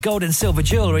Gold and silver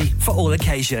jewellery for all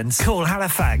occasions. Call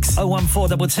Halifax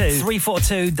 01422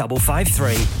 342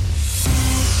 553.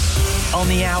 On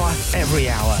the hour, every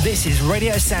hour. This is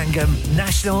Radio Sangam,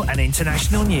 national and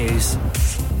international news.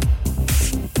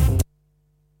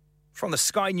 From the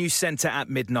Sky News Centre at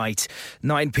midnight,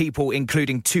 9 people,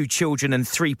 including 2 children and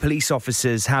 3 police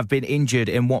officers, have been injured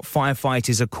in what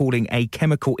firefighters are calling a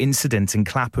chemical incident in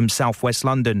Clapham, southwest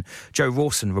London. Joe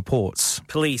Rawson reports.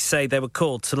 Police say they were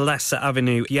called to Leicester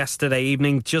Avenue yesterday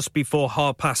evening just before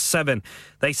 7:30.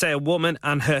 They say a woman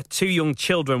and her 2 young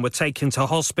children were taken to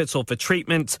hospital for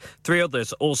treatment. 3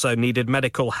 others also needed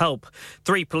medical help.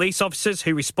 3 police officers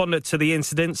who responded to the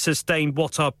incident sustained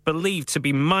what are believed to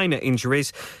be minor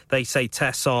injuries. They say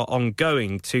tests are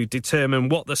ongoing to determine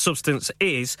what the substance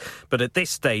is, but at this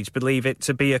stage believe it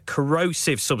to be a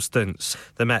corrosive substance.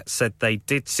 The Met said they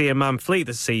did see a man flee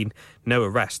the scene. No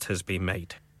arrest has been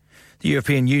made. The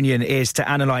European Union is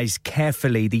to analyse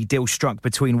carefully the deal struck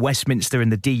between Westminster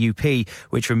and the DUP,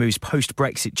 which removes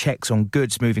post-Brexit checks on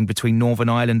goods moving between Northern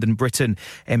Ireland and Britain.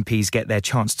 MPs get their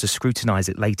chance to scrutinise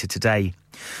it later today.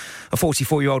 A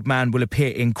 44-year-old man will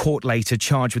appear in court later,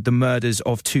 charged with the murders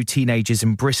of 2 teenagers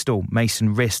in Bristol.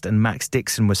 Mason Rist and Max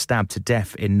Dixon were stabbed to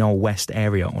death in Knoll West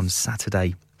area on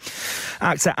Saturday.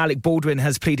 Actor Alec Baldwin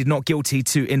has pleaded not guilty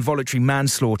to involuntary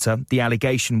manslaughter. The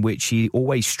allegation, which he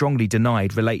always strongly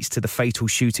denied, relates to the fatal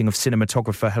shooting of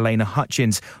cinematographer Helena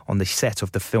Hutchins on the set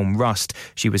of the film Rust.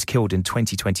 She was killed in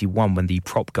 2021 when the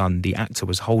prop gun the actor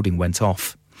was holding went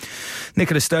off.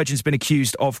 Nicola Sturgeon's been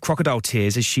accused of crocodile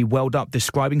tears as she welled up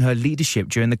describing her leadership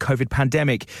during the COVID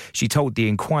pandemic. She told the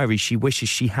inquiry she wishes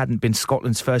she hadn't been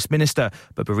Scotland's First Minister,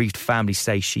 but bereaved families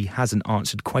say she hasn't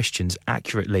answered questions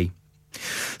accurately.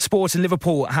 Sport and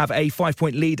Liverpool have a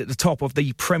 5-point lead at the top of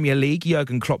the Premier League.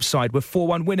 Jurgen Klopp's side were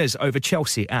 4-1 winners over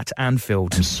Chelsea at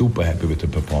Anfield. I'm super happy with the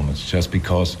performance, just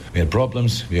because we had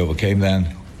problems, we overcame them,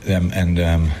 and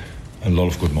a lot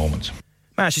of good moments.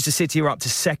 Manchester City are up to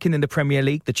second in the Premier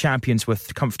League. The champions were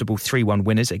comfortable 3-1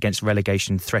 winners against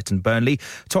relegation-threatened Burnley.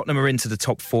 Tottenham are into the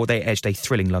top 4. They edged a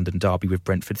thrilling London derby with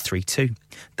Brentford 3-2.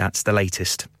 That's the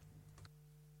latest.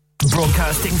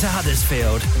 Broadcasting to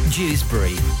Huddersfield,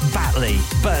 Dewsbury, Batley,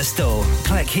 Birstall,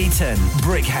 Cleckheaton,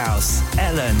 Brickhouse,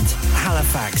 Elland,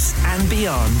 Halifax and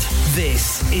beyond.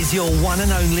 This is your one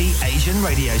and only Asian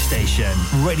radio station.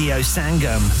 Radio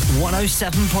Sangam,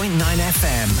 107.9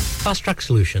 FM. Fast Track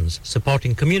Solutions,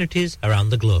 supporting communities around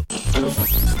the globe.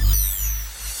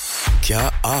 क्या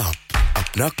आप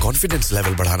अपना confidence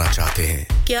level बढ़ाना चाहते हैं?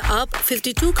 क्या आप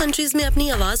 52 countries में अपनी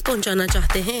आवाज पहुंचाना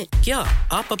चाहते हैं? क्या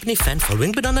आप अपनी फैन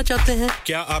फॉलोइंग बनाना चाहते हैं?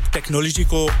 क्या आप टेक्नोलॉजी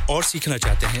को और सीखना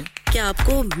चाहते हैं? क्या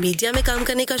आपको मीडिया में काम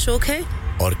करने का शौक है?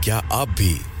 और क्या आप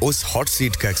भी उस हॉट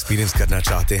सीट का एक्सपीरियंस करना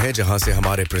चाहते हैं जहां से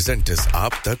हमारे प्रेजेंटर्स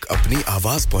आप तक अपनी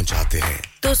आवाज पहुंचाते हैं?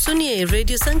 तो सुनिए,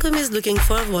 Radio Sangam is looking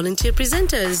for volunteer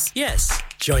presenters. Yes,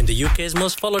 join the UK's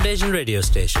most followed Asian radio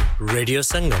station, Radio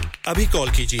Sangam. अभी कॉल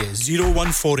कीजिए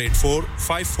 01484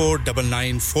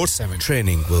 549947.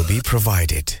 Training will be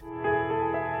provided.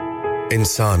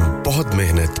 इंसान बहुत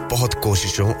मेहनत, बहुत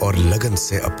कोशिशों और लगन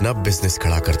से अपना बिजनेस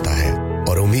खड़ा करता है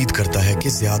और उम्मीद करता है कि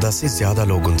ज्यादा से ज्यादा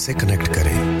लोग उनसे कनेक्ट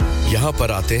करें। यहाँ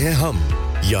पर आते हैं हम,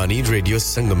 यानी रेडियो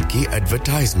संगम की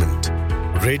एडवर्टाइजमेंट।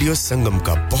 रेडियो संगम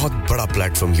का बहुत बड़ा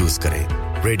प्लेटफॉर्म यूज करें।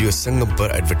 रेडियो संगम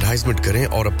पर एडवर्टाइजमेंट करें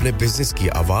और अपने बिजनेस की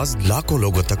आवाज लाखों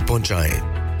लोगों तक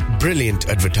पहुंचाएं। Brilliant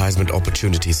advertisement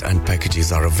opportunities and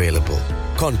packages are available.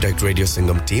 Contact Radio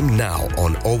Sangam team now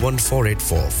on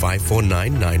 01484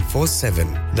 549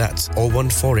 947. That's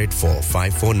 01484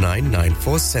 549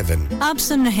 947. आप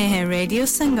सुन रहे हैं रेडियो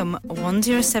संगम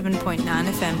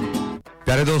 107.9 FM.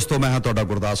 प्यारे दोस्तों, मैं हां तोड़ा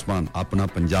गुरदास मान, अपना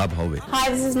पंजाब होवे। Hi,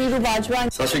 this is Neeru Bajwa.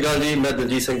 सत श्री अकाल जी, मैं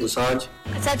दलजीत सिंह दुसांझ।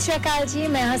 सत श्री अकाल जी,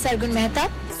 मैं हां सरगुन मेहता।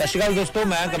 सत श्री अकाल दोस्तों,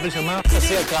 मैं कपिल शर्मा। सत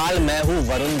श्री अकाल, मैं हूं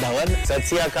वरुण धवन। सत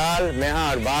श्री अकाल, मैं हां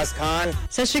अरबाज खान।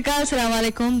 सत श्री अकाल, अस्सलाम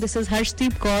वालेकुम। This is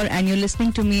Harshdeep Kaur and you're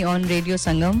listening to me on Radio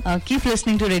Sangam. Keep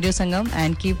listening to Radio Sangam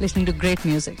and keep listening to great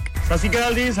music. सत श्री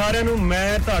अकाल जी साਰਿਆਂ ਨੂੰ,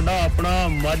 ਮੈਂ ਤੁਹਾਡਾ ਆਪਣਾ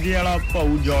ਮਾਝੇ ਵਾਲਾ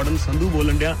ਭਾਊ ਜਾਰਡਨ ਸੰਧੂ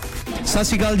ਬੋਲਣ ਡਿਆ। सत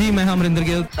श्री अकाल जी, मैं हां अमरिंदर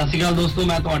गिल। सत श्री अकाल दोस्तों,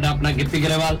 मैं ਤੁਹਾਡਾ ਆਪਣਾ ਗਿੱਪੀ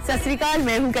ਗਰੇਵਾਲ। सत श्री अकाल,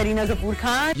 मैं हूं Kareena Kapoor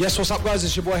Khan. Yes, what's up guys,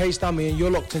 it's your boy Hayes Dami and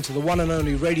you're locked into the one and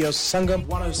only Radio Sangam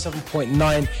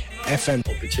 107.9 FM.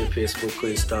 पीछे Facebook,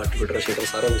 Insta, Twitter, शेयर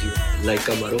सारा कुछ लाइक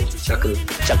का मारो, चक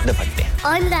दे फटते।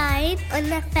 Online,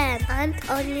 on the FM and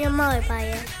on your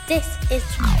mobile. This is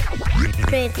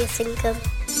Radio Sangam.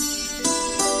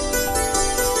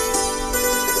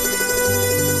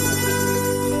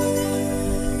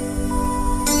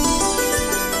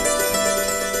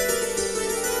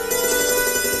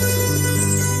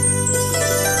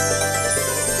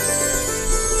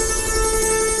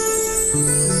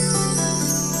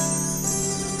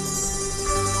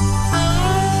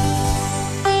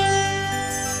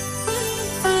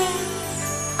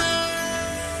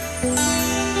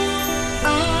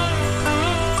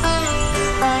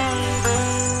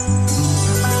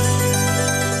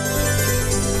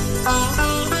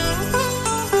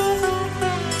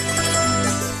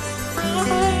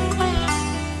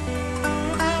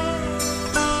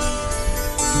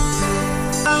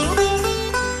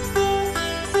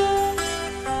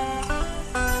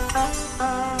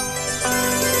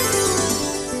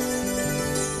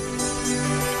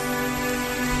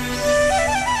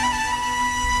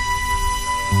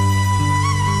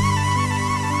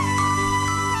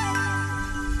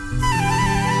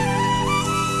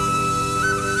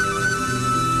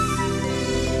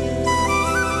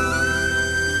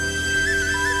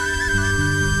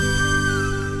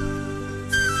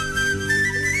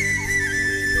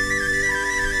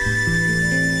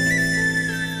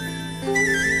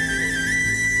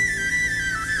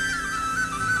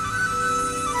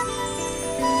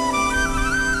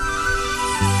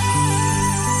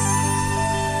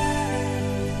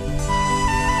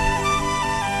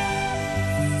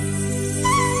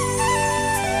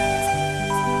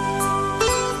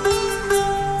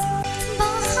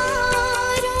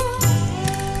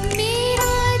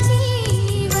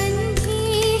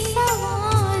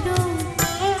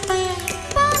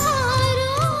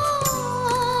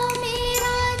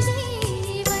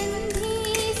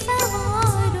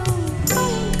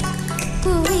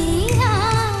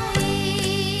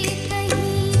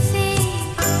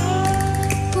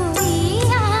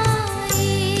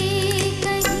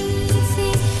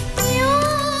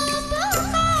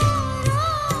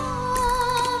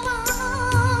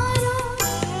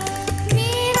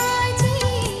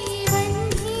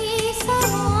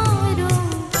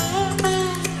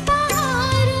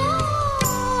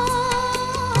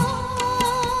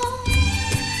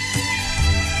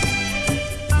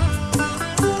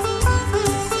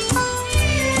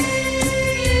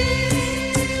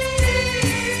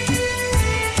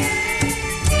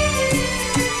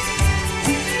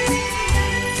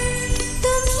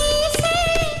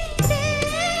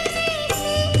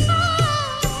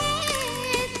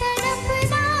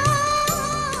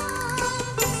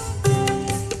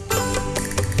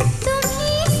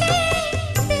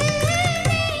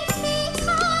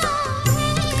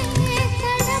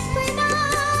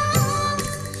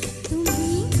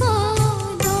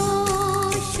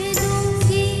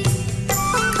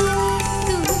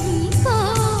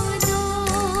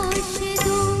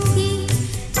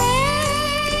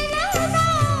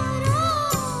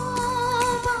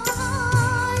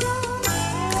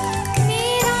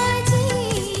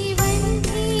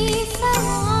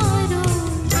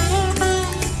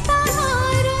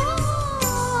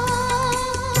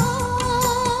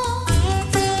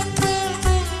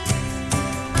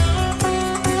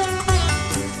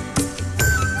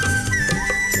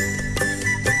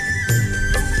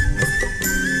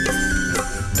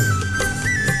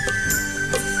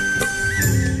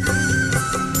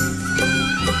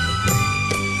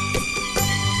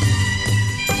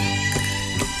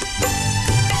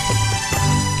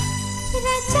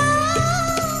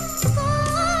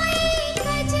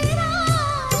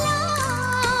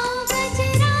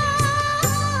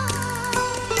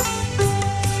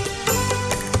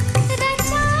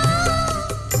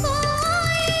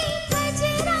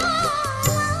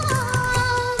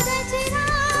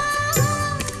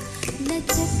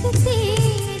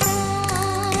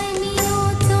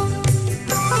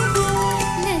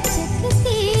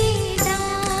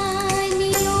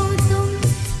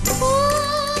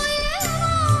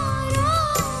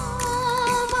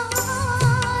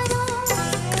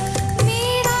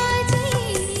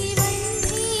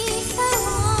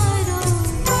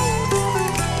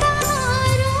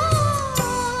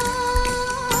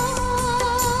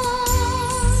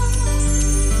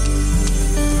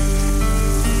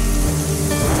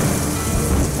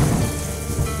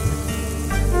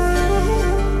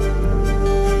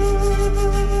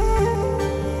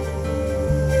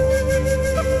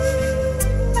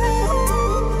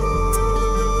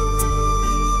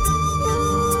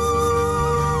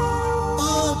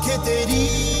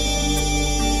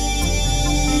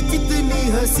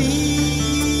 हंसी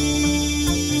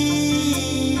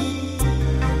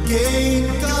के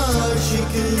इनका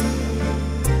आशिक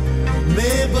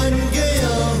मैं बन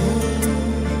गया हूँ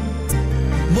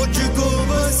मुझको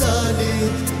बसा ले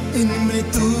इनमें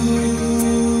तू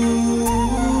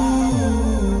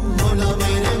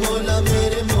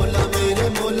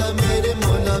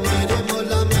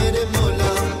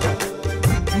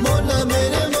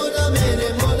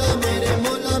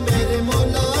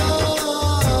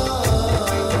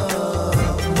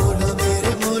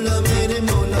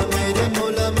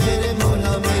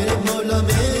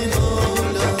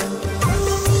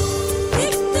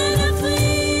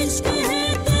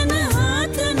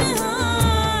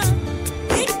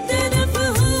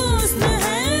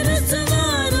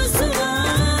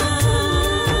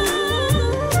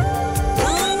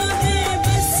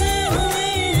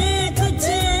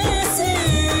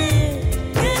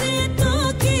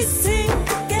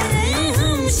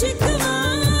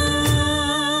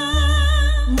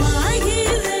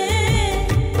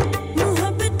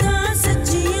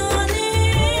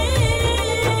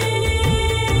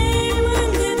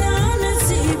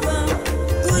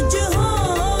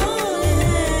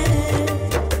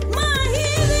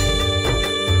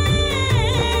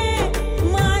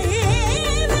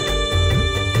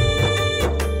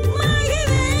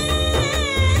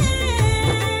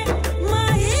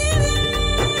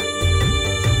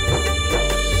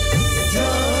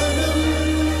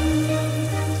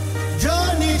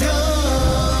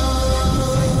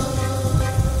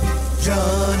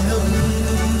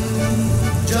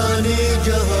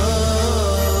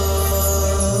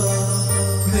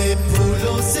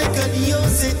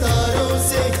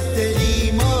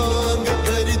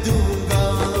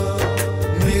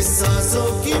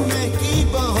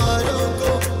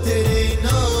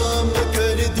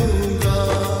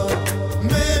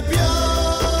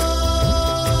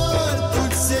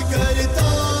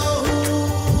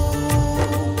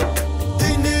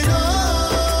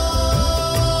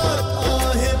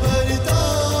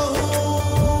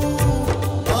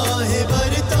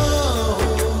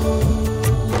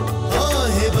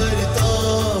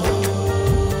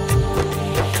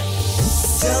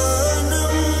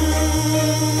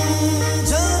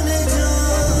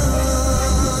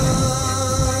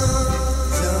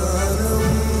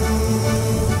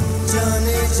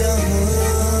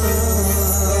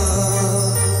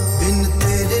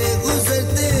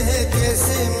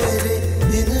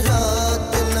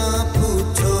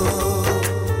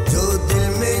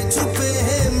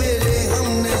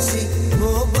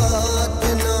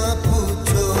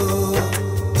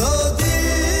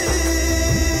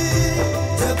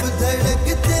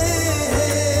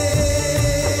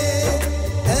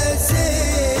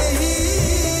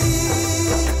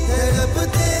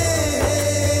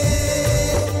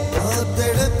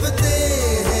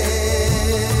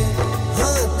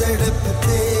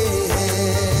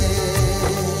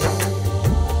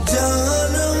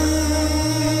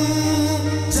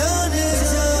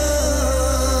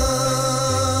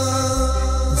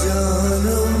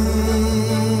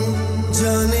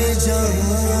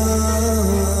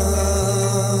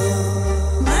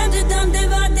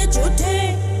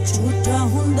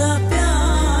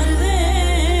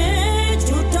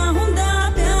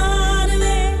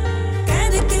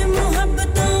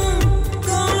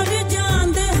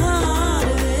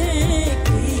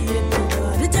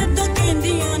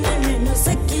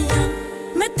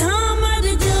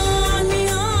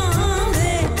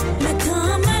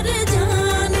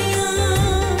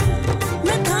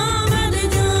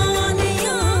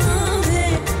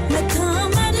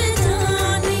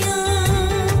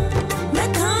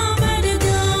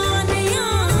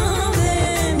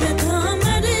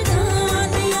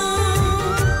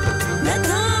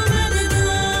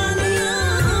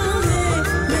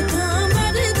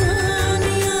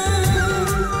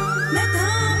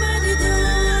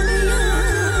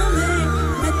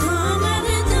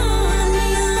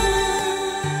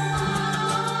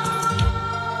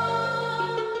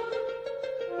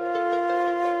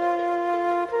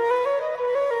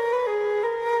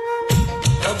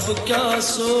क्या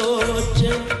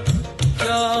सोचे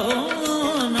क्या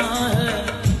होना है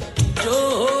जो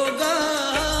होगा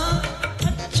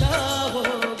अच्छा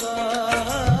होगा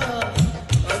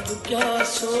अब क्या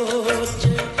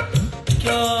सोचे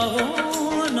क्या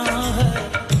होना है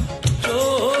जो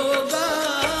होगा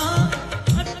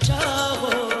अच्छा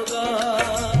होगा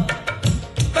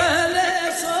पहले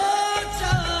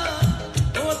सोचा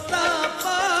होता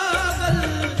पागल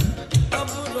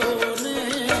अब रोने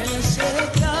से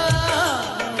क्या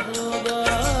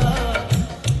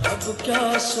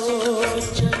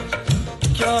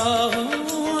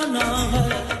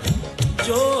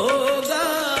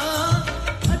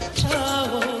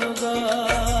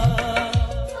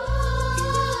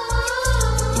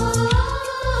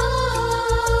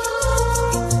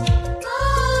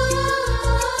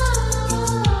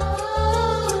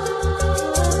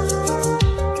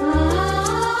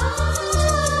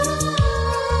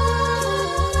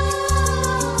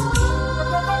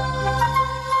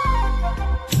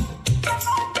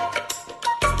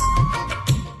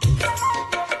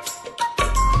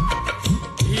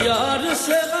यार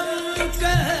से गम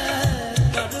कह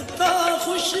करता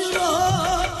खुश रहो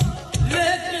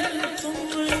लेकिन तुम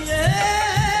ये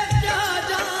क्या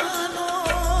जानो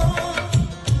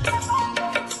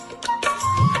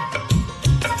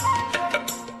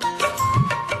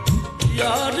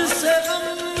यार से गम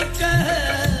कह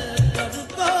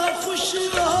करता खुश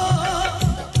रहो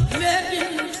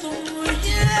लेकिन तुम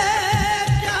ये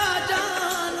क्या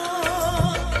जानो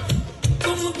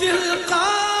तुम दिल का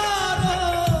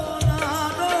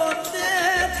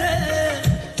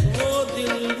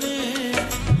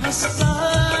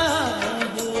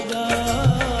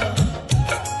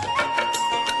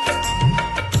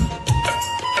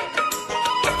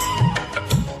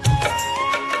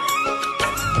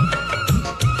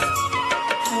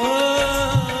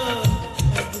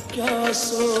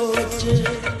सोचे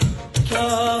क्या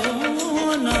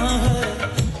होना है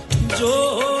जो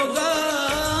होगा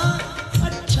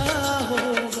अच्छा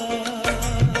होगा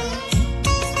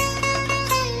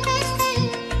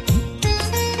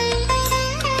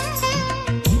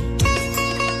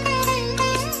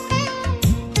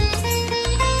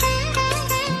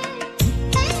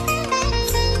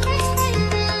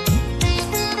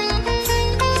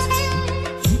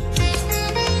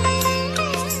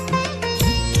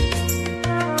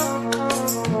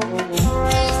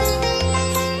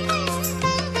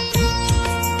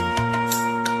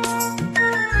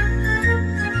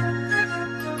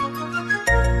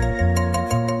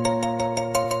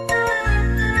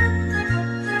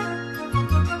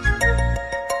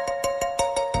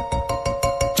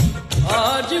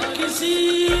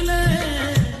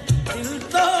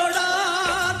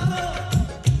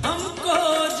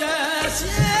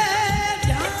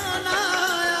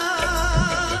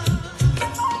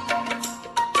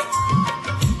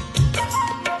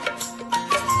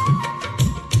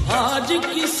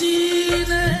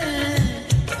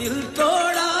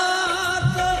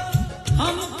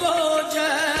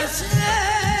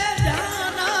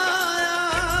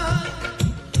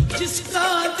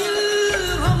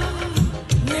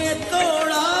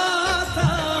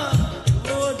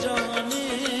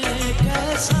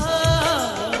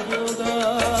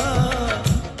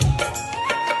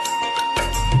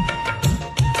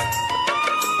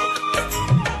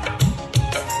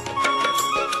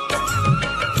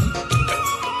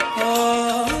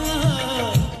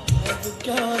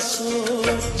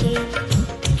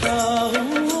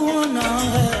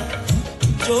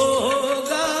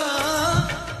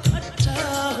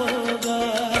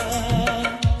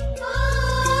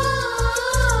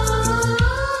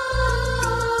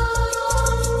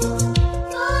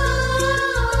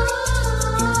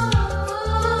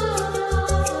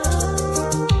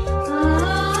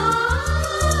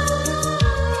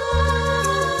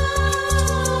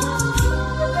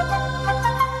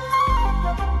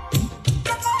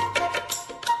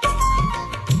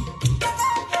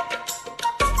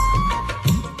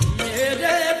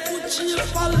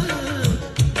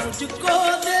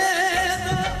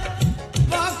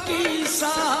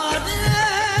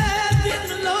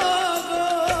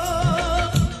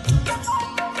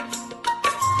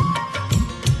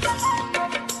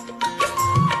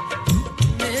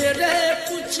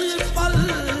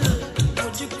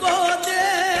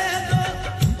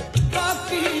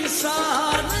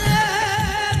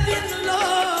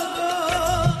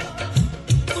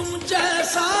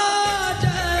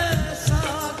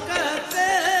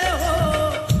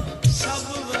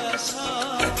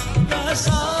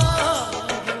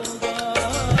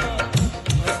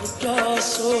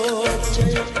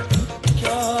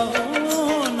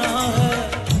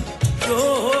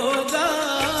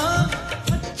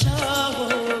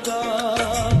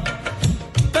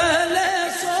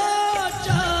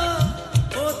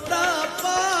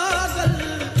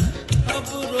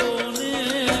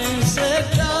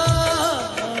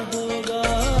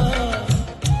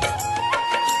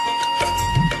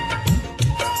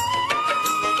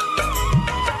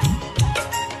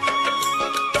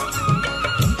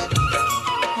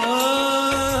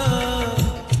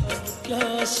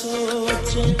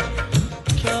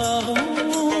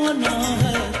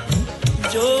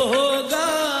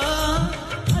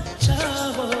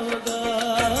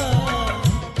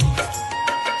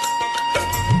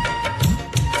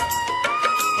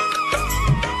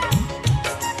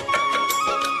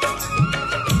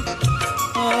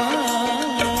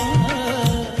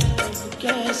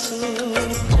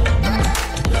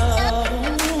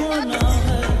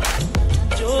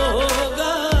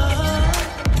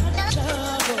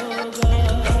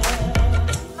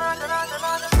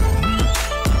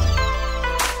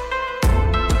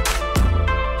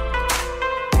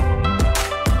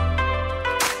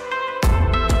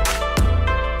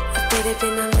तेरे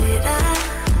बिना मेरा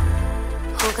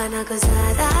होगा ना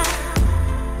गुजारा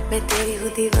मैं तेरी हूँ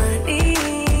दीवानी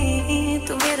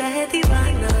तू मेरा है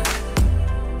दीवाना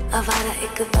आवारा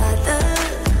एक बादल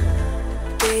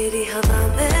तेरी हवा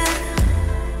में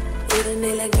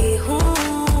उड़ने लगी हूँ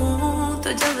तो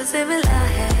जब से मिला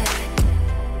है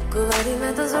कुंवारी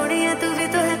मैं तो सोनी है तू भी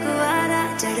तो है कुंवारा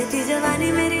चढ़ती जवानी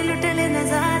मेरी लुट ले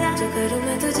नजारा जो करूँ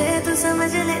मैं तुझे तू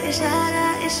समझ ले इशारा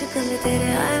इश्क में तेरे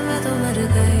आए मैं तो मर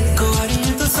गई कुंवारी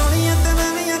है तो सोनी है ते मैं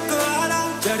भी है कुंवारा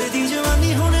चढ़ती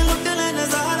जवानी होने लुट ले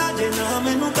नजारा जे ना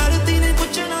मैनू करती ने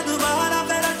कुछ ना दोबारा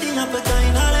फिर रट्टियां पकाई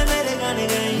नाले मेरे गाने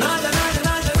गई ना जा ना जा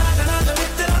ना जा ना जा ना जा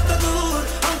तेरा तो दूर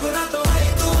अंकुरा तो है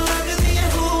तू लगदी है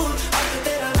हूर अब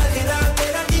तेरा लगदा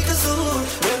तेरा की कसूर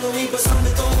मैनू ही पसंद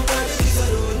तो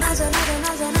ना जा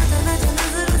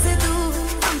नजरों से दूर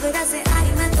अंबरा से आई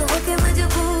मैं तो होके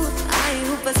मजबूर आई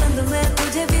हूँ पसंद मैं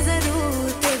तुझे भी जरूर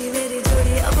तेरी मेरी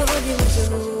जोड़ी अब होगी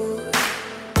मशहूर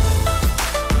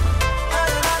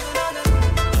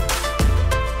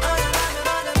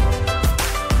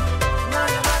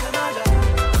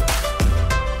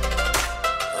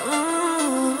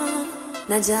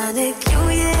न जाने क्यों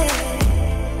ये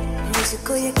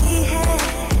मुझको यकीन है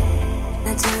न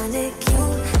जाने क्यों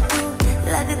तू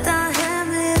लगता है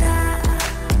मेरा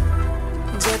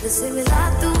जब से मिला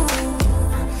तू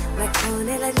मैं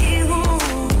खोने लगी हूँ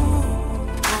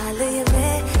हाल ये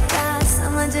मेरा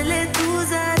समझ ले तू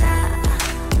जरा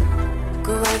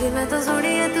कुंवारी मैं तो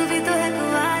सोनी है तू भी तो है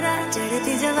कुंवारा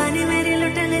चढ़ती जवानी मेरी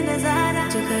लुट ले नजारा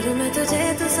जो करूँ मैं तुझे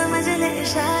तू समझ ले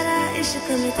इशारा इश्क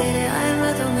में तेरे आए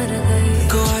मैं तो मर गई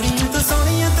कुंवारी है तो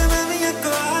सोनी है ते मैं भी है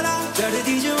कुंवारा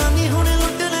चढ़ती जवानी होने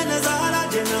लुट ले नजारा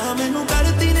जे ना मैनू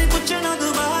करती ने कुछ ना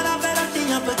दोबारा फिर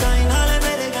रट्टियां पकाई नाले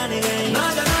मेरे गाने गई ना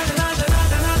जा ना जा ना जा ना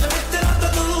जा ना जा तेरा तो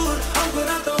दूर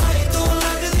अंकुरा तो है तू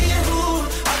लगदी है हूर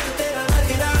अब तेरा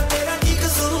लगदा तेरा की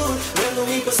कसूर मैनू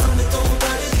ही पसंद तो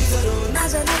करदी जरूर ना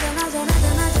जा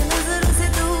नजरों से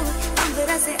दूर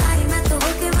अंबरा से आई मैं तो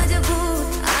होके मजबूर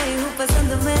आई हूँ पसंद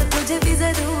मैं तुझे भी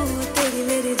जरूर तेरी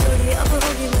मेरी जोड़ी अब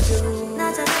होगी मशहूर ना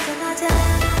जा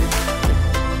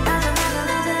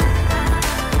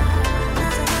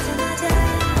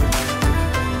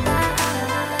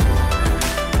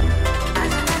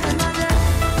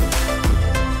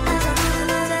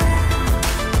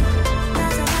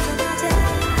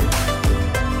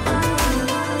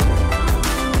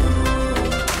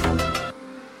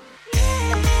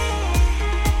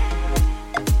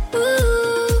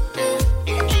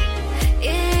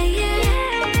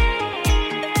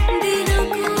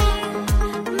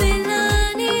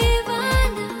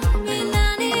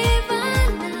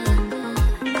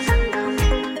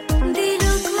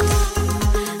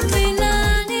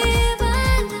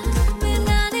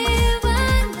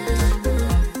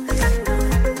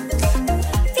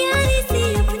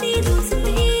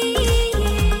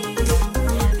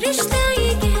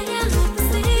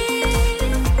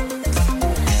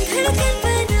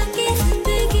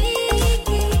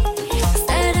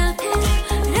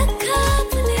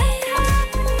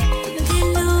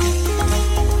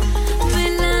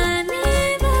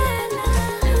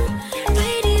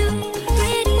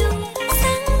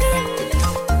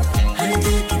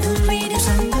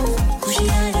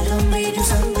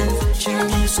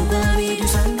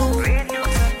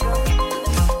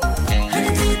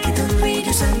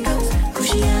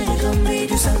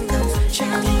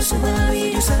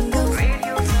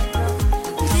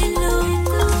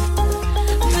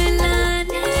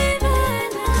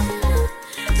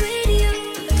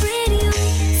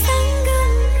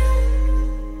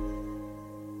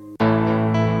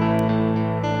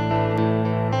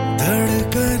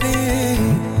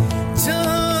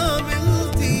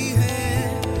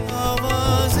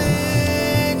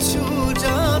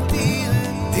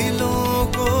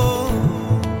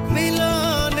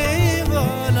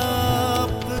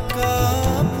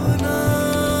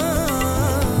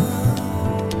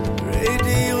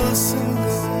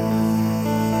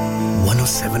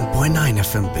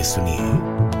FM पे सुनिए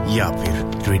या फिर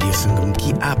रेडियो संगम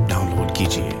की ऐप डाउनलोड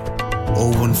कीजिए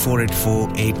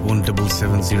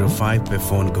 01484817705 पे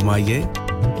फोन घुमाइए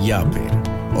या फिर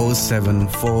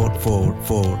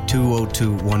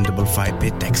 07444202155 पे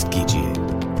टेक्स्ट कीजिए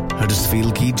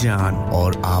हडर्सफील्ड की जान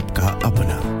और आपका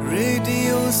अपना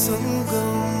रेडियो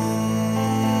संगम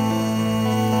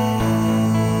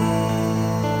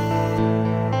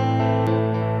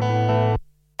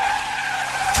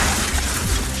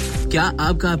क्या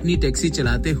आपका अपनी टैक्सी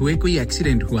चलाते हुए कोई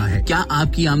एक्सीडेंट हुआ है? क्या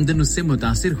आपकी आमदन उससे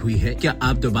मुतासिर हुई है? क्या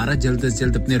आप दोबारा जल्द से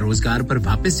जल्द अपने रोजगार पर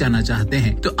वापस जाना चाहते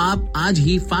हैं? तो आप आज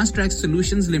ही फास्ट ट्रैक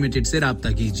सॉल्यूशंस लिमिटेड से राब्ता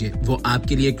कीजिए। वो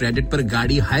आपके लिए क्रेडिट पर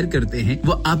गाड़ी हायर करते हैं।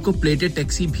 वो आपको प्लेटेड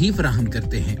टैक्सी भी फराहम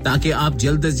करते हैं ताकि आप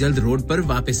जल्द से जल्द रोड पर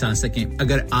वापस आ सकें।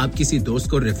 अगर आप किसी दोस्त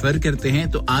को रेफर करते हैं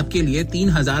तो आपके लिए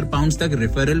 3000 पाउंड तक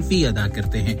रेफरल फी अदा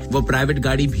करते हैं। वो प्राइवेट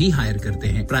गाड़ी भी हायर करते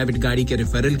हैं। प्राइवेट गाड़ी के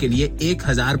रेफरल के लिए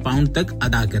 1000 पाउंड तक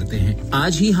अदा करते हैं।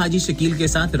 आज ही हाजी शकील के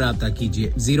साथ राब्ता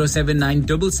कीजिए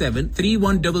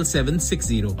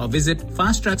 07977317760 और visit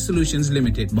fast track solutions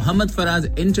limited, Mohammad Faraz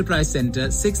enterprise centre,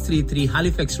 633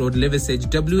 Halifax road, Liversedge,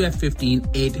 WF15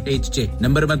 8HJ।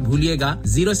 Number मत भूलिएगा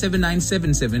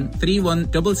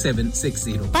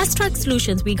 07977317760। Fast Track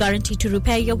Solutions, we guarantee to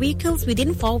repair your vehicles within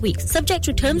 4 weeks, subject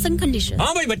to terms and conditions.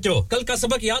 हाँ भाई बच्चों, कल का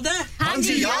सबक याद है? हाँ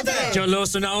जी याद है। चलो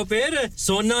सुनाओ फिर।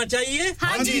 सोना चाहिए?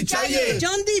 हाँ जी चाहिए।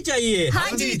 चांदी चाहिए?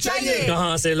 हाँ जी चाहिए।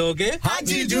 कहाँ से लोगे?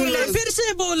 हाजी जूलर्स। फिर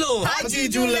से बोलो। हाजी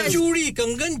जूलर्स। चूड़ी,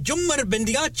 कंगन, झुमर,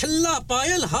 बिंदिया, छल्ला,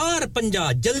 पायल, हार, पंजा,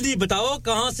 जल्दी बताओ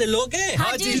कहाँ से लोगे?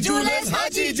 हाजी जूलर्स।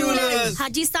 हाजी जूलर्स।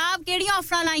 हाजी साहब केड़ी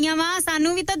ऑफर लाईया वा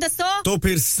सानू भी तो दसो। तो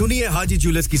फिर सुनिए हाजी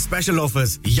जूलर्स की स्पेशल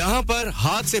ऑफर्स। यहाँ पर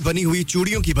हाथ से बनी हुई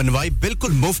चूड़ियों की बनवाई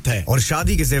बिल्कुल मुफ्त है और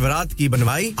शादी के जेवरात की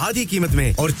बनवाई आधी कीमत में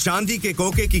और चांदी के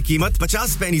कोके की कीमत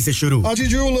 50 पैसे से शुरू। Haji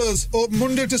Jewellers, open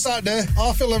Monday to Saturday,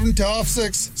 11:30 to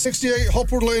 6:30, 68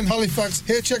 Hopwood Lane, Halifax,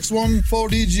 HX1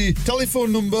 4DG.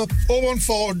 Telephone number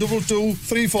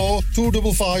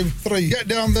 01422342553. Get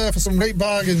down there for some great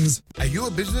bargains. Are you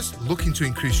a business looking to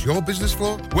increase your business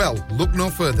flow? Well, look no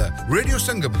further. Radio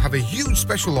Sangam have a huge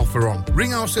special offer on.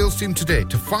 Ring our sales team today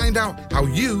to find out how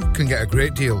you can get a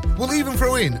great deal. We'll even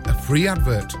throw in a free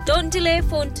advert. Don't delay,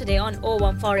 phone today on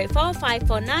 01484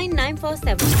 549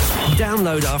 947.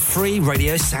 Download our free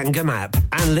Radio Sangam app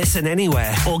and listen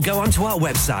anywhere or go onto our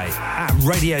website at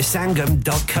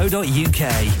radiosangam.co.uk.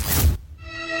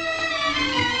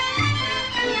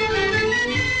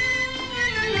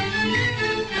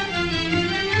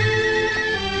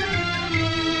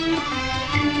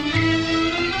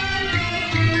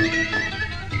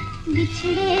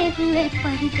 बिछड़े हुए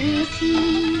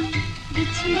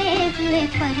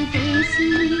परदेसी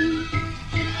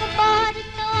एक बार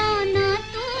तो आना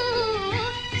तू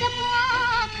जब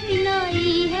आँख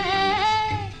मिलाई है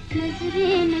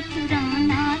नजरें न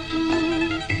चुराना तू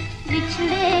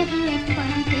बिछड़े हुए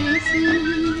परदेसी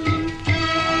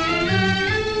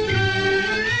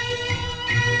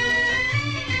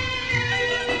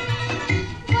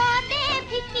वादे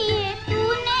भी किए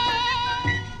तूने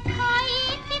खाई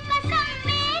थी कसम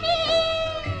मेरी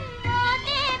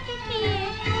वादे भी किए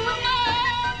तूने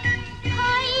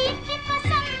खाई थी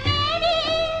कसम मेरी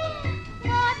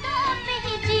वादों पे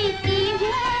ही जीती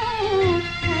हूँ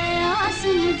है आस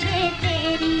मुझे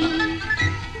तेरी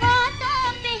वादों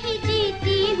पे ही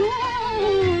जीती हूँ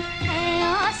है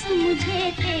आस मुझे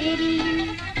तेरी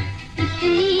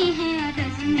इतनी है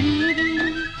अरज़ मेरी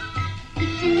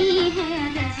इतनी है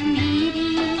अरज़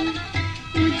मेरी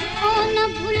मुझको न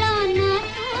भुलाना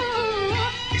तू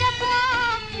जब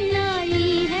आँख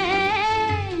लाई है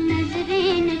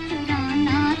नजरें न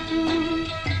चुराना तू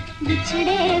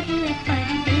बिछड़े हुए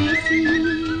परदेसी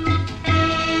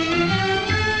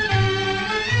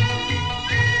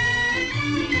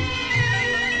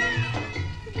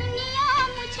दुनिया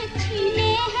मुझे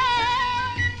छीने है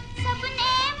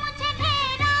सबने मुझे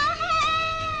घेरा है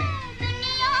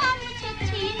दुनिया मुझे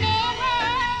छीने है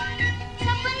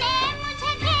सबने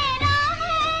मुझे घेरा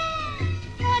है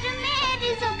और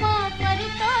मेरी ज़ुबां पर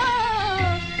तो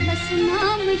बस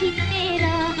नाम ही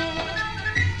तेरा है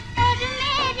और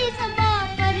मेरी ज़ुबां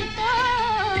पर तो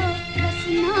बस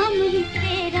नाम ही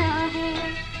तेरा है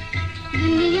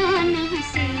दुनिया न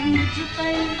हंसे मुझ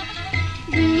पर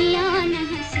दुनिया न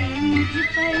हंसे मुझ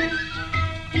पर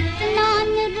इतना न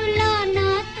रुलाना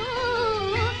तू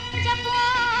जब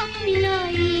आँख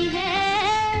मिलाई है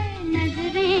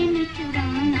नजरें न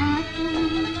चुराना तू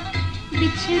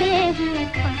बिछड़े हुए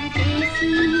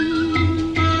परदेसी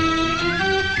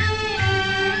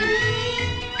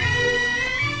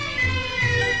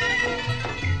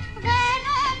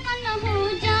गैरों का न हो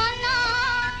जाना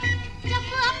जब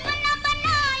अपना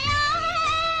बनाया है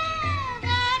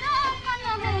गैरों का न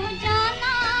हो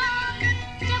जाना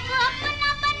जब अपना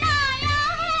बनाया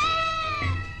है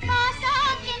पास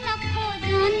आके न खो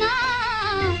जाना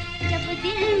जब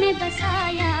दिल में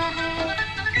बसाया है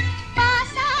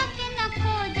पास आके न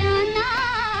खो जाना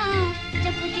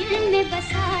जब दिल में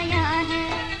बसाया है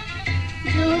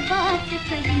जो बात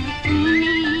कही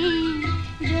तूने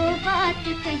जो बात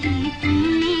कही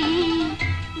तूने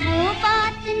वो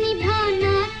बात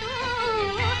निभाना तू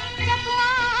जब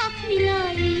आँख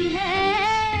मिलाई है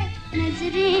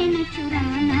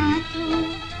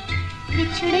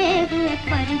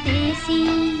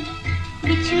देसी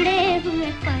बिछड़े हुए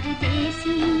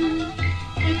परदेसी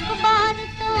एक बार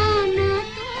तो आना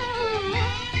तू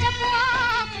जब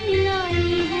आँख मिलाई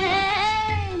है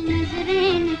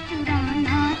नजरें न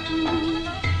चुराना तू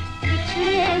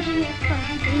बिछड़े हुए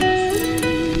परदेसी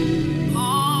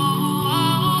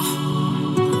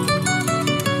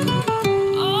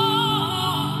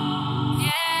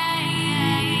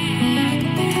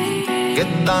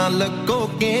कितना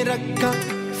लगोगे रखा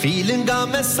फीलिंगा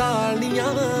मैं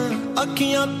सालियां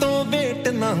अखियां तो वेट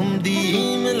ना हुंदी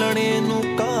मिलने नु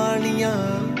कालियां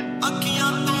अखियां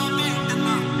तो वेट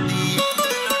ना हुंदी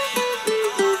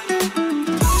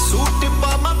सूट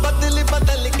पामा बदल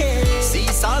बदल के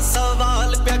सीसा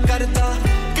सवाल पे करदा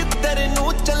किधर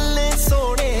नु चले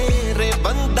सोने रे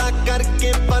बंदा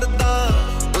करके पर्दा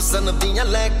हुस्न दियां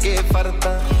लेके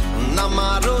फरदा ना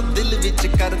मारो दिल विच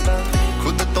करदा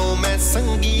खुद तो मैं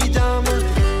संगी जावां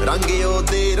रंगे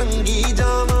ओदे रंगी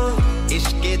जावां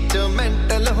इश्के च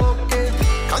मेंटल होके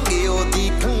खंगे ओदी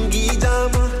खंगी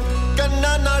जावां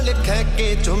कन्ना नाल खै के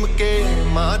झुमके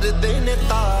मार दे ने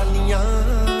तालियां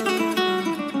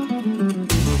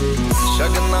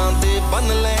शगना दे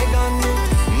बन ले गाने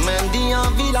मेहंदियां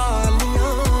भी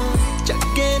लालियां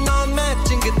चक्के ना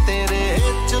मैचिंग तेरे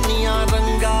चुनियां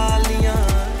रंगालियां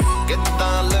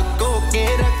कितना लगो के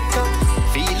रखा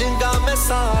फीलिंगा मैं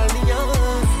सालियां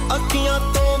अखियां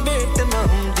तो वेट ना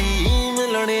हुंदी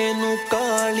मिलने नु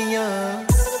कालियां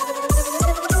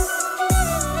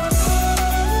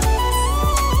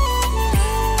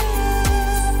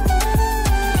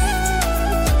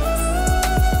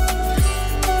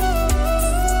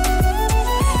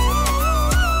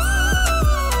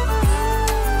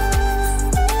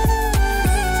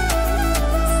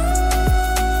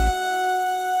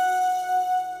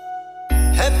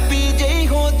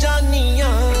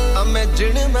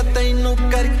जिण मैं तैनू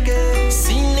करके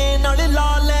सीने नाल ला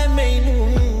ले मैनू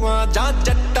आ जा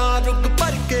जट्टा रुक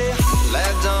भर के ले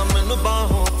जा मैनू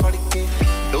बाहों फड़ के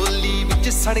डोली विच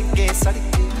सड़के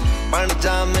सड़के बन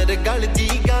जा मेरे गल दी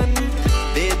गानी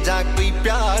दे जा कोई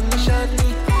प्यार निशानी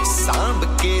सांभ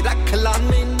के रख ला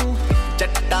मैनू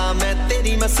जट्टा मैं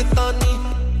तेरी मस्तानी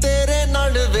तेरे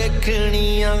नाल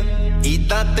वेखणियां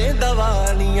ईदां ते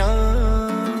दवालियां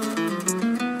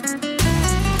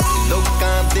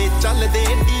लोकां दे चलदे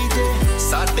डीजे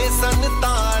साडे सन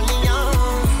तालियां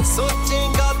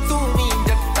सोचेगा तू नी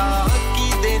जट्टा की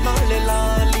दे नाल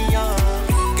लालियां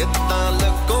कितना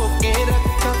लगो के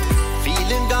रखा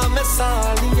फीलिंगा मैं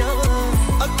सालियां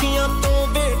अखियां तो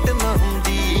वेट ना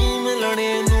हुंदी मिलने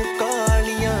नु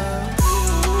कालियां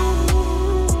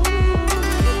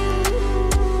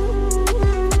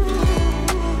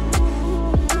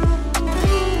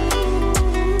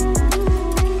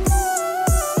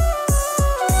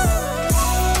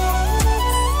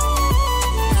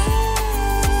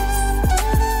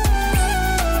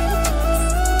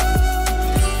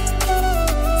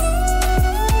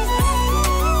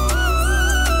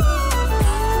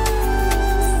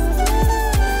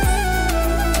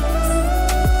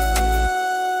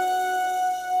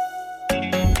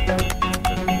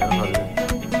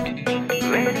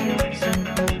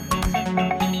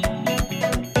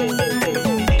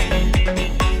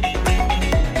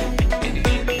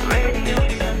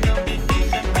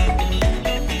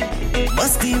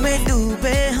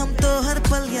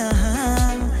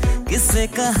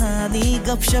कहानी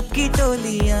गपशप की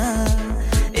टोलियां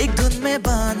एक धुन में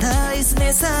बांधा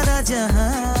इसने सारा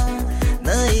जहां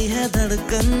नई है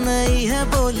धड़कन नई है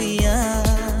बोलियां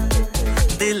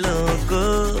दिलों को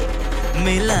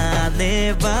मिलाने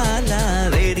वाला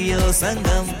रेडियो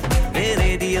संगम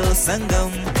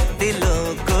दिलों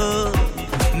को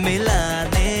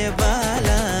मिलाने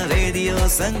वाला रेडियो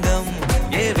संगम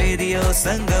ये रेडियो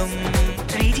संगम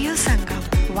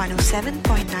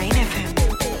 107.9 FM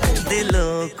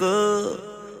दिलों को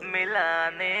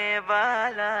मिलाने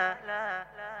वाला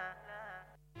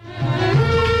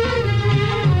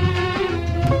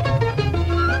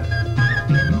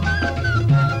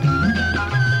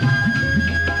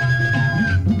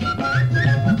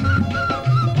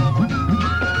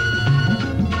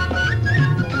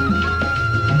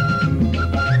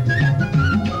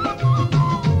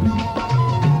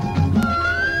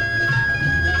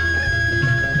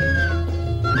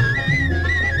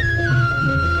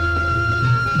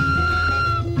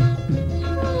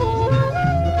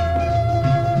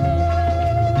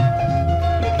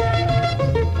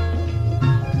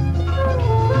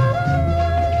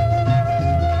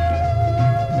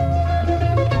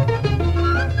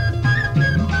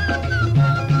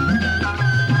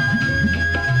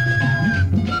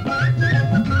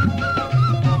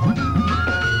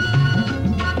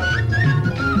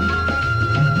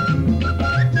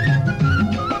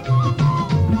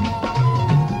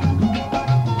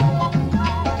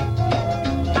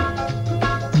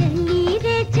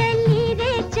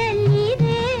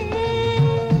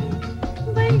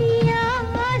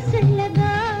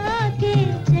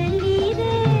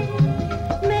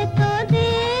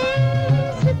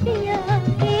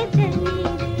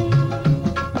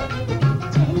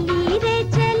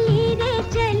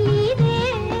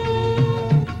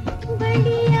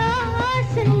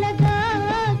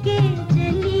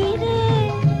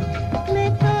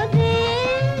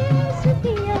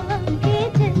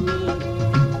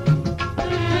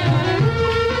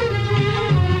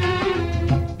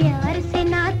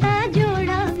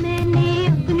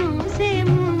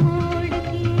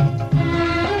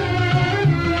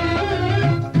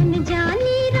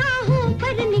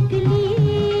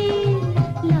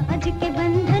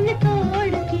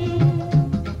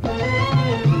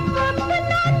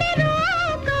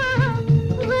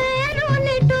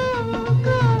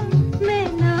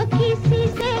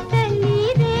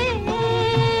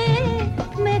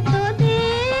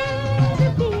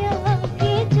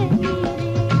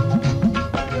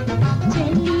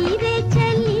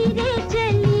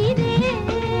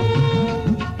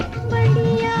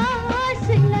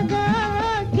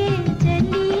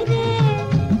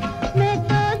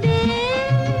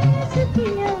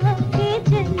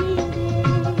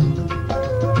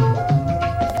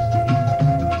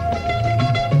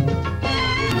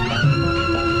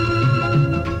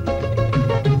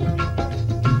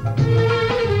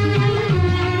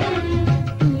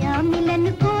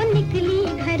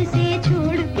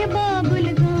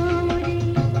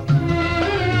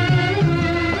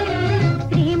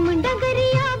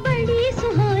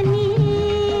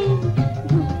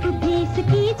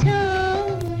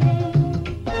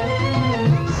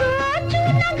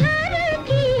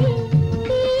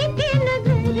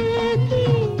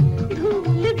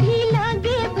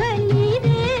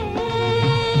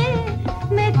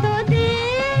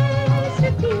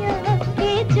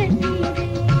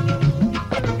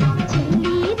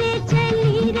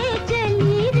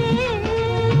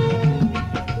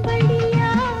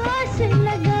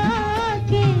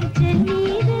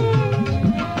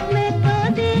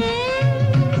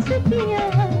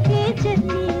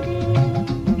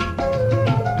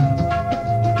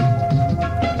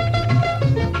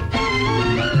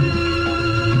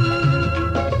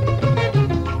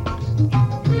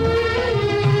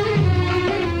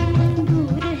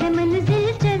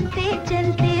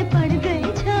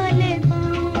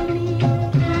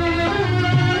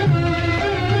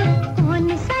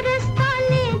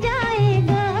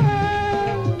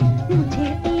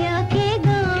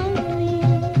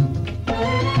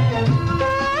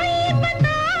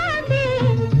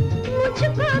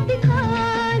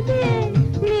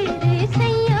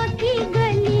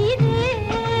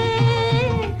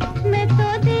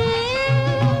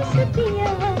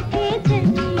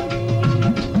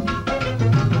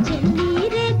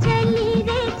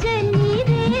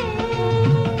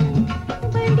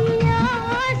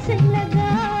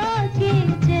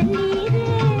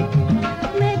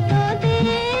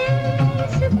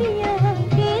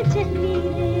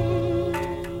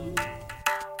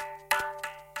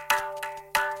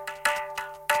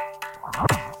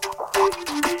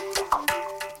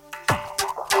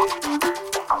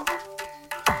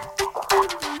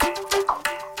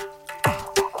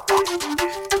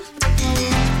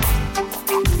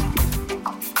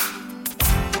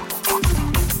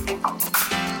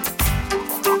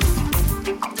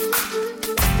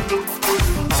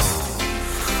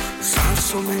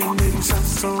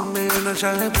नशा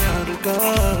है प्यार का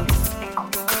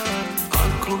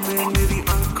आंखों में मेरी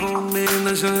आंखों में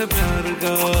नशा है प्यार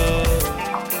का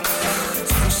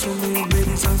सांसों में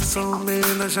मेरी सांसों में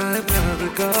नशा है प्यार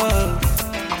का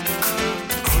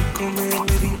आंखों में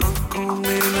मेरी आंखों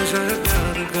में नशा है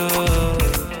प्यार का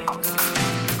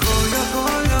खोया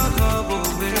खोया ख्वाबों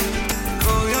में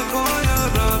खोया खोया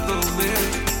रातों में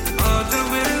आजा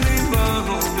मेरी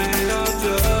बाहों में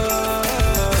आजा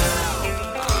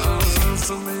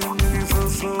सांसों में मेरी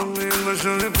सांसों में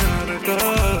नशा है प्यार का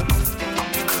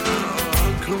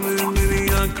आंखों में मेरी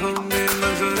आंखों में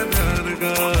नशा है प्यार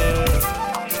का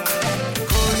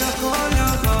खोया खोया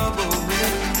ख्वाबों में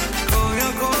खोया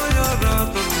खोया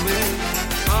रातों में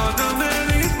आजा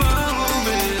मेरी बाहों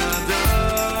में आजा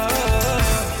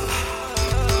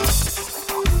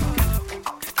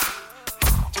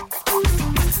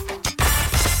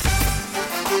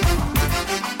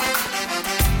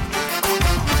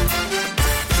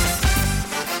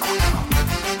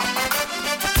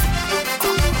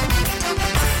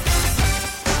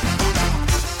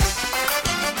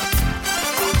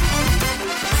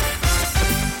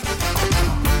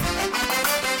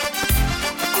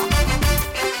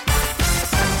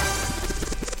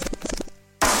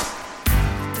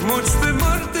मुझ पे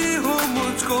मरती हो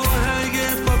मुझको है ये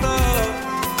पता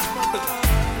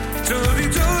चोरी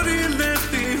चोरी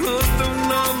लेती हो तुम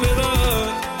ना मेरा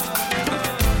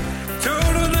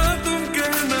छोड़ो ना तुम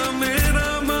कहना मेरा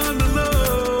मान लो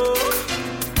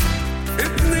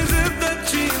इतनी जिद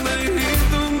अच्छी नहीं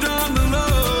तुम जान लो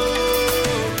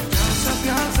प्यासा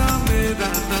प्यासा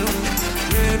मेरा तन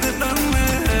मेरे तन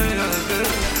में है अगर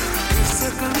इस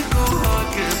सकन को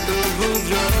आके तू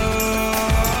बुझा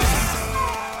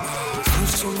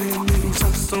सांसों में मेरी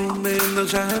सांसों में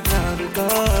नशा है प्यार का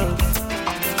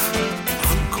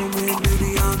आंखों में मेरी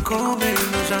आंखों में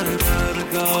नशा है प्यार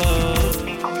का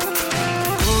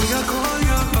खोया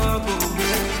खोया ख्वाबों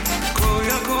में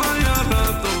खोया खोया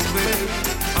रातों में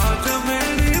आजा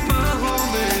मेरी बाहों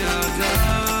में आजा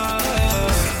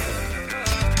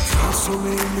सांसों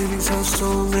में मेरी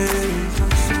सांसों में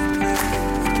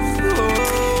ओ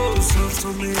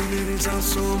सांसों में मेरी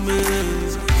सांसों में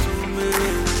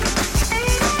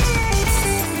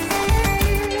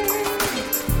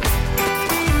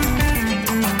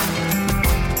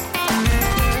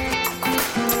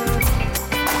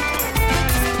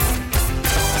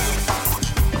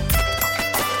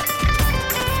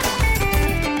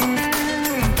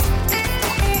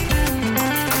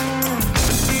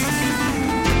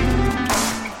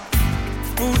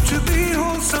पूछती हो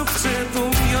सबसे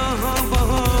तुम यहाँ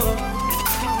वहाँ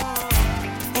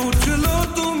पूछ लो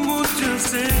तुम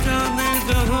मुझसे जाने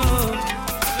जहाँ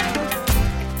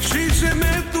शीशे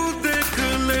में तू देख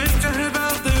ले चेहरा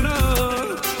तेरा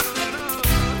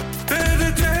तेरे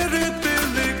चेहरे पे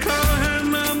लिखा है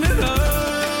ना मेरा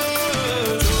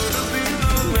छोड़ भी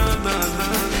ना ना ना ना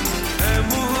है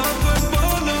मोहब्बत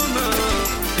बोलो ना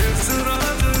इस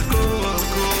राज को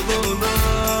खोलो ना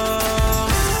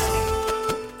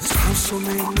सांसों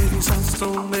में मेरी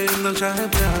सांसों में नशा है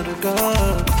प्यार का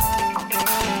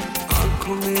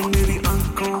आंखों में मेरी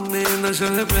आंखों में नशा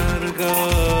है प्यार का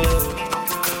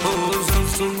ओ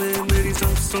सांसों में मेरी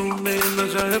सांसों में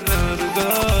नशा है प्यार का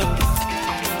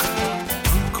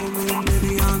आंखों में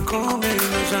मेरी आंखों में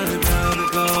नशा है प्यार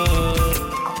का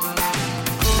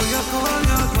खोया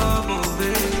खोया ख्वाबों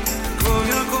में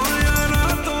खोया खोया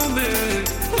रातों में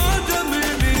आजा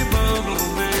मेरी बाहों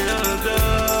में आजा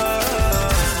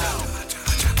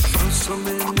सांसों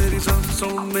में मेरी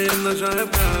सांसों में नशा है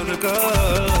प्यार का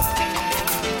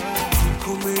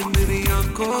आंखों में मेरी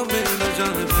आंखों में नशा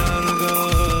है प्यार का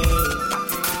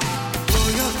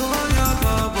खोया खोया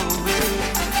ख्वाबों में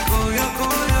खोया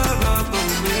खोया रातों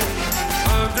में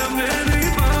आजा मेरी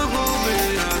बाहों में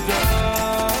आजा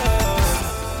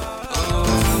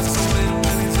सांसों में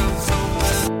मेरी सांसों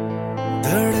में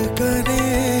धड़कने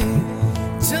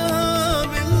जहाँ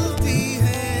मिलती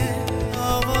है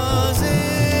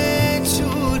आवाजें छू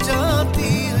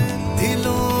जाती है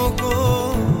दिलों को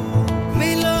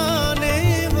मिलाने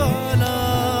वाला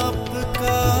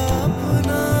आपका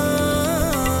अपना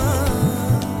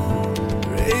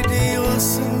रेडियो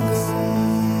संगम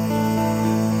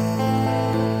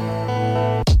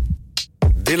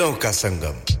दिलों का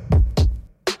संगम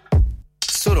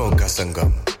सुरों का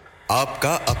संगम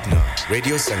आपका अपना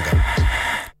रेडियो संगम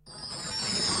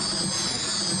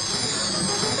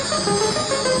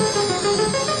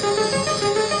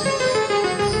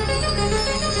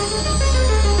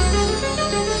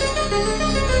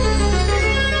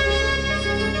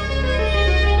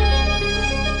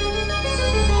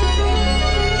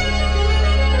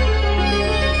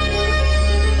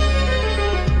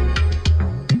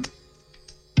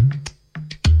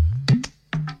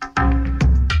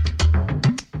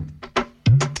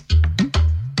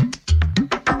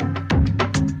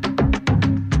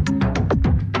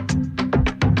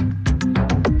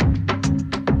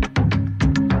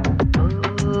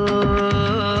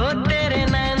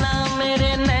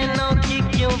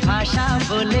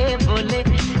बोले बोले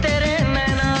तेरे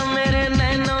नैना मेरे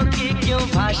नैनों की क्यों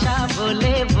भाषा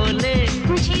बोले बोले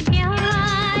मुझे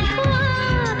प्यार हुआ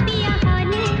पिया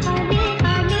हाले हाले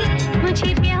हाले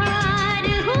मुझे प्यार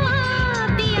हुआ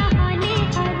पिया हाले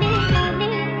हाले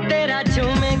हाले तेरा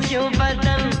झूमे क्यों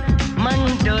बदन मन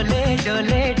डोले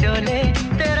डोले डोले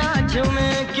तेरा झूमे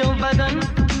क्यों बदन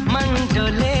मन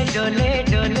डोले डोले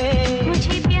डोले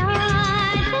मुझे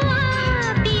प्यार हुआ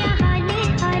पिया हाले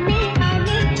हाले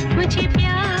हाले मुझे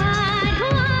प्यार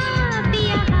हुआ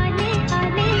पिया हाले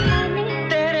हाले हाले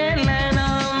तेरे नैना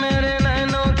मेरे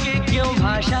नैनों की क्यों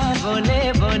भाषा बोले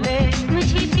बोले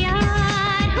मुझे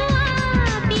प्यार हुआ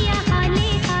पिया हाले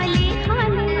हाले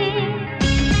हाले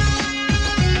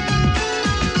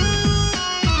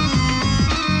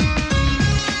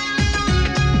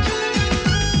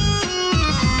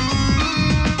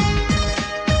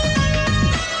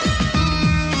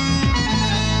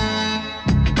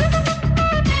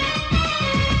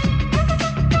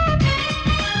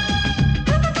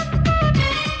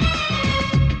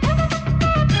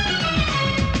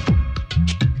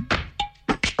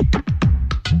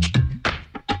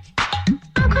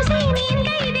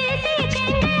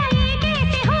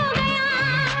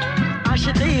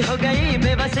आशिकी हो गई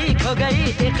बेबसी खो गई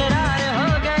इकरार हो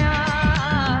गया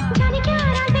जाने क्या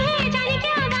राज है जाने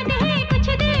क्या बात है कुछ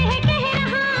दिल है कह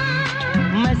रहा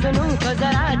मैं सुनूं तो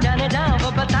जरा जाने जा वो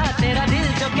बता तेरा दिल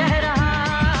जो कह रहा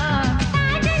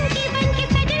साजन की बन के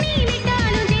सजनी में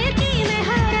डालूं दिल की मैं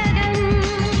हर अगन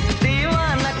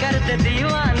दीवाना कर दे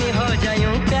दीवानी हो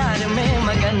जाऊं प्यार में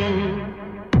मगन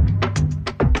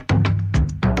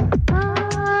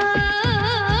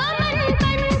मन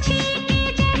पंछी के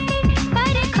जैसे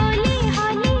पर खोली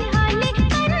हाली हाली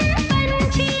मन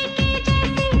पंछी के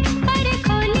जैसे पर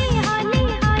खोली हाली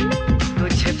हाली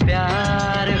तुझे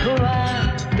प्यार हुआ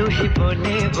तू ही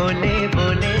बोले बोले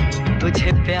बोले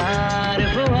तुझे प्यार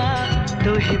हुआ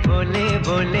तू ही बोले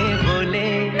बोले बोले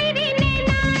मेरे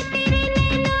नैना तेरे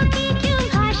नैनों की क्यों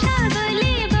भाषा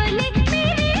बोले बोले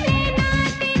मेरे नैना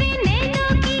तेरे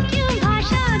नैनों की क्यों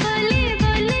भाषा बोले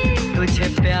बोले तुझे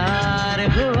प्यार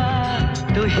हुआ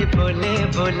तू ही बोले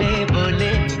बोले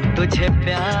बोले तुझे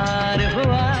प्यार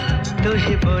हुआ तू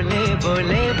ही बोले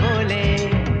बोले बोले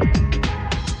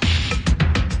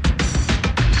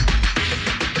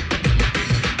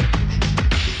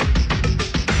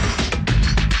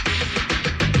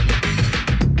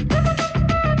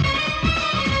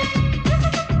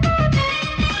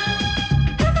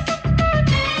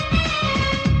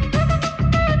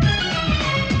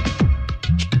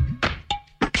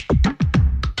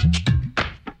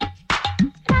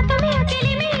रातों में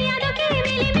अकेले में यादों के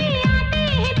मेले में आते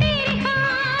हैं तेरे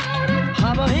ख्वाब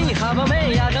ख्वाबों में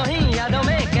यादों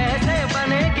में कैसे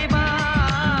बनेगी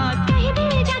बात कहीं भी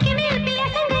जाके मिलती है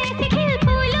संग ऐसे खिल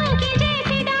फूलों की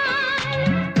जैसी डाल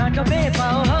कांटों पे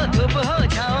पाँव हो धूप हो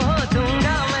छाँव हो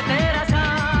दूंगा मैं तेरा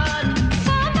साथ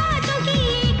 100 बातों की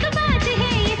एक बात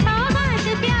है ये 100 बात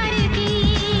प्यार की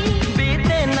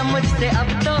बीते न मुझसे अब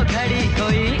तो घड़ी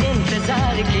कोई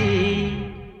इंतजार की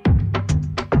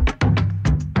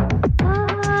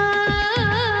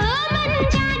मन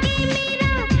जागे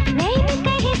मेरा नैन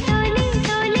कहे सोले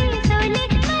सोले सोले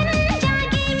मन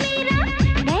जागे मेरा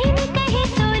नैन कहे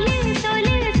सोले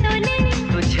सोले सोले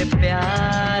तुझे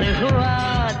प्यार हुआ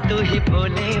तू ही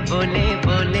बोले बोले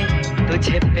बोले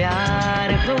तुझे प्यार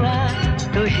हुआ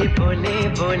तू ही बोले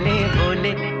बोले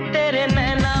बोले तेरे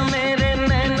नैना मेरे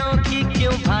नैनों की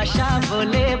क्यों भाषा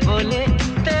बोले बोले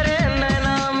तेरे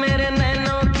नैना मेरे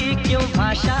नैनों की क्यों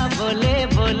भाषा बोले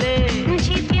बोले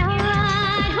मुझे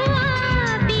प्यार हुआ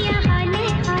पिया हाले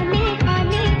हाले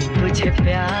हाले तुझे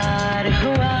प्यार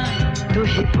हुआ तू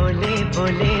ही बोले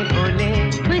बोले बोले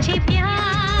मुझे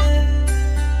प्यार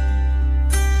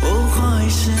ओ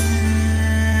ख्वाहिशें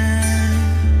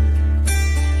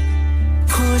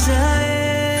खो जाए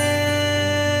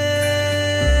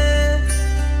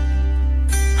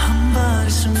हम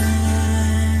बारिश में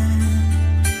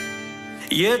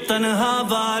ये तन्हा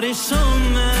बारिशों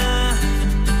में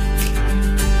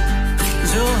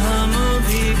जो हम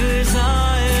भीग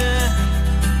जाए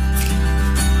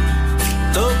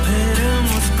तो फिर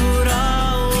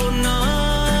मुस्कुराओ ना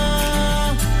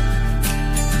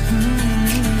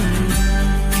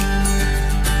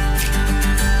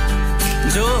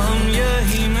जो हम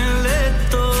यही मिले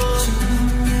तो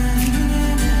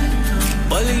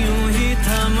पल यूं ही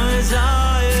थम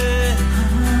जाए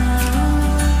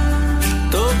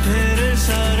तो फिर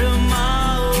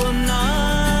शर्माओ ना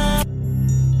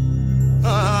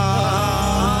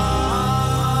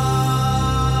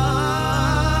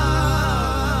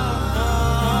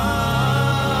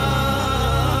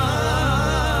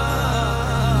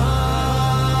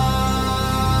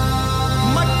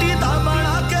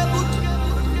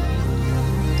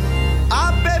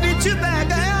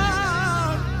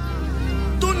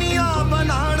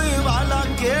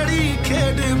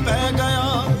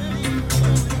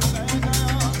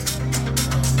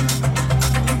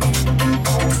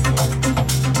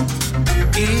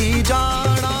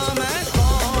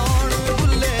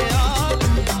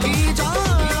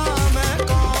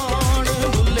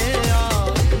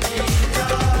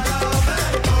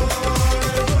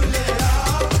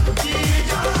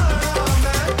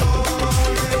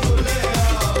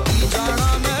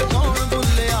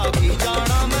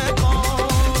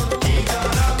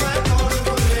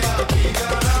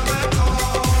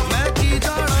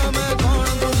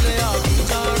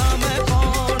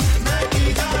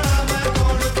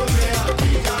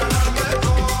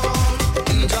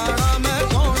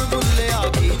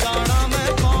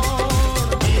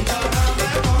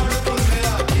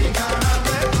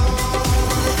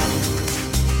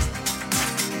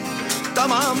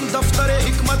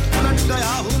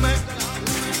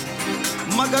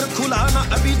अगर खुला ना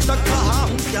अभी तक कहा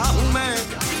हूँ क्या हूँ मैं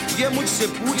ये मुझसे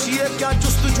पूछिए क्या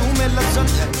जुस्तजू में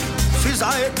लज्जत है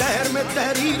फिजाए दहर में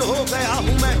तहरीर हो गया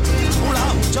हूँ मैं उड़ा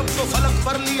हूँ जब तो फलक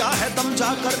पर लिया है दम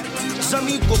जाकर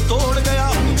जमीन को तोड़ गया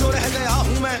हूँ जो रह गया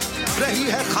हूँ मैं रही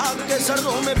है खाक के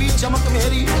सर्रों में भी चमक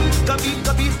मेरी कभी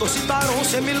कभी तो सितारों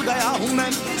से मिल गया हूँ मैं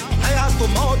हया तो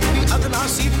मौत भी अदना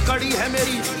सी कड़ी है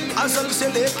मेरी अजल से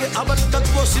लेके अब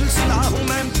तक वो सिलसिला हूँ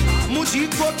मैं मुझी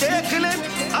को देख ले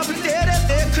अब तेरे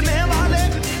देखने वाले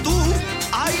तू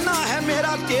आईना है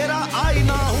मेरा तेरा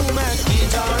आईना हूँ मैं की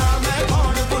जाना मैं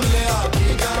कौन बुल्लिया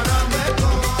की जाना मैं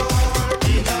कौन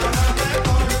की जाना मैं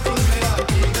कौन बुल्लिया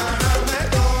की जाना मैं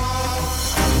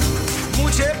कौन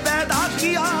मुझे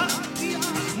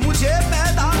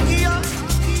पैदा किया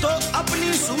तो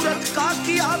अपनी सूरत का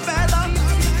किया पैदा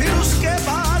फिर उसके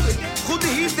बाद खुद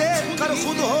ही देख कर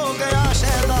खुद हो गया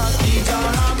शैदा की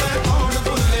जाना मैं कौन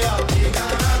बुल्लिया की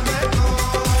जाना मैं कौन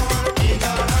की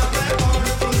जाना मैं कौन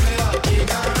बुल्लिया की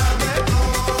जाना मैं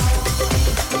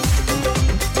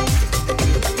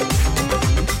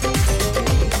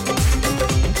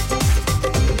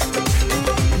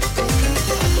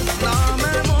ना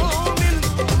मैं मोमिन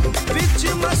बिच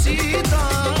मसीदा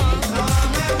ना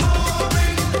मैं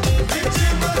मोमिन बिच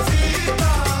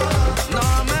मसीदा ना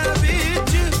मैं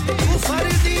बिच कुफर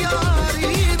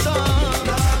दियारी दा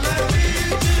ना मैं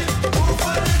बिच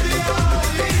कुफर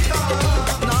दियारी दा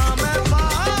ना मैं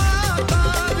पाका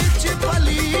बिच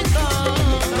पलीदा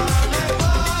ना मैं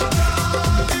पाका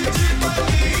बिच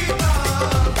पलीदा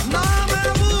ना मैं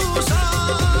मूसा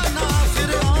ना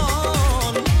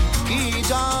फिरौन की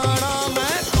जाना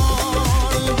मैं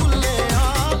कौन बुल्लिया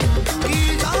की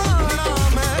जाना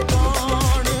मैं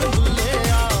कौन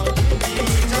बुल्लिया की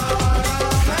जाना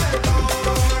मैं कौन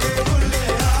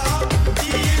बुल्लिया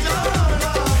की जाना मैं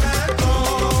कौन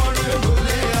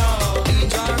बुल्लिया की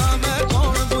जाना मैं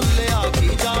कौन बुल्लिया की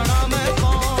जाना मैं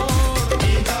कौन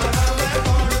की जाना मैं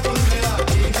कौन बुल्लिया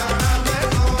की जाना मैं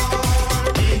कौन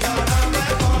की जाना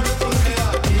मैं कौन बुल्लिया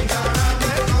की जाना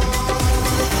मैं कौन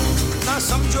ना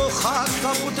समझो खाक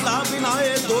का पुतला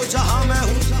बिनाए दो जहां मैं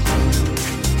हूँ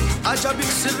अजब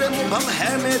एक सिर्र मुबहम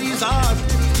है मेरी जात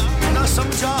ना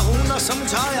समझा हूँ ना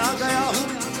समझाया गया हूँ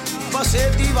बस ए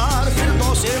दीवार फिर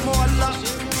से मुअल्ला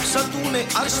सतूने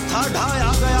अर्श था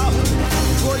ढाया गया हूँ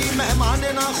कोई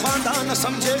मेहमाने ना ख्वांदा न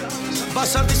समझे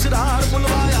बस अब इसरार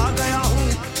बुलवाया गया हूँ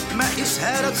मैं इस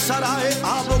हैरत सराए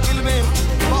आबो गिल में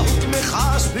बहुत में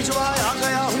खास भिजवाया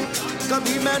गया हूँ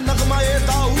कभी मैं नगमाए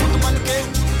दाऊद बनके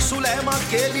सुलेमा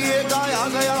के लिए गाया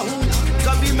गया हूँ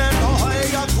कभी मैं नौहे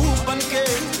याकूब बनके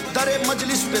दरे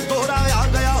मजलिस पे दोहराया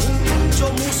गया हूँ जो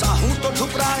मूसा हूँ तो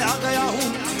ठुकराया गया हूँ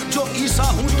जो ईसा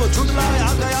हूँ तो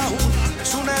झुटलाया गया हूँ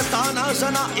सुने ताना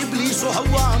जना इब्लीस व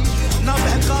हव्वा न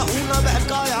बहका हूँ न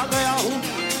बहकाया गया हूँ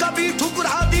कभी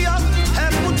ठुकरा दिया है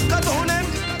मुत्कदों ने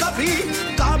कभी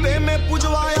काबे में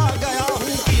पुजवाया गया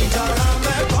हूँ की जाना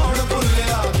मैं कौन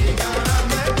बुल्लिया की जाना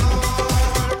मैं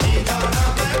कौन की जाना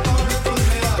मैं कौन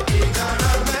बुल्लिया की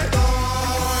जाना मैं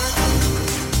कौन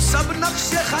सब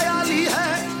नक्शे ख्याली है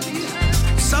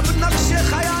सब नक्शे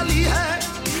ख्याली है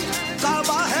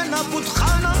काबा है ना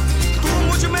बुतखाना तू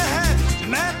मुझ में है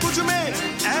मैं तुझ में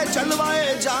ऐ जलवाए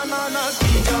जाना ना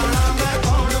की जाना मैं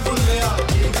कौन बुल्लिया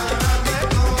की जाना मैं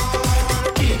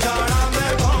कौन की जाना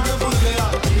मैं कौन बुल्लिया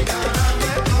की जाना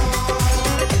मैं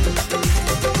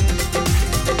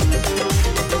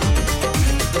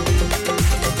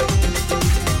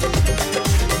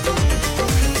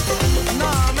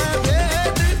ना मैं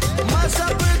वेद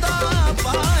मज़हब दा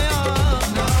पाया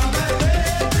ना मैं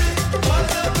वेद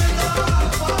मज़हब दा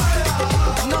पाया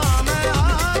ना मैं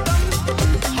आदम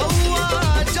हवा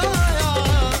जाया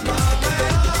ना मैं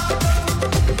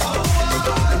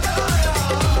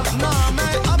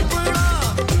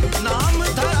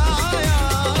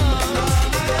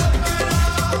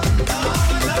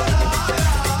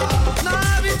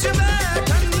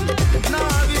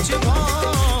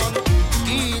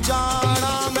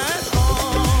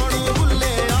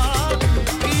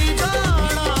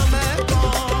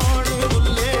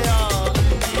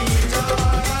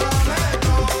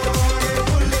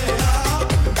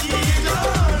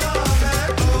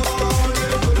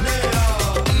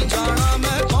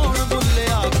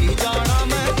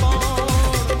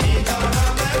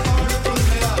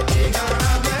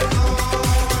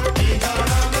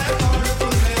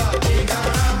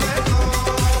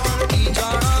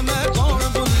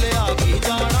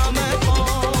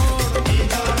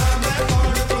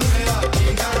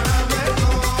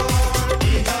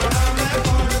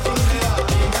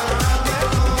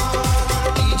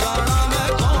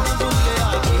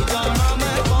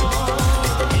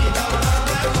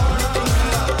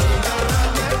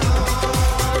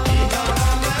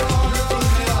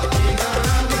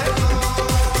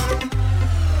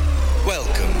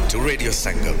Welcome to Radio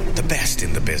Sangam, the best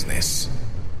in the business.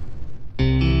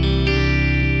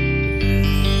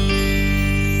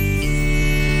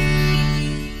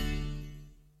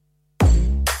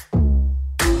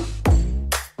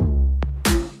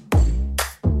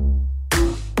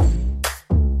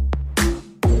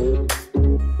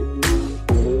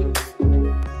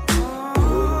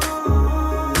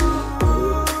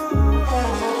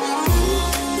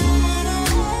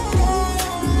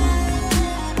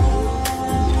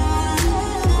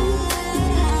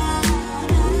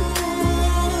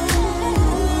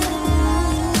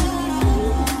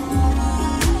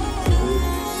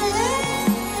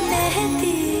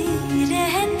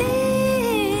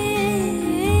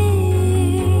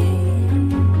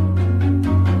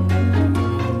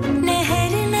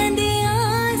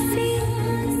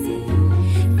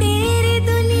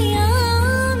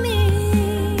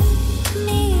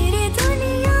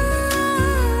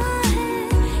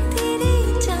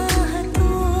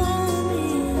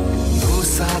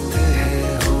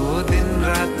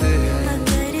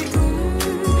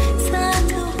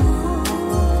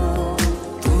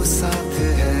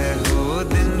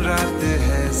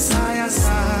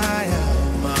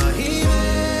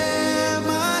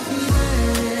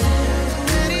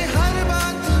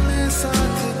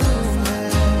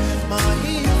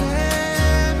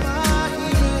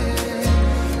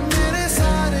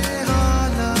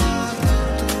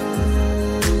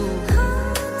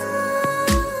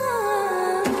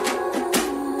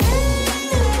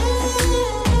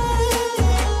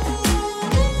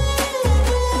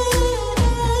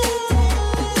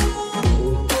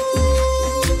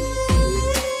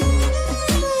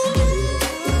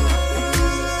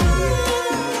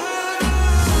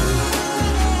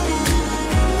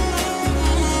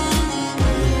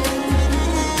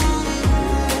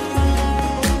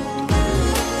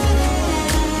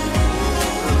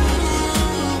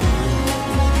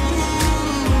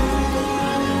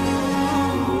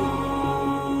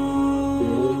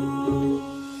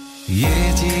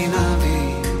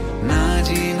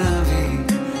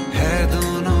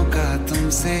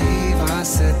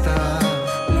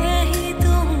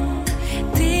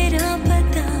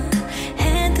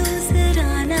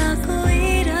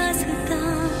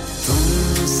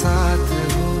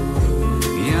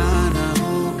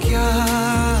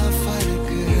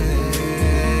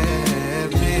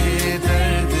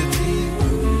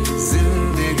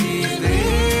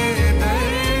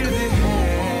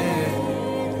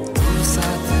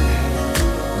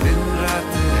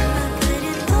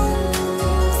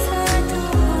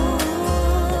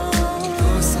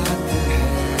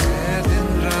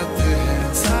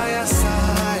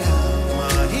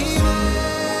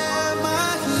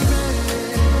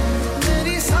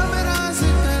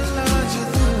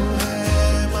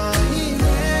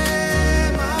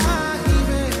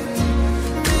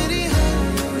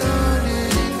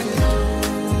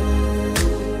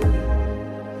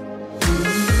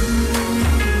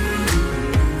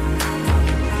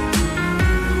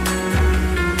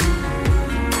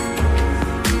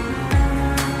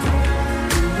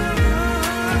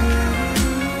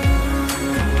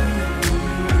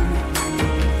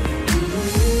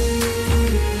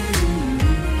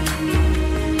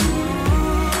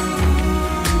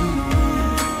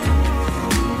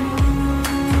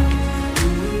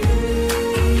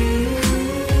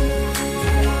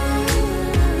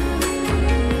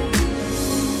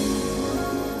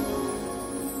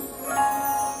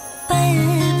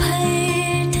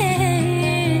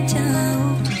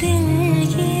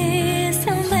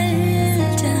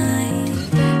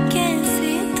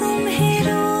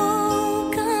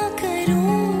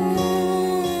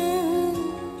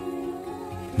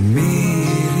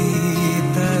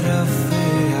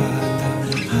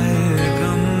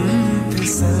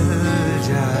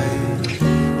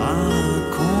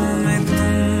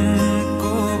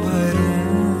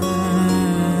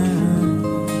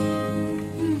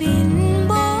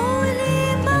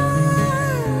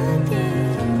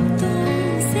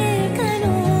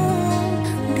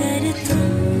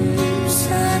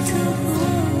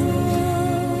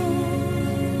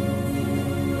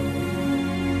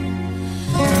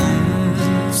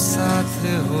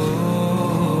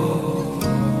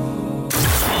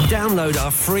 Download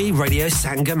our free Radio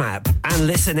Sangam app and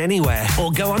listen anywhere or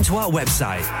go onto our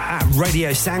website at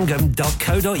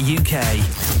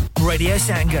radiosangam.co.uk. Radio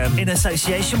Sangam in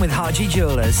association with Haji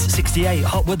Jewellers, 68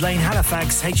 Hotwood Lane,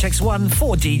 Halifax, HX1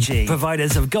 4DG.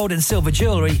 Providers of gold and silver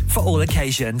jewellery for all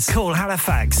occasions. Call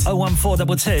Halifax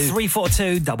 01422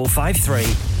 342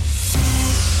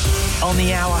 553. On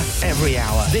the hour, every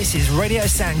hour. This is Radio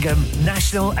Sangam,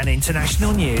 national and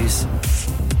international news.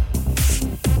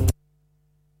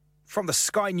 From the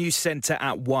Sky News Centre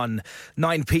at 1,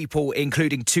 9 people,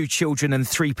 including 2 children and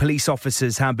 3 police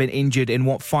officers, have been injured in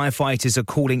what firefighters are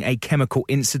calling a chemical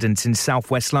incident in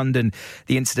southwest London.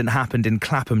 The incident happened in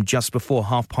Clapham just before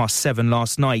 7:30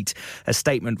 last night. A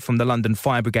statement from the London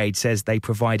Fire Brigade says they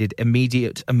provided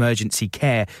immediate emergency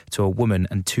care to a woman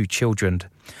and 2 children.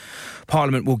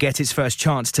 Parliament will get its first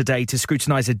chance today to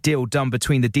scrutinise a deal done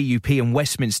between the DUP and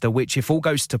Westminster, which, if all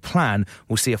goes to plan,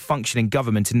 will see a functioning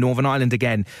government in Northern Ireland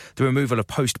again. The removal of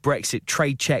post-Brexit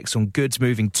trade checks on goods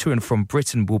moving to and from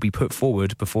Britain will be put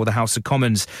forward before the House of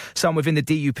Commons. Some within the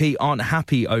DUP aren't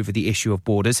happy over the issue of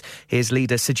borders. Here's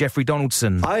leader Sir Geoffrey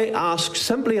Donaldson. I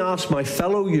simply ask my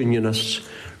fellow unionists,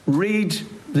 read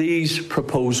these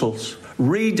proposals,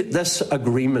 read this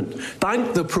agreement,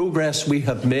 thank the progress we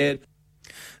have made.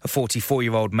 A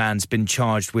 44-year-old man's been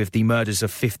charged with the murders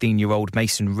of 15-year-old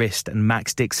Mason Rist and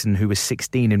Max Dixon, who was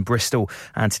 16 in Bristol.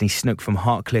 Anthony Snook from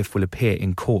Hartcliffe will appear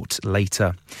in court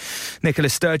later. Nicola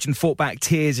Sturgeon fought back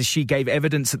tears as she gave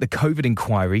evidence at the COVID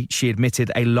inquiry. She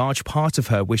admitted a large part of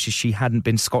her wishes she hadn't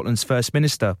been Scotland's First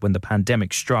Minister when the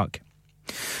pandemic struck.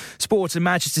 Sport, and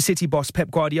Manchester City boss Pep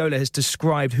Guardiola has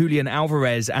described Julian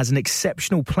Alvarez as an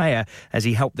exceptional player as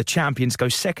he helped the champions go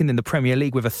second in the Premier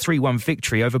League with a 3-1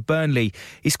 victory over Burnley.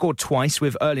 He scored twice,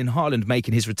 with Erling Haaland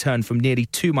making his return from nearly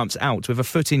 2 months out with a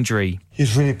foot injury.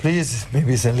 He's really pleased.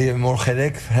 Maybe it's a little more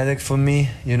headache for me,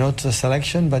 to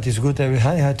selection, but it's good every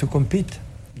I had to compete,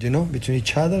 between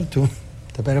each other to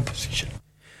the better position.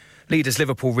 Leaders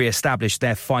Liverpool re-established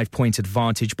their 5-point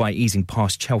advantage by easing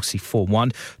past Chelsea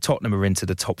 4-1. Tottenham are into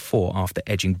the top 4 after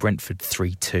edging Brentford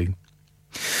 3-2.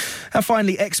 And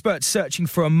finally, experts searching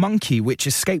for a monkey which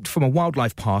escaped from a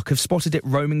wildlife park have spotted it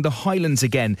roaming the highlands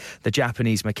again. The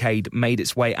Japanese macaque made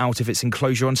its way out of its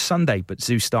enclosure on Sunday, but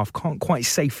zoo staff can't quite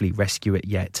safely rescue it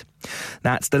yet.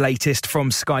 That's the latest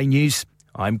from Sky News.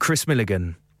 I'm Chris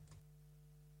Milligan.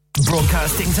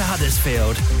 Broadcasting to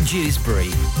Huddersfield, Dewsbury,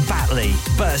 Batley,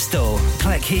 Birstall,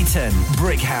 Cleckheaton,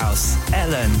 Brickhouse,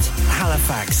 Elland,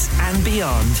 Halifax and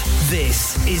beyond.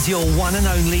 This is your one and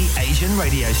only Asian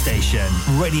radio station.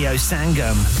 Radio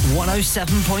Sangam,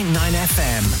 107.9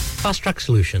 FM. Fast Track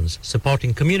Solutions,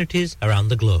 supporting communities around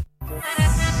the globe. Bye,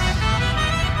 bye.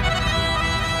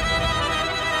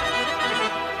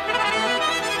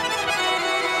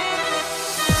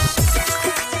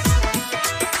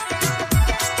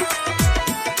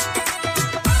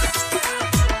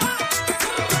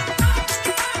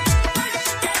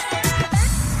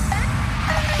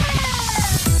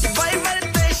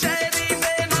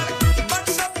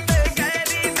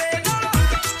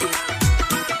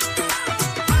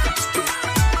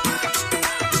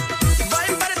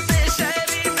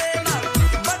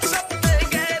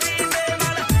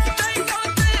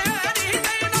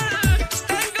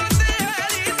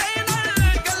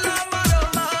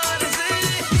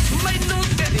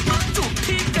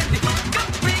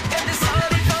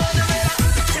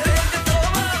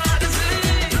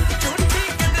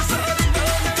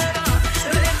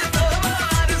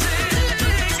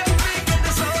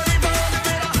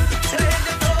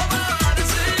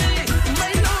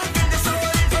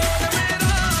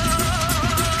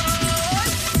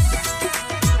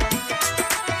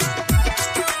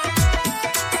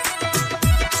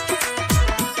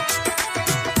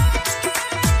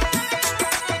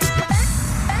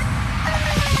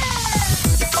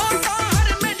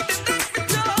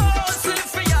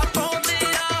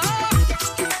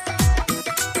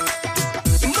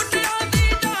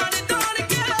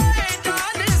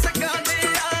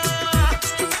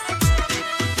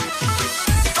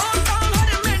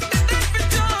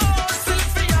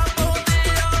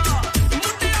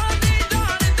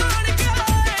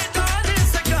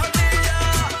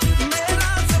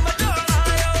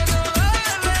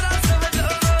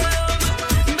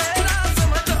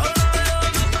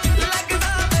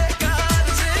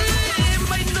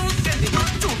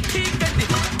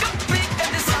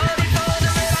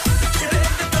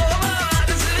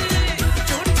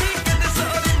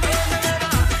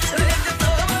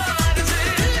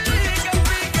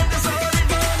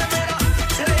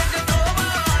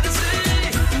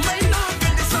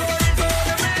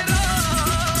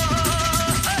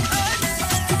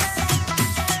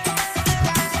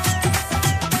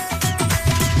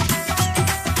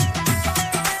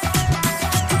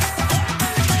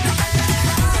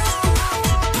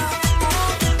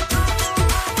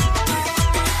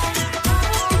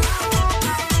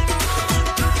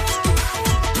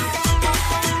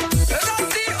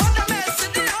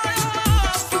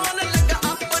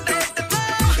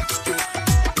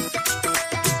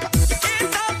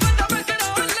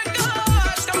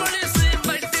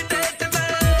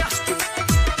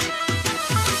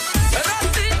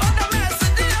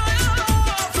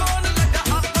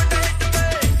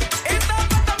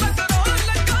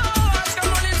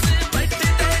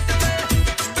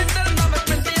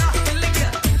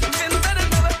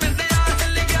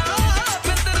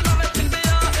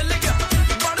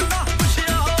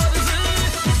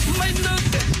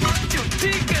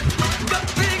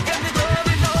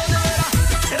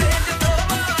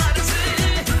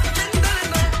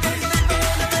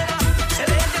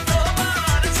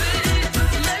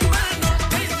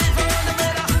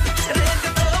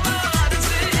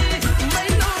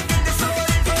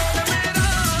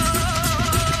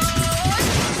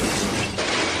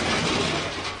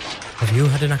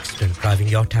 had an accident driving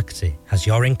your taxi? Has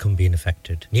your income been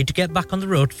affected? Need to get back on the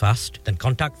road fast? Then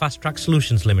contact Fast Track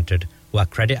Solutions Limited, who are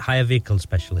credit hire vehicle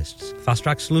specialists. Fast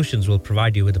Track Solutions will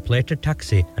provide you with a plated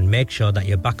taxi and make sure that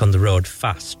you're back on the road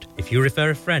fast. If you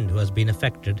refer a friend who has been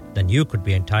affected, then you could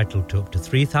be entitled to up to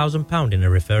 £3,000 in a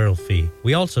referral fee.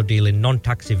 We also deal in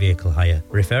non-taxi vehicle hire.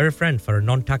 Refer a friend for a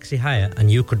non-taxi hire and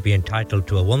you could be entitled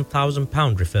to a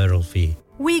 £1,000 referral fee.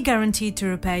 We guarantee to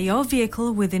repair your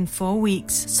vehicle within 4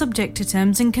 weeks, subject to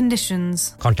terms and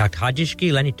conditions. Contact Haji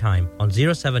Shkil anytime on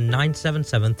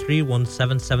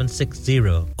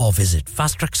 07977317760 or visit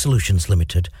Fast Track Solutions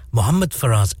Limited, Mohammed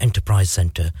Faraz Enterprise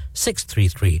Centre,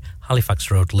 633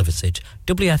 Halifax Road, Liversedge,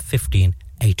 WF15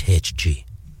 8HG.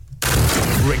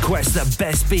 Request the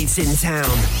best beats in town.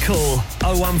 Call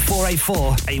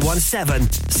 01484 817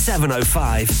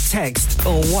 705. Text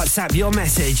or WhatsApp your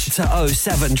message to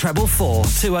 07444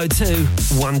 202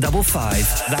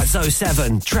 155. That's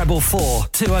 07444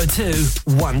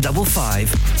 202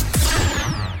 155.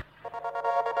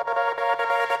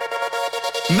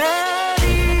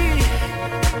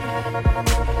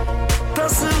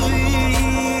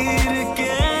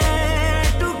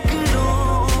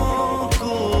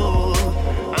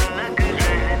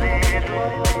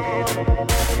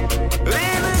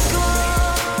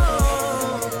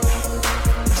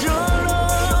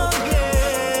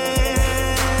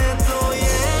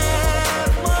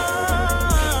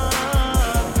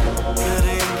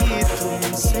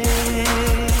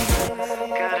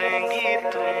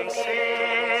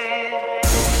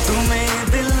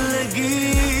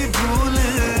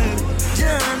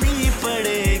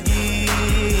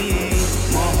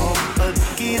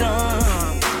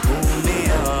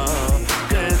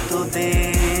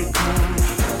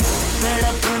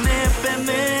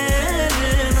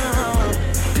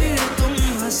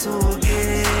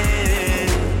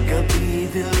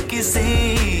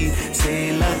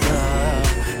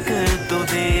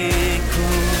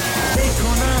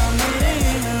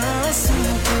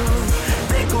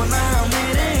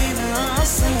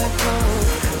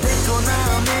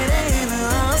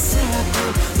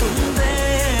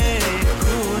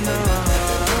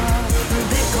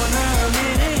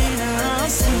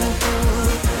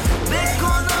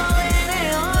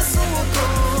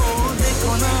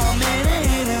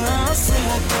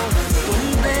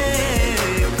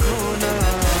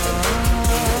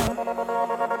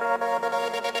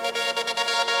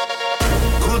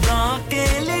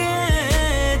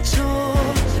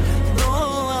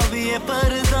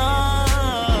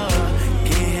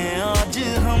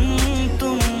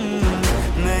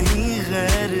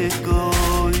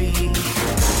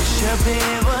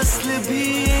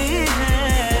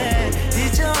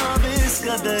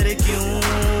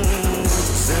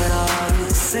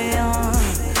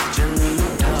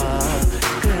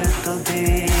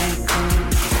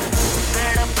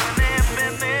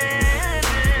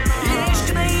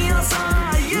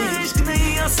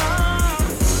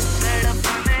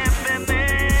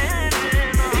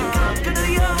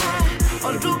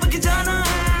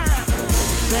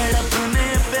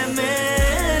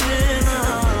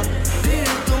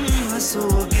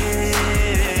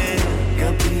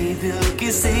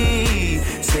 See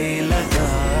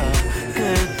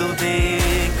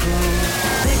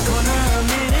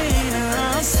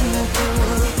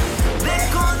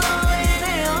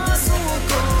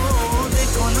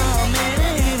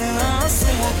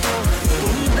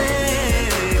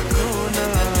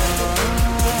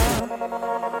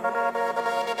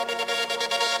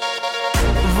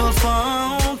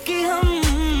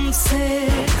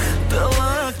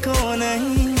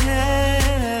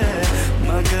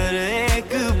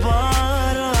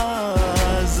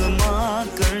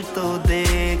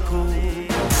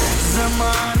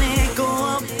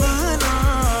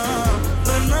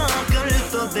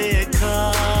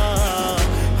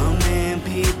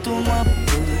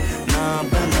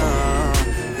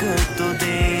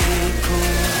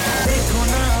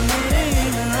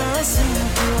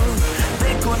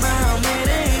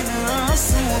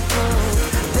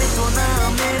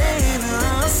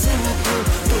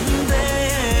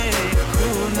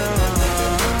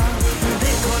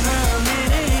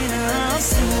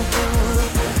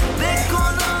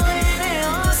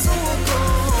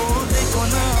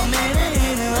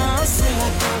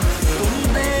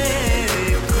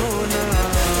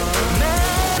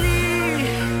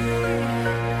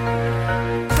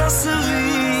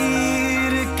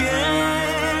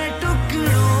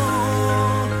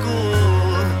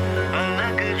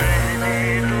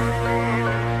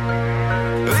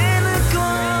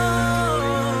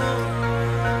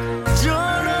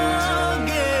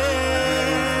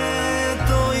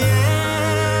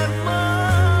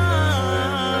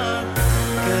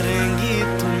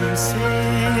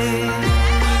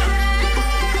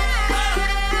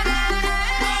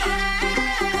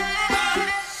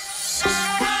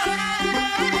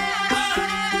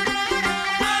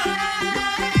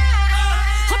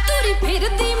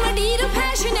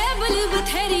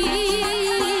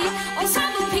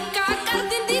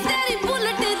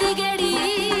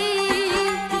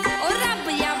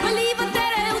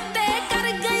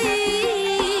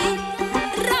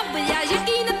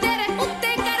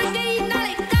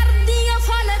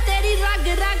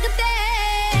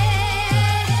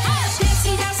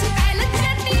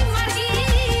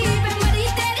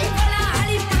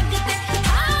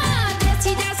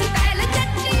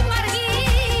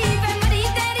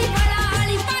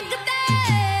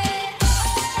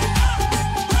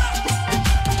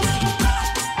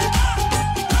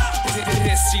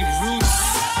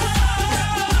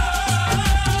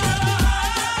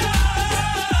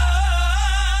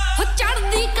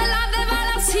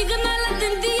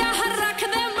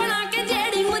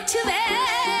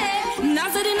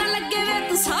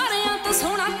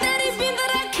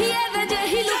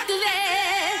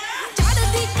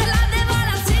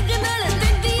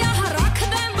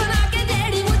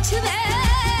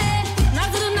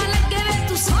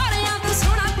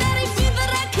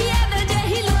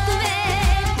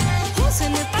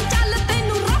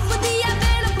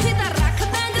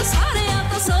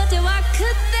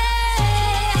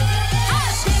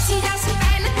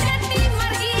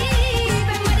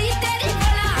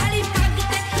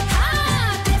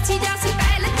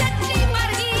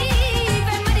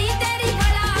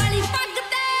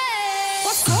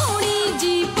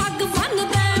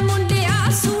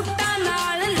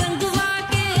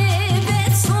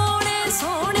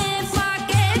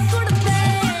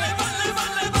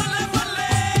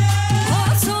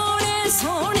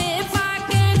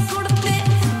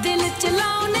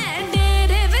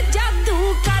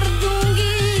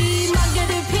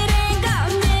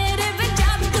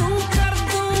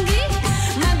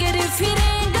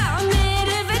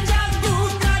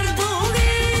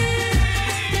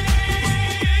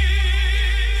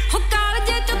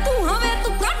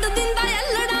ਦਿੰਦਾ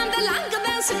ਅਲੜਾਂ ਦੇ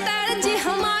ਲੰਘਦੇ style ਜੀ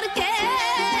ਹਮਾਰ ਕੇ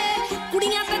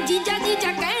ਕੁੜੀਆਂ ਤਾਂ ਜੀਜਾ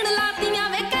ਜੀਜਾ ਕਹਿਣ ਲਾਤੀਆਂ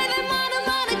ਵੇ ਕਹਿੰਦੇ ਮਨ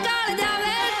ਮਨ ਕਾਲ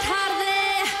ਜਾਵੇ ਠਾਰ ਦੇ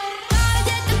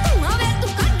ਕਾਲਜੇ ਚ ਧੂਆਂ ਵੇ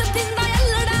ਤੂੰ ਕੱਢ ਦਿੰਦਾ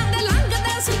ਅਲੜਾਂ ਦੇ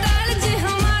ਲੰਘਦੇ ਸਟਾਈਲ ਜੀ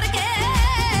ਹਮਾਰ ਕੇ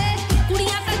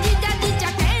ਕੁੜੀਆਂ ਤਾਂ ਜੀਜਾ ਜੀਜਾ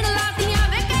ਕਹਿਣ ਲਾਤੀਆਂ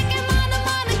ਵੇ ਕਹਿੰਦੇ ਮਨ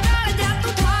ਮਨ ਕਾਲ ਜਾ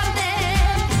ਤੂੰ ਠਾਰ ਦੇ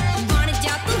ਬਣ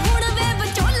ਜਾ ਤੂੰ ਹੁਣ ਵੇ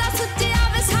ਵਿਚੋਲਾ ਸੁੱਚਿਆ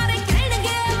ਵੇ ਸਾਰੇ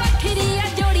ਕਹਿਣਗੇ ਵੱਖਰੀ ਆ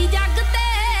ਜੋੜੀ ਜੱਗ ਤੇ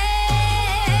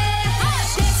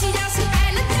ਦੇਸੀ ਦਾ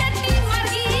ਸਟਾਈਲ ਜੱਟੀ ਮਰ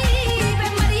ਗਈ ਵੇ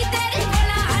ਮਰੀ ਤੇਰੀ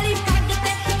ਬਲਾ ਵਾਲੀ ਪੱਗ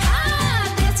ਤੇ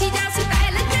ਦੇਸੀ ਦਾ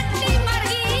ਸਟਾਈਲ ਜੱਟੀ ਮਰ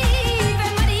ਗਈ ਵੇ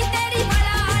ਮਰੀ ਤੇਰੀ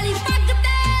ਬਲਾ ਵਾਲੀ ਪੱਗ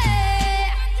ਤੇ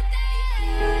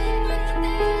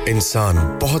इंसान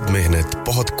बहुत मेहनत,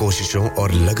 बहुत कोशिशों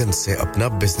और लगन से अपना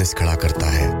बिजनेस खड़ा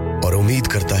करता है और उम्मीद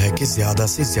करता है कि ज्यादा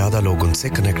से ज्यादा लोग उनसे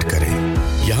कनेक्ट करें।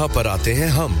 यहाँ पर आते हैं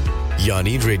हम,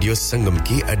 यानी रेडियो संगम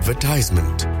की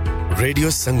एडवर्टाइजमेंट। रेडियो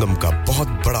संगम का बहुत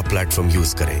बड़ा प्लेटफॉर्म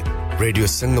यूज करें। रेडियो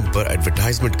संगम पर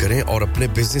एडवर्टाइजमेंट करें और अपने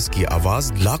बिजनेस की आवाज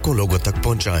लाखों लोगों तक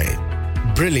पहुंचाएं।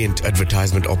 Brilliant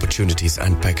advertisement opportunities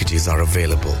and packages are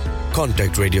available.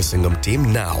 Contact Radio Sangam team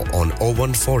now on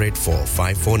 01484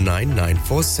 549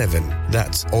 947.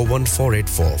 That's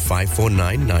 01484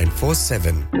 549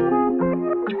 947.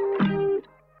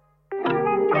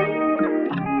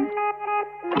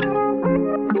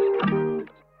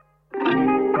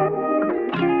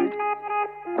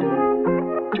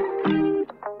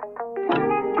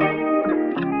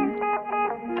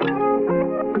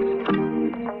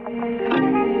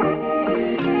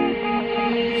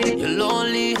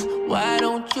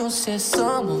 Say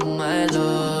some of my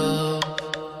love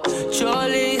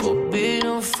Charlie, forbidden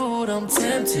no food, I'm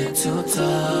tempted to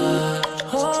touch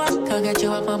Oh, I can't get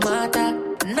you up my mata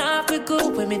Now I feel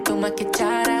good when me toma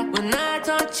cuchara When I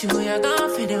touch you, you're gonna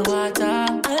feel the water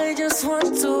I just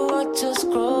want to watch us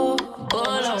grow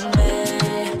Bolo me,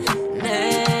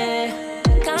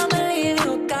 can't believe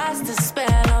you cast a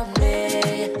spell on me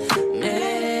Me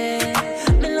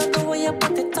love the way you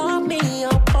put it on me,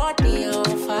 your body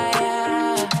on fire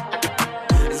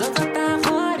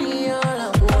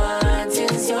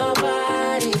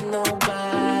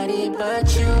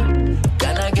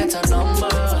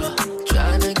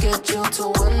to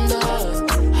wonder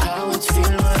how it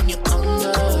feel when you're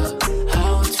under,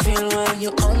 how it feel when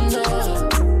you're under.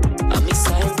 I'm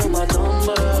excited for my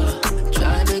number,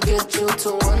 trying to get you to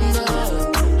wonder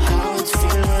how it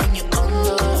feel when you're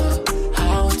under,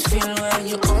 how it feel when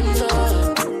you're under.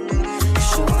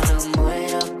 Show them way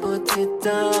I put it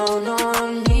down on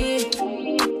me.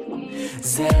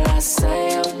 Zera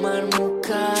saya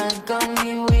marmukan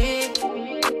kami weak.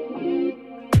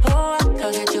 Oh, I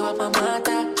can't get you up my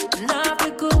mata. Now I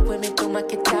feel good when me toma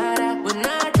cuchara. When I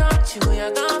touch you,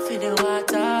 you're gonna feel the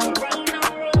water.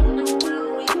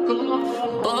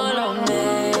 Bolo me,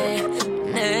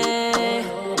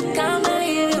 can't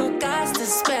believe you cast a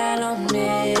spell on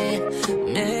me.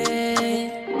 Me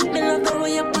love the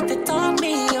way you put it on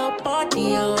me, your body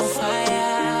on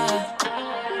fire.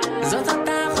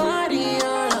 Zotata body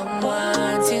all I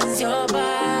want is your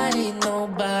body,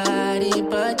 nobody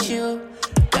but you.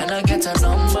 Can I get a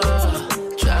number?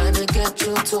 Get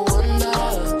you to wonder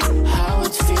how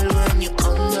it feel when you're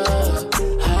under,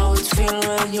 how it feel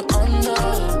when you're under.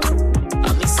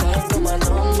 I'm excited for my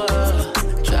number,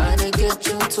 trying to get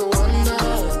you to wonder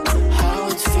how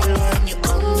it feel when you're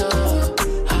under,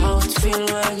 how it feel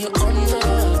when you're under.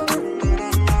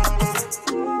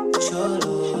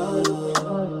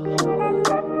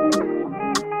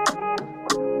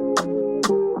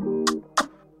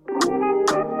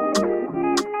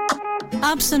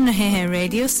 आप सुन रहे हैं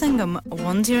radio संगम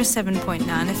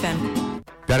 107.9 FM।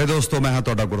 प्यारे दोस्तों मैं हां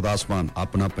ਤੁਹਾਡਾ ਗੁਰਦਾਸ ਮਾਨ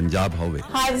ਆਪਣਾ ਪੰਜਾਬ ਹੋਵੇ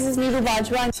hi this is Neeru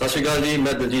Bajwa Sat Sri अकाल जी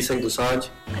मैं दलजीत सिंह दोसांझ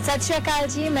सत श्री अकाल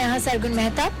जी मैं हां सरगुन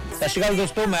मेहता सत श्री अकाल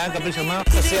दोस्तों मैं कपिल शर्मा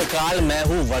सत श्री अकाल मैं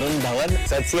हूं वरुण धवन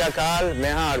सत श्री अकाल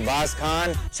मैं हां अरबाज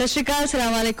खान सत श्री अकाल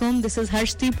अस्सलाम वालेकुम this is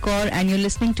Harshdeep Kaur and you are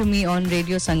listening to me on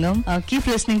Radio Sangam keep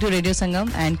listening to Radio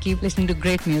Sangam and keep listening to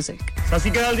great music Sat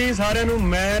Sri अकाल जी साਰਿਆਂ ਨੂੰ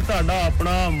ਮੈਂ ਤੁਹਾਡਾ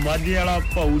ਆਪਣਾ ਮਾਝੇ ਵਾਲਾ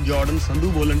ਭਾਊ ਜਾਰਡਨ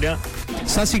ਸੰਧੂ ਬੋਲਣ ਡਿਆ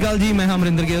ਸਤਿ ਸ਼੍ਰੀ ਅਕਾਲ ਜੀ ਮੈਂ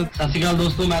ਅਮਰਿੰਦਰ ਗਿੱਲ ਸਤਿ ਸ਼੍ਰੀ ਅਕਾਲ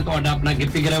ਦੋਸਤੋ ਮੈਂ ਤੁਹਾਡਾ ਆਪਣਾ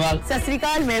ਗਿੱਪੀ ਗਰੇਵਾਲ सत श्री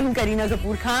अकाल मैं हूं Kareena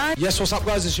Kapoor Khan Yes what's up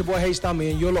guys it's your boy Hayes Dami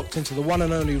and you're locked into the one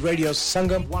and only Radio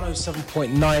Sangam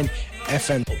 107.9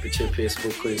 FM पीछे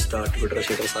Facebook Insta Twitter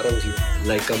शेयर सारा कुछ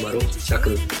लाइक का मारो चक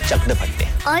दे फटते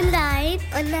online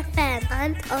on FM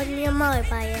and on your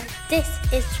mobile this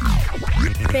is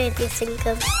Radio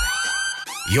Sangam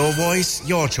Your voice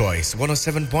your choice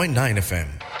 107.9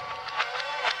 FM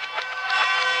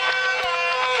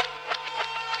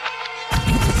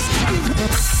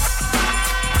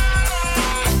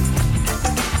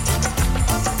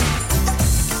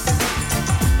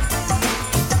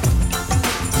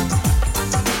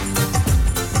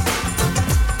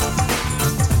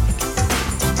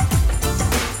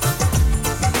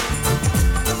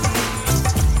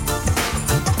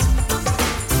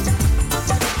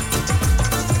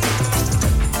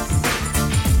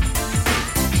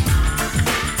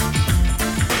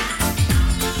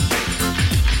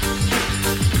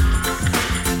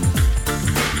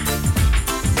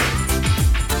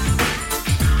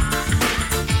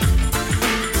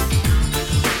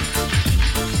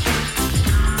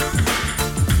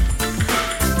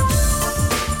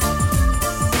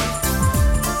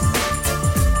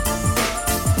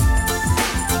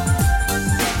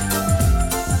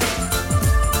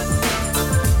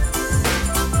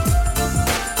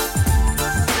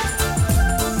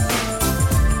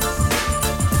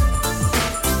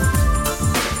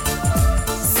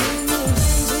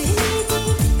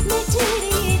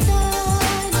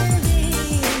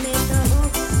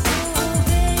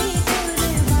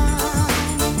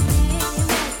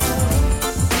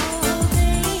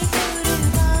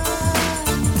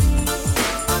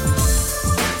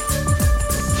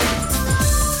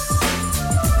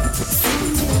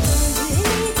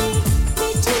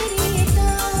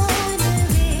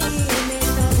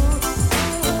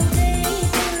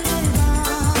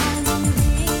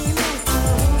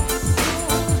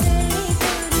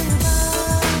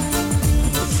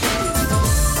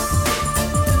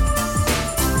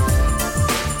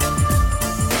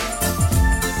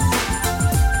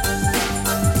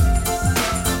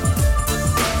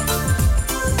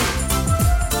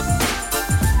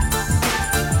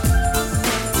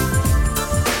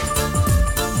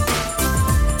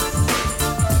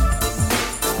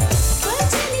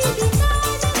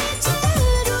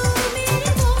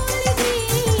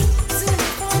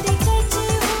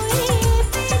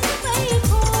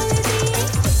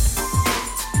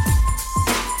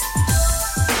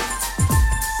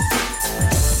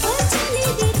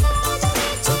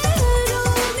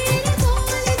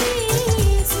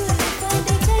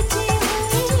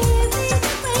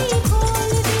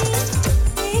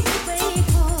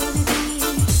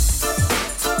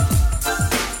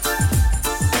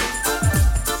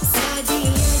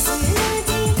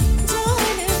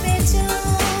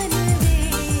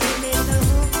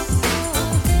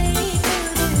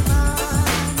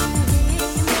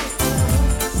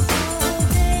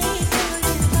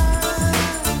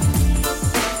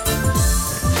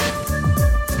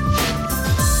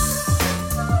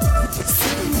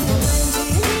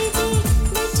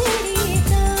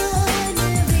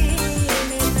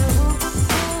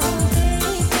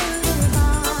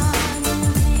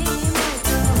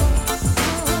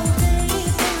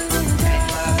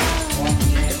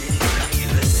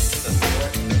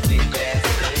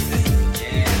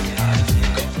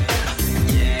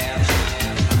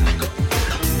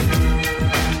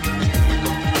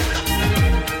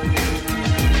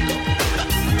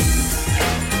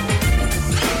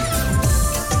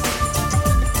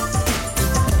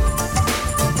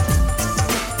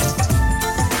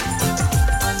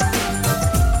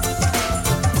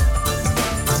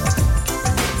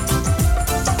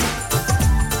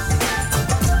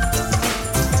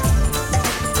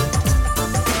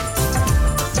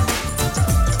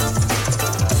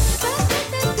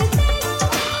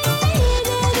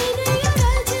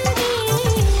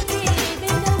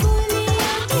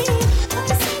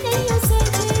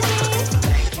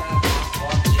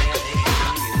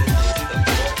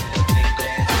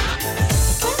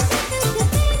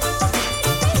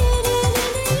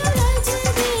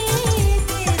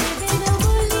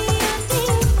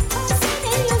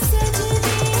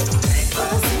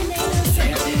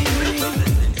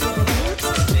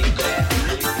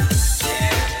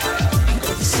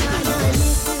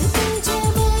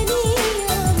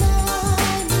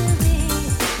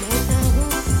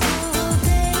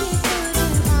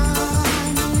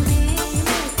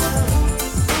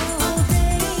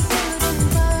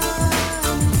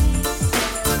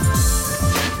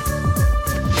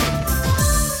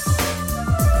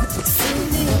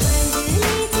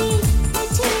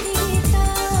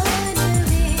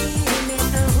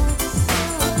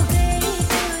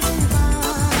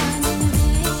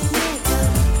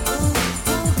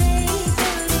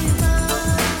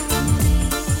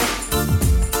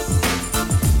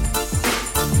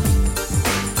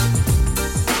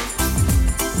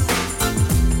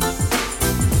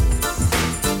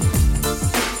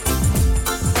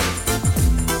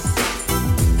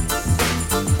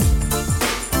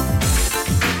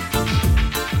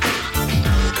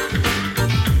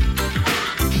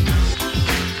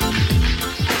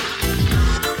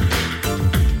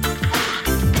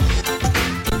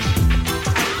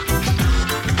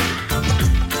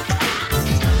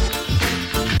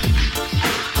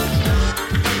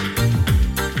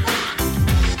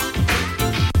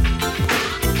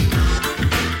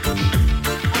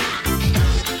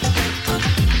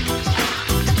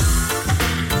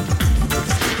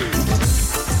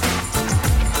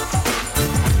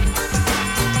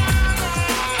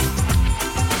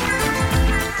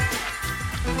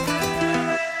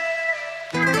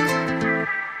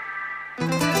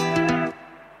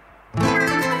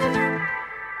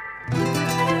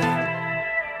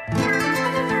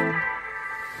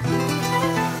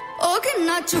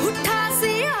ਝੂਠਾ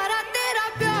ਸੀ ਯਾਰਾ ਤੇਰਾ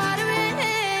ਪਿਆਰ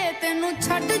ਵੇ ਤੈਨੂੰ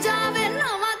ਛੱਡ ਜਾਵੇ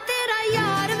ਨਵਾਂ ਤੇਰਾ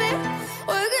ਯਾਰ ਵੇ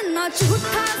ਓਏ ਕਿੰਨਾ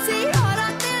ਝੂਠਾ ਸੀ ਯਾਰਾ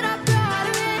ਤੇਰਾ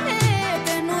ਪਿਆਰ ਵੇ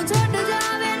ਤੈਨੂੰ ਛੱਡ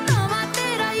ਜਾਵੇ ਨਵਾਂ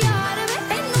ਤੇਰਾ ਯਾਰ ਵੇ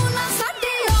ਤੈਨੂੰ ਨਾ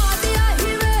ਸਾਡੀ ਯਾਦ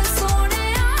ਆਈ ਵੇ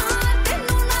ਸੋਹਣਿਆ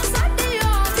ਤੈਨੂੰ ਨਾ ਸਾਡੀ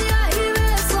ਯਾਦ ਆਈ ਵੇ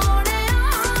ਸੋਹਣਿਆ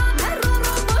ਮੈਂ ਰੋ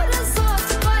ਰੋ ਮਰ ਸੋਚ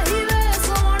ਪਾਈ ਵੇ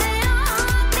ਸੋਹਣਿਆ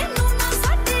ਤੈਨੂੰ ਨਾ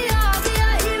ਸਾਡੀ ਯਾਦ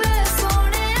ਆਈ ਵੇ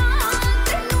ਸੋਹਣਿਆ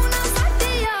ਤੈਨੂੰ ਨਾ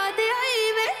ਸਾਡੀ ਯਾਦ ਆਈ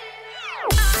ਵੇ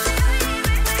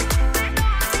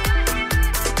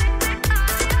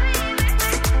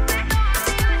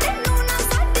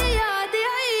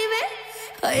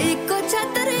ਇੱਕੋ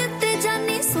ਛੱਤਰ ਉੱਤੇ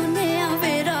ਜਾਨੀ ਸੁਨਿਆ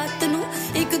ਵੇ ਰਾਤ ਨੂੰ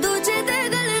ਇੱਕ ਦੂਜੇ ਦੇ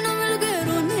ਗਲੇ ਨਾਲ ਮਿਲ ਕੇ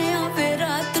ਰੋਨੇ ਆ ਵੇ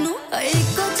ਰਾਤ ਨੂੰ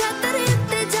ਇੱਕੋ ਛੱਤਰ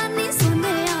ਉੱਤੇ ਜਾਨੀ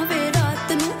ਸੁਨਿਆ ਵੇ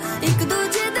ਰਾਤ ਨੂੰ ਇੱਕ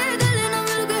ਦੂਜੇ ਦੇ ਗਲੇ ਨਾਲ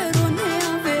ਮਿਲ ਕੇ ਰੋਨੇ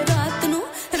ਆ ਵੇ ਰਾਤ ਨੂੰ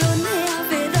ਰੋਨੇ ਆ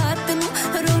ਵੇ ਰਾਤ ਨੂੰ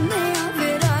ਰੋਨੇ ਆ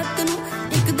ਵੇ ਰਾਤ ਨੂੰ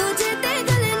ਇੱਕ ਦੂਜੇ ਦੇ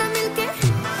ਗਲੇ ਨਾਲ ਮਿਲ ਕੇ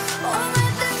ਓ ਮੈਂ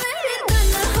ਤੇ ਮੇਰੀ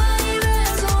ਤਨਹਾਈ ਵੇ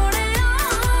ਸੋਹਣਿਆ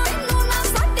ਤੈਨੂੰ ਨਾ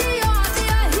ਸਾਡੀ ਯਾਦ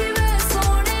ਆਈ ਵੇ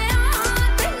ਸੋਹਣਿਆ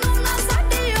ਤੈਨੂੰ ਨਾ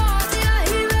ਸਾਡੀ ਯਾਦ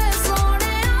ਆਈ ਵੇ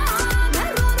ਸੋਹਣਿਆ ਮੈਂ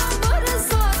ਰੋ ਰੋ ਮਰ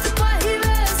ਸੋਚ ਪਾਈ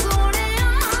ਵੇ ਸੋਹਣਿਆ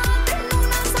ਤੈਨੂੰ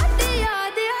ਨਾ ਸਾਡੀ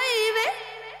ਯਾਦ ਆਈ ਵੇ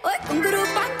ਓਏ ਘੁੰਗਰੂ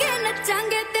ਪਾ ਕੇ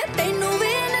ਨੱਚਾਂਗੇ ਤੇ ਤੈਨੂੰ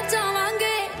ਵੀ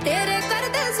ਨਚਾਵਾਂਗੇ ਤੇਰੇ ਘਰ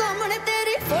ਦੇ ਸਾਹਮਣੇ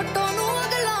ਤੇਰੀ ਫੋਟੋ ਨੂੰ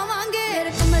ਅਗਲਾਵਾਂਗੇ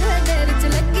ਤੇਰੇ ਕਮਰੇ ਦੇ ਵਿੱਚ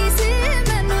ਲੱਗੀ ਸੀ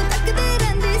ਮੈਨੂੰ ਤੱਕਦੀ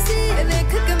ਰਹਿੰਦੀ ਸੀ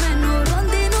ਵੇਖ ਕੇ ਮੈਨੂੰ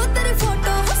ਰੋਂਦੀ ਨੂੰ ਤੇਰੀ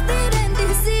ਫੋਟੋ ਹੱਸਦੀ ਰਹਿੰਦੀ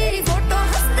ਸੀ ਤੇਰੀ ਫੋਟੋ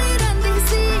ਹੱਸਦੀ ਰਹਿੰਦੀ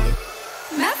ਸੀ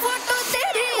ਮੈਂ ਫੋਟੋ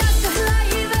ਤੇਰੀ ਅੱਗ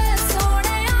ਲਾਈ ਵੇ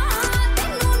ਸੋਹਣਿਆ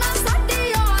ਤੈਨੂੰ ਨਾ ਸਾਡੀ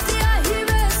ਯਾਦ ਆਈ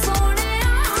ਵੇ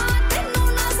ਸੋਹਣਿਆ ਤੈਨੂੰ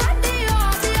ਨਾ ਸਾਡੀ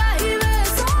ਯਾਦ ਆਈ ਵੇ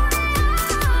ਸੋਹਣਿਆ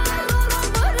ਰੋ ਰੋ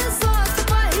ਮਰ ਸੋਚ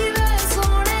ਪਾਈ ਵੇ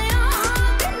ਸੋਹਣਿਆ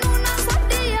ਤੈਨੂੰ ਨਾ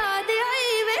ਸਾਡੀ ਯਾਦ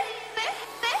ਆਈ ਵੇ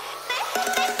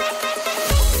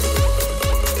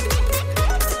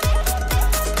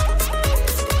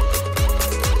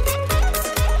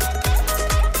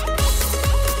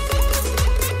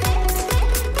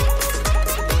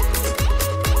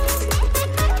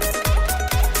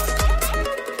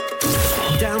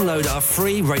Download our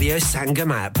free Radio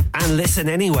Sangam app and listen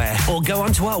anywhere or go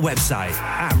onto our website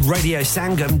at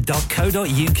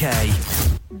radiosangam.co.uk.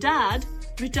 Dad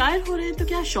retire हो रहे हैं तो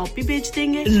क्या शॉप भी बेच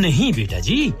देंगे नहीं बेटा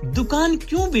जी दुकान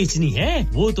क्यों बेचनी है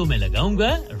वो तो मैं लगाऊंगा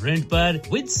रेंट पर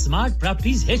with smart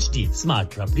properties HD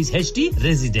smart properties HD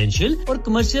residential और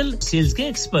कमर्शियल सेल्स के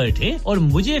एक्सपर्ट हैं और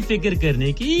मुझे फिक्र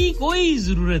करने की कोई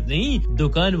जरूरत नहीं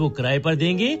दुकान वो किराए पर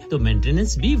देंगे तो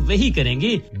मेंटेनेंस भी वही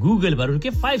करेंगे गूगल पर उनके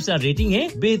 5 स्टार रेटिंग है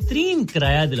बेहतरीन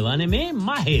किराया दिलवाने में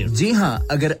माहिर जी हां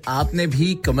अगर आपने भी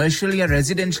कमर्शियल या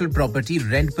रेजिडेंशियल प्रॉपर्टी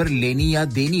रेंट पर लेनी या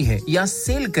देनी है या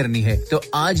सेल करनी है तो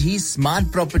आज ही स्मार्ट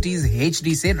प्रॉपर्टीज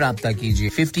एचडी से राब्ता कीजिए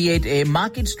 58A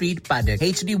market street Paddock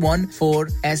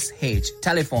HD14SH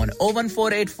telephone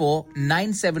 01484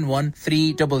 971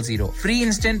 300 free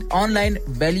instant online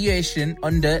valuation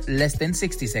under less than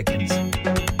 60 seconds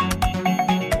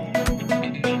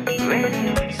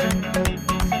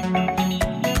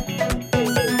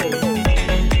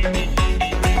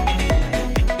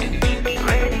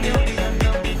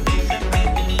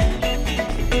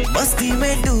मस्ती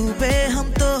में डूबे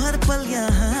हम तो हर पल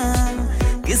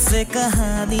यहाँ किस्से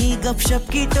कहानी गपशप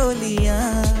की टोलियां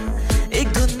एक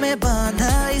धुन में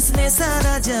बांधा इसने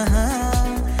सारा जहां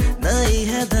नई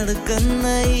है धड़कन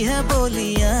नई है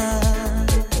बोलियां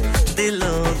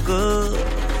दिलों को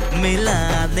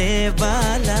मिलाने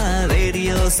वाला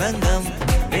रेडियो संगम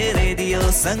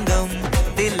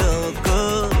दिलों को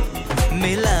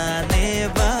मिलाने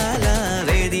वाला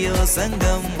रेडियो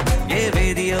संगम ये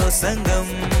रेडियो संगम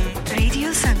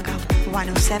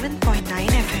 107.9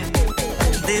 FM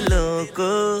दिलों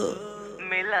को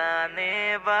मिलाने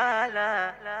वाला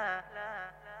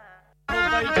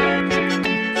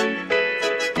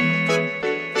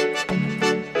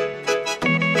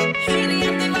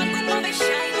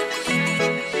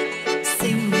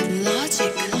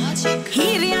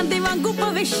ਹੀਰਿਆਂ ਦੇ ਵਾਂਗੂ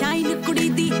ਪਵੇ ਸ਼ਾਈਨ ਕੁੜੀ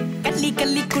ਦੀ ਕੱਲੀ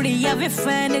ਕੱਲੀ ਕੁੜੀ ਆਵੇ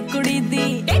ਫੈਨ ਕੁੜੀ ਦੀ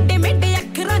ਏਡੇ ਮੇਡੇ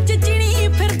ਅੱਖਰਾਂ ਚ ਚਿਣੀ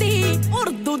ਫਿਰਦੀ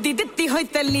ਉਰਦੂ ਦੀ ਦਿੱਤੀ ਹੋਈ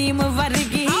ਤਾਲੀਮ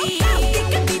ਵਰਗੀ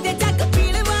ਗੱਡੀ ਦੇ ਜੱਗ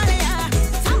ਪੀਣ ਵਾਲਿਆ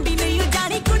ਸਾਂਭੀ ਨਹੀਂ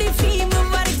ਜਾਣੀ ਕੁੜੀ ਫੀਮ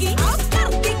ਵਰਗੀ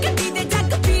ਕਰਦੀ ਗੱਡੀ ਦੇ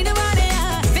ਜੱਗ ਪੀਣ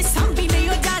ਵਾਲਿਆ ਵੇ ਸਾਂਭੀ ਨਹੀਂ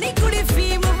ਜਾਣੀ ਕੁੜੀ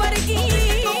ਫੀਮ ਵਰਗੀ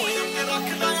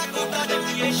ਰੱਖਦਾ ਆ ਗੋਡਾ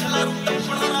ਜੱਟੀਏ ਸ਼ਲਾਰੂ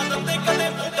ਟੱਪਣਾ ਦੰਦੇ ਕਦੇ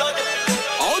ਮੁੰਡਾ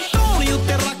ਉਹ ਟੋਣੀ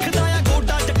ਉੱਤੇ ਰੱਖਦਾ ਆ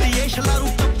ਗੋਡਾ ਜੱਟੀਏ ਸ਼ਲਾਰੂ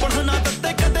ਟੱਪਣ ਨਾ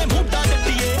ਦਿੱਤੇ ਕਦੇ ਮੁੰਡਾ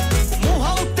ਜੱਟੀਏ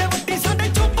ਮੂੰਹਾਂ ਉੱਤੇ ਵੱਡੀ ਸਾਡੇ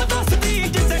ਚੁੱਪ ਦੱਸਦੀ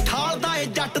ਜਿੱਥੇ ਠਾਲਦਾ ਏ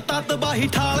ਜੱਟ ਤਾਂ ਤਬਾਹੀ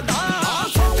ਠਾਲਦਾ ਆ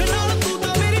ਸੁੱਖ ਨਾਲ ਤੂੰ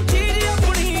ਤਾਂ ਮੇਰੀ ਚੀਜ਼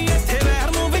ਆਪਣੀ ਇੱਥੇ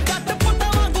ਵੈਰ ਨੂੰ ਵੀ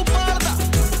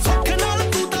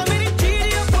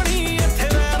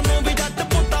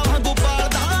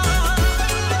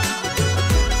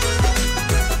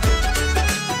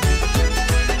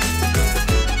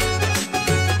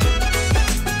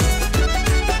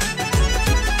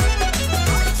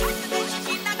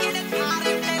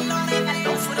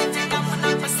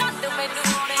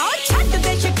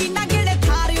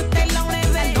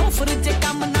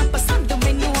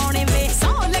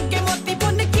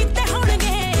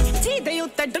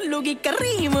ਤੇ ਡੁੱਲੂਗੀ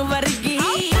ਕਰੀਮ ਵਰਗੀ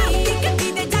ਕਰਦੀ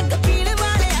ਗੱਡੀ ਦੇ ਜੱਗ ਪੀਣ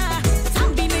ਵਾਲਿਆ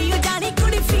ਸਾਂਭੀ ਨਹੀਂ ਉਹ ਜਾਣੀ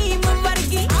ਕੁੜੀ ਫੀਮ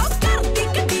ਵਰਗੀ ਕਰਦੀ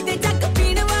ਗੱਡੀ ਦੇ ਜੱਗ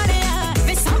ਪੀਣ ਵਾਲਿਆ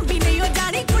ਵੇ ਸਾਂਭੀ ਨਹੀਂ ਉਹ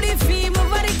ਜਾਣੀ ਕੁੜੀ ਫੀਮ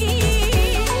ਵਰਗੀ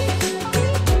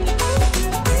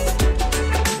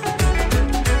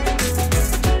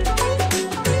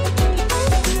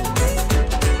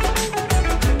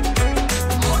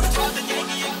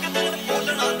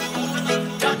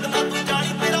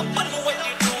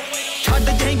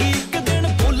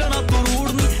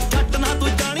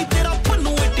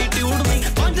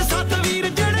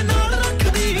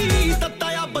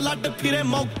ਫਿਰੇ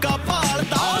ਮੌਕਾ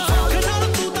ਭਾਲਦਾ ਸੁੱਖ ਨਾਲ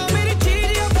ਤੂੰ ਤਾਂ ਮੇਰੀ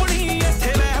ਚੀਜ਼ ਆਪਣੀ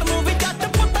ਇੱਥੇ ਵਹਿਰ ਨੂੰ ਵੀ ਜੱਟ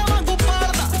ਪੁੱਤਾਂ ਵਾਂਗੂ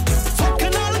ਪਾਲਦਾ ਸੁੱਖ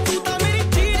ਨਾਲ ਤੂੰ ਤਾਂ ਮੇਰੀ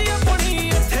ਚੀਜ਼ ਆਪਣੀ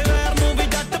ਇੱਥੇ ਵਹਿਰ ਨੂੰ ਵੀ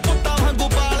ਜੱਟ ਪੁੱਤਾਂ ਵਾਂਗੂ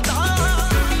ਪਾਲਦਾ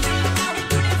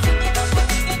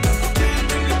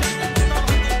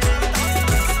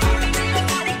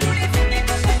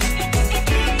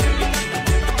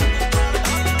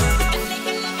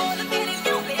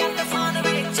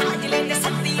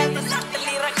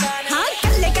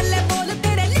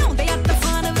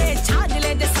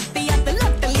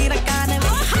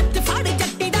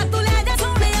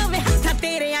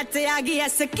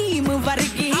ਸਕੀਮ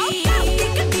ਵਰਗੀ ਕਰਦੀ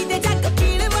ਗੱਡੀ ਦੇ ਜੱਗ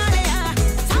ਪੀਣ ਵਾਲਿਆ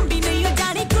ਸਾਂਭੀ ਨਹੀਂ ਉਹ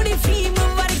ਜਾਣੀ ਕੁੜੀ ਫੀਮ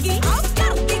ਵਰਗੀ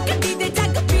ਕਰਦੀ ਗੱਡੀ ਦੇ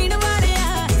ਜੱਗ ਪੀਣ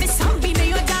ਵਾਲਿਆ ਤੇ ਸਾਂਭੀ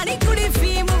ਨਹੀਂ ਉਹ ਜਾਣੀ ਕੁੜੀ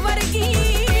ਫੀਮ ਵਰਗੀ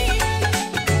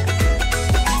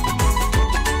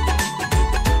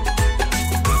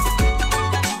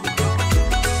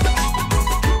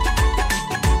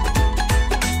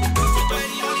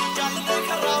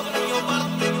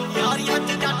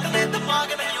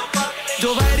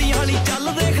ਜੋ ਵੈਰੀ ਵਾਲੀ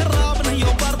ਚੱਲਦੇ ਖਰਾਬ ਨਹੀਂ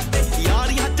ਉਹ ਪਰਤੇ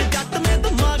ਯਾਰੀਆਂ ਚ ਜੱਟ ਨੇ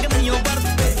ਦਿਮਾਗ ਨਹੀਂ ਉਹ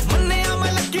ਵਰਤੇ ਮੰਨਿਆ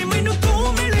ਮੈਂ ਲੱਗੀ ਮੈਨੂੰ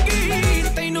ਤੂੰ ਮਿਲ ਗਈ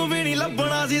ਤੈਨੂੰ ਵੀ ਨਹੀਂ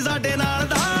ਲੱਭਣਾ ਸੀ ਸਾਡੇ ਨਾਲ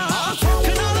ਦਾ ਸੁੱਖ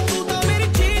ਨਾਲ ਤੂੰ ਤਾਂ ਮੇਰੀ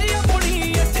ਚੀਜ਼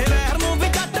ਆਪਣੀ ਇੱਥੇ ਵਹਿਰ ਨੂੰ ਵੀ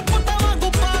ਜੱਟ ਪੁੱਤਾਂ ਵਾਂਗੂ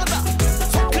ਪਾਲਦਾ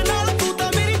ਸੁੱਖ ਨਾਲ ਤੂੰ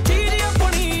ਤਾਂ ਮੇਰੀ ਚੀਜ਼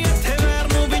ਆਪਣੀ ਇੱਥੇ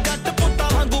ਵਹਿਰ ਨੂੰ ਵੀ ਜੱਟ ਪੁੱਤਾਂ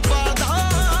ਵਾਂਗੂ ਪਾਲਦਾ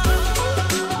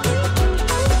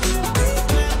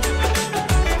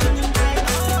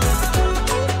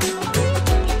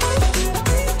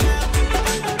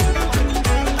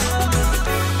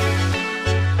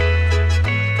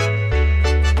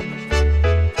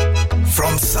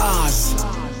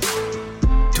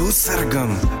To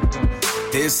Sargam,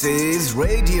 this is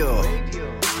Radio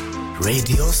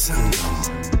Sangam,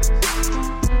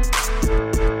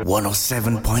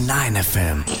 107.9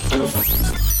 FM.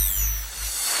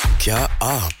 क्या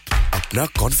आप अपना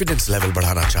कॉन्फिडेंस लेवल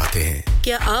बढ़ाना चाहते हैं?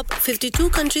 क्या आप 52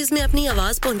 कंट्रीज में अपनी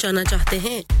आवाज पहुंचाना चाहते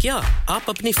हैं? क्या आप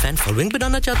अपनी फैन फॉलोइंग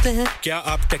बढ़ाना चाहते हैं? क्या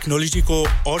आप टेक्नोलॉजी को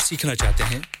और सीखना चाहते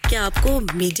हैं? क्या आपको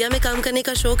मीडिया में काम करने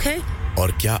का शौक है?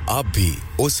 और क्या आप भी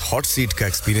उस हॉट सीट का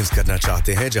एक्सपीरियंस करना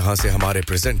चाहते हैं जहां से हमारे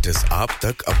प्रेजेंटर्स आप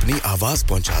तक अपनी आवाज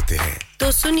पहुंचाते हैं? तो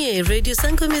सुनिए, Radio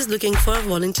Sangam is looking for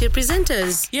volunteer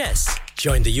presenters. Yes.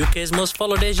 Join the UK's most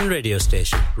followed Asian radio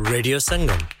station, Radio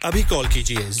Sangam. Abhi call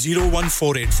kijiye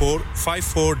 01484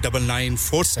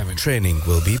 549947. Training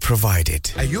will be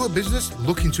provided. Are you a business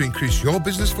looking to increase your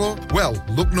business flow? Well,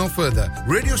 look no further.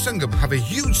 Radio Sangam have a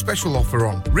huge special offer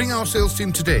on. Ring our sales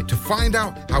team today to find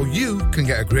out how you can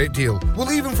get a great deal.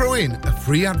 We'll even throw in a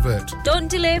free advert. Don't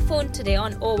delay, phone today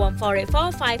on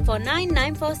 01484 549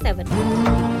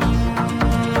 947.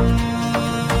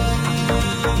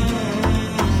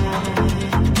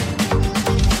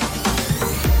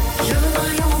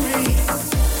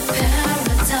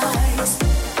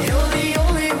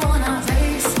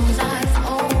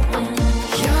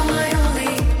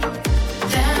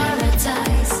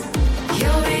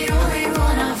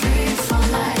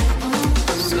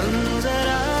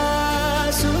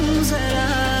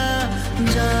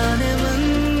 जाने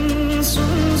मन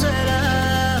सुन जरा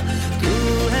तू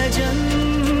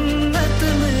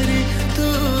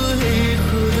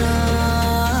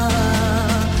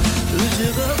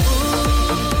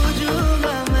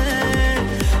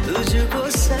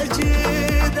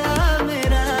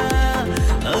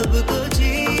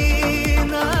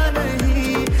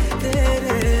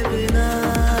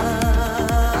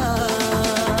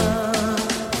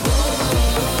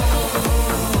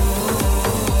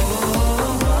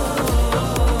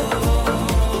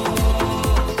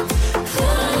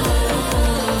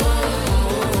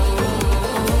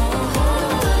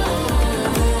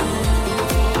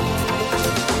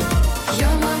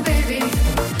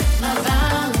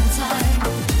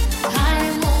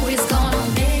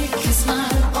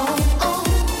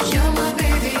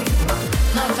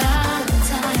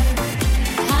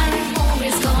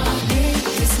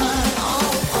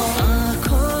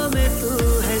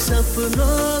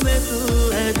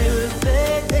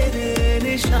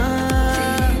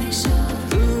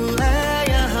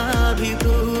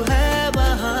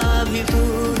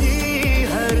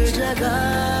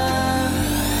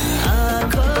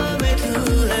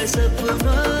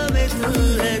सपनों में तू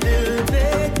है दिल पे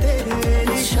तेरे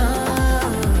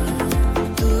निशान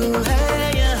तू है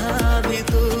यहाँ भी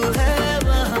तू है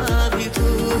वहाँ भी तू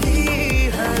ही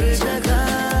हर जगह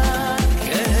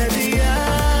कह दिया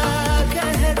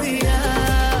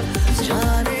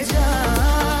जाने जा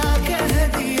कह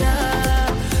दिया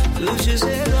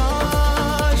तुझसे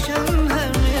रोशन है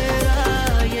मेरा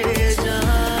ये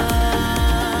जहां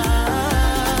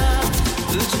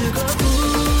तुझको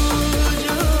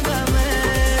पूजूंगा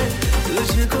मैं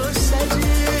तुझको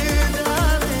सजदा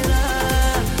मेरा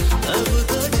अब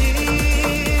तो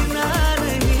जीना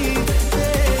नहीं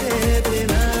तेरे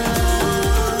बिना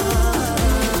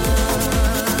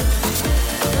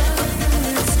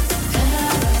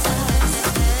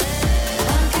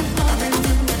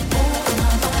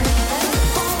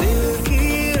दिल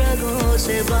की रगों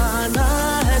से बांधा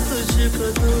है तुझको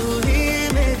तू ही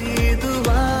मेरी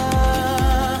दुआ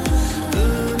तू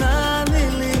ना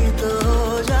मिली तो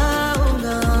हो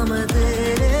जाऊंगा मैं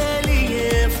तेरे लिए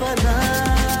फना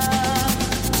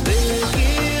दिल की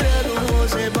रगों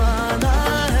से बांधा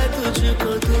है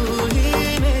तुझको तू ही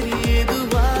मेरी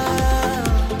दुआ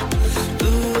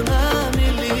तू ना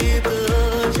मिली तो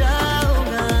हो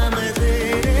जाऊंगा मैं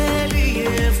तेरे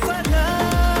लिए फना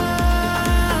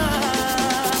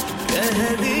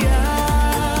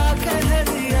कह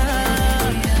दिया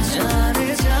जाने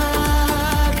जा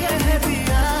कह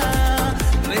दिया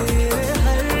मेरे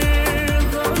हर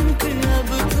गम की अब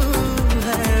तू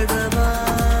है दवा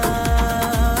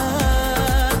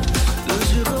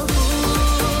तुझको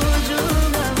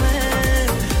पूजूंगा मैं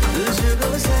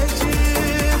तुझको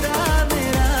सजदा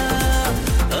मेरा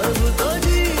अब तो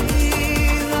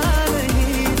जीना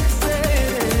नहीं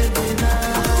तेरे बिना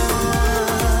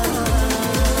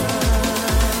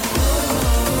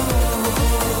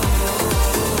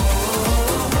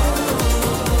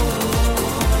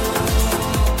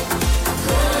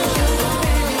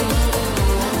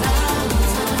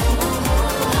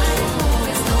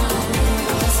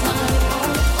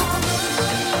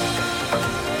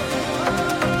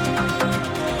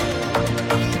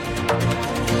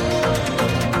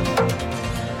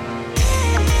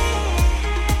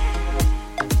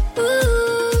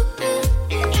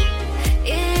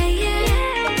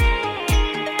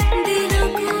दिलों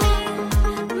को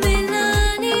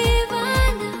मिलाने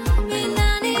वाला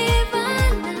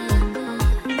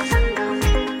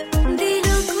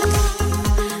दिलों को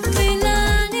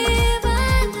मिलाने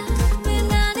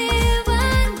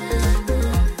वाला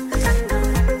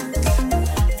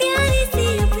प्यारी सी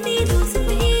अपनी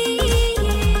दोस्ती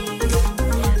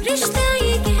रिश्ता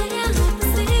ये गहरा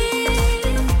हमसे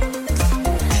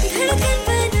धड़कन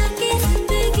बना के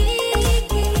जिंदगी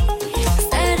की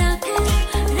सारा को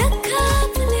रखा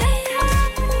अपने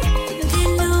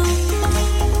दिलों को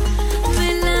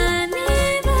मिलाने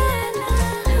वाला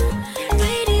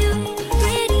रेडियो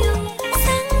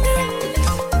संगम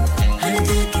हर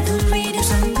दिल की धुन रेडियो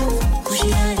संगम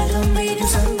खुशियाँ या गम रेडियो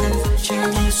संगम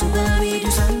शाम सुबह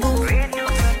रेडियो संगम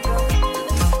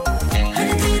हर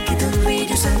दिल की धुन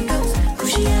रेडियो संगम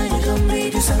खुशियाँ या गम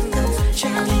रेडियो संगम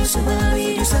शाम सुबह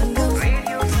रेडियो संगम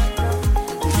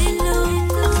दिलों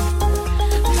को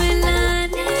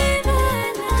मिलाने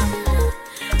वाला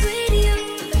radio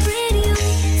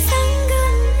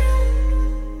Sangam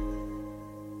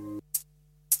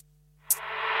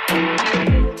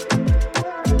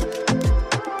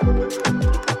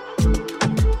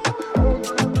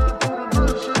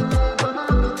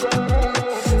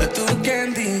Tu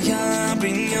candia,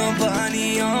 bring your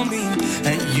body on me,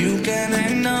 and you can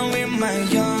hang out in my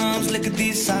arms. Look at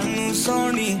this, sanu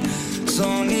soni,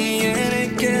 yeah,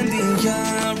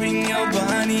 candia, bring your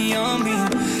body on me,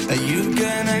 and you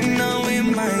can hang out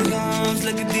in my arms.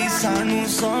 Look at this, sanu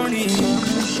soni.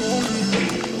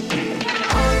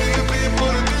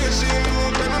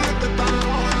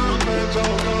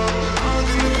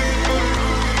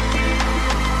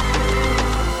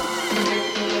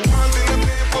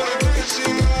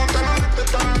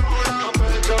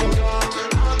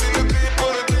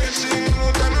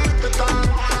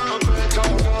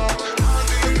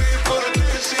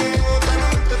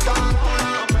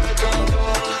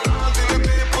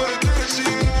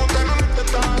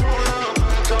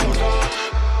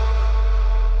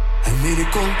 मेरे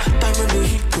को time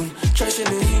नहीं तुम treasure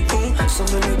नहीं तुम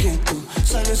समय लगे तू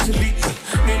silence ली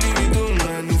मैंने भी तुम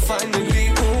मैंने फाइनली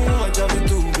आजा भी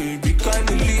तू बेबी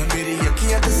काइंडली मेरी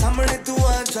अखियां के सामने तू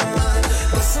आजा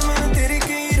बस मैं तेरे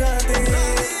के इरादे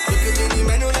look at me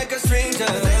मैंने like a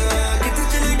stranger कितने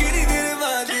चले गिरी तेरे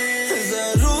वादे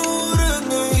जरूरत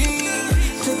नहीं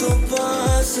जब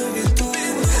पास भी तू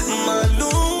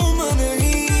मालूम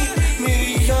नहीं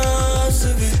मेरी आस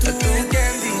भी तू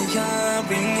कहती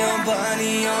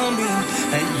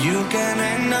can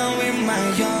hang now in my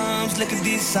arms like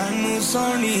this sanu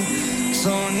soni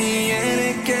soni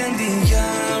ere kendiya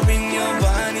bring your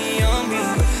body on me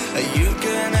you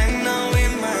can hang now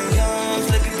in my arms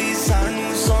like this sanu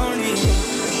soni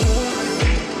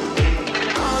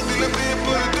dil pe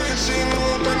pardesi no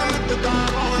tan tada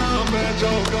hona main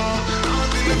jauga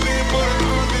dil pe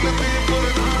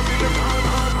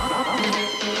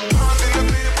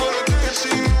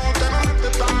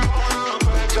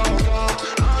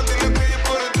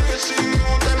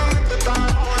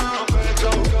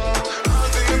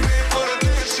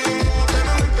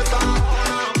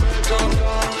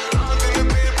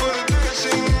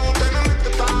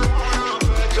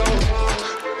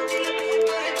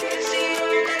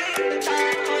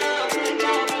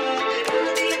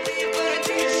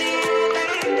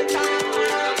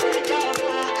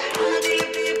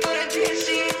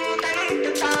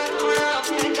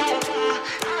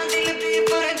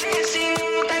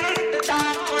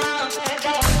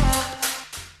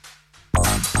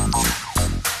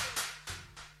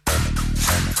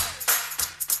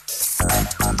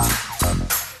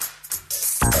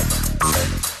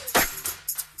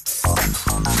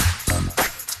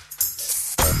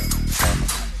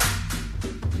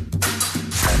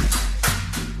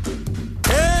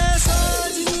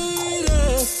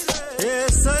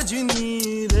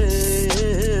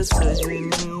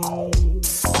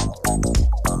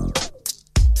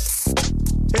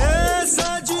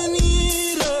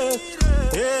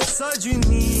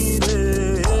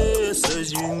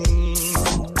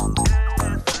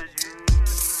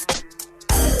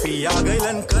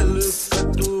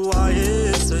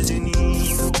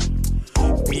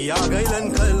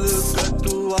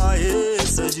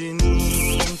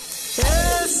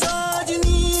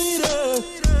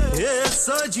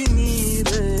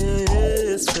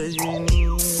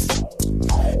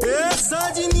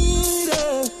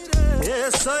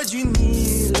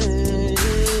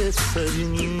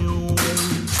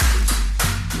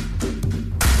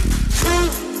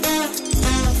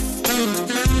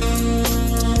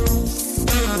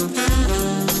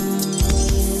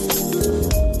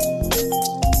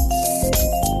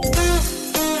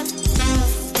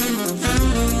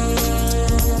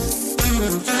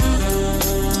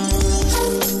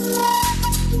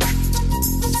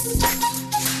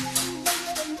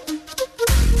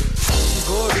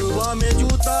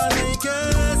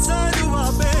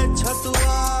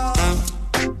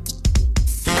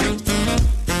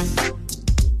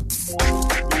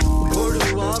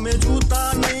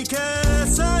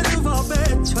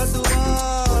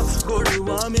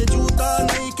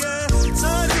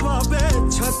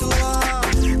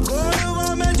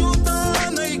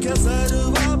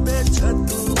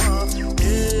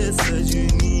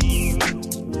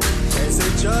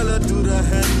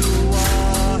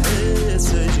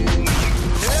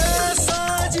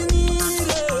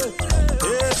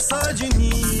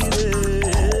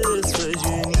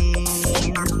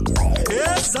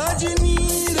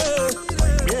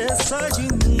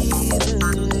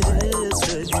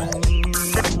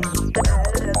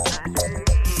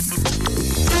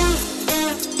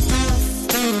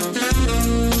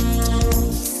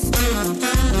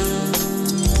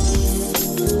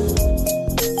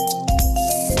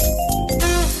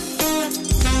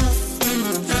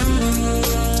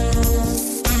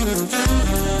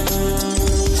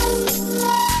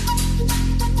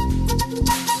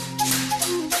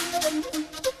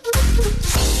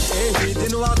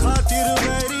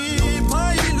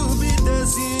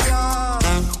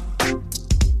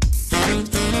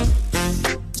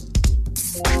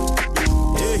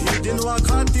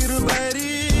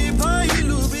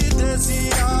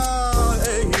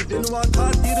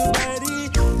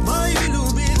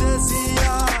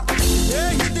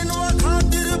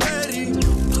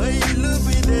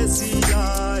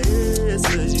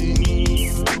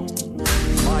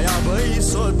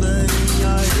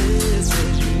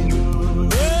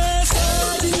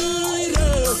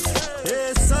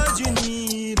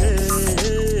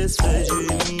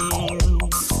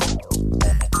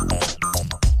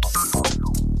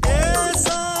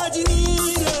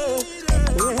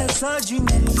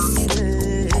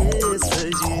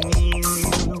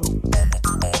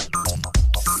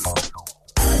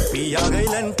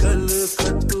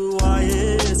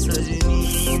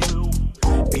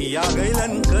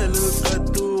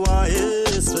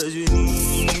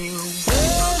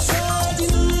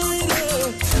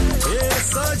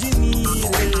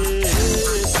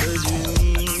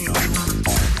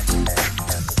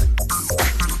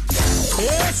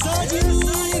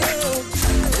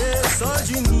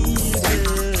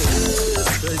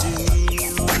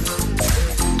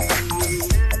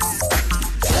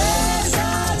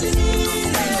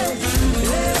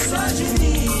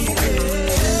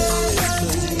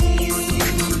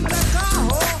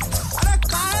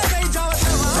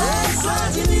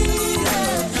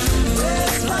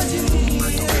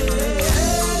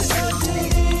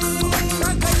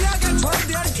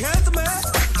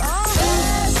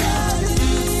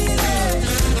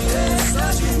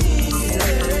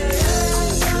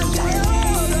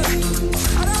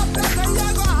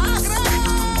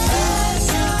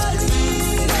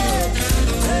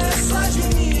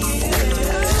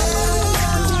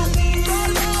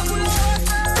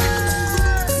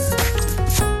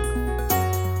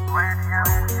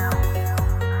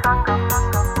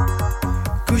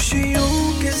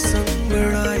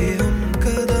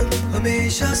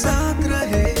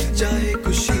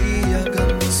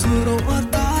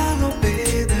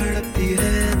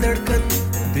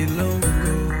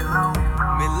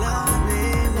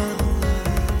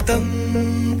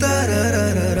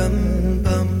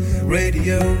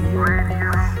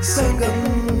Sangam.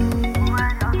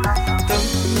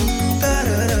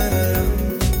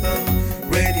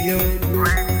 Radio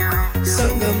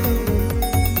Sangam.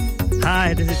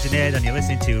 Hi, this is Junaid and you're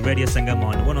listening to Radio Sangam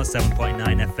on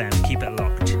 107.9 FM. Keep it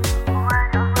locked.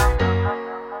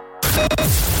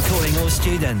 Calling all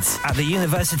students at the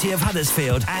University of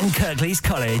Huddersfield and Kirklees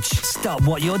College. Stop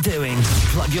what you're doing,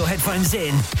 plug your headphones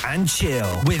in and chill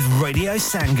with Radio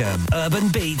Sangam. Urban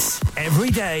beats every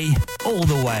day, all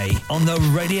the way on the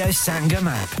Radio Sangam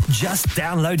app. Just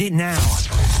download it now.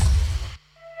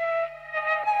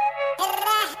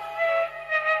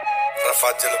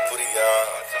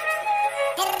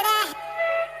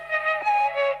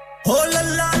 Oh la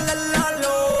la la la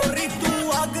lori tu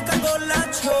aag ka gola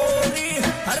chori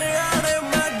Haryana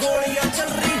में गोलियां चल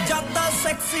रही ज्यादा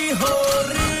sexy हो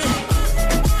रही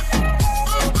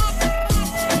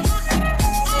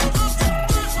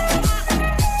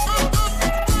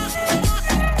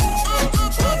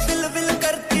ओ दिल will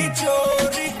करती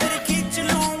चोरी तेरी खींच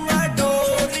लूं मैं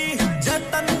डोरी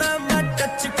जतन मैं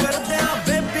टच कर दिया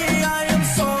बेबी आई एम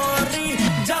सॉरी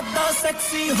ज्यादा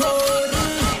सेक्सी हो रही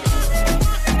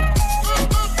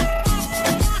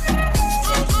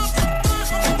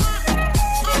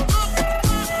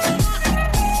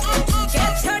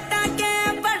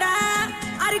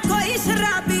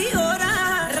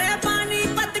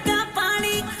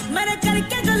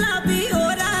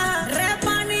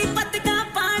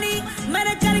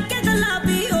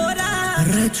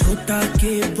छोटा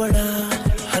के बड़ा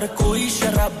हर कोई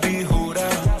शराबी हो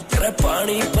रहा रे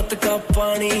पानी पत का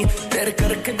पानी तेरे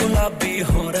करके गुलाबी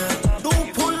हो रहा तू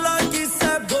फूला की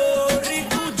से गोरी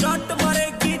तू जट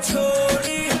मारेगी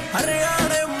छोरी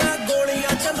हरियाणा में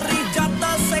गोलियां चल रही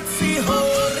ज्यादा सेक्सी हो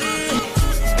रही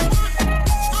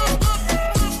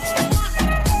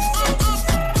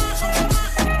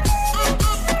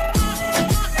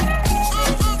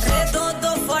रे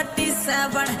दो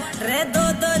 47 रे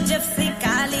दो जिप्सी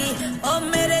काली ओ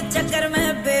मेरे चक्कर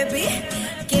में बेबी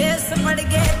केस पड़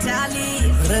गए चाली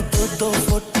रे दो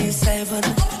 47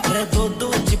 रे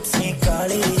दो जिप्सी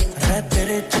काली रे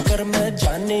तेरे चक्कर में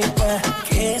जाने पे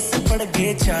केस पड़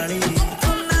गए चाली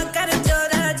तुम ना कर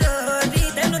जोरा जोरी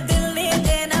तेनु दिल नहीं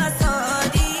देना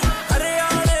सॉरी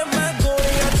हरियाणा में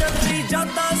गोलियां चल रही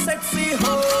ज्यादा सेक्सी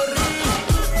हो रही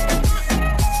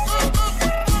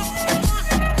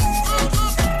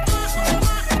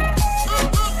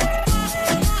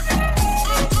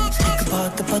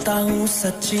पता हूँ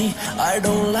सच्ची I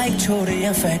don't like छोरे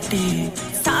या फैटी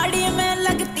साड़ी में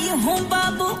लगती हूँ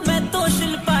बाबू मैं तो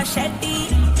शिल्पा शेट्टी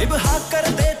इब हाँ कर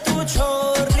दे तू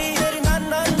छोरी तेरी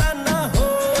नाना नाना हो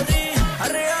रही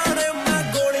हरियाणा में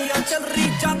गोलियां चल रही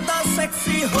ज्यादा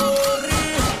सेक्सी हो रही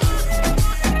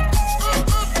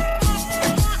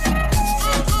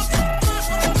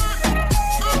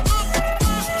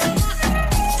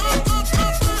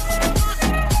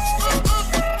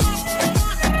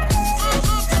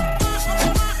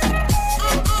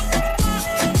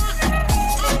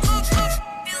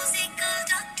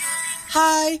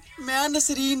हाय मैं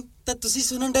नसरीन ਤੇ ਤੁਸੀਂ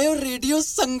ਸੁਣਨ ਡਏ ਹੋ ਰੇਡੀਓ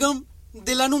ਸੰਗਮ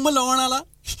ਦਿਲਾਂ ਨੂੰ ਮਲਾਉਣ ਵਾਲਾ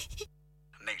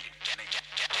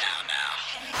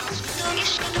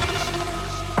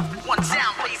One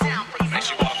sound please makes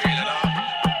you wanna feel it up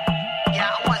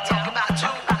yeah I want to talk about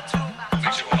you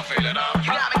makes you wanna feel it up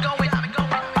you got me going makes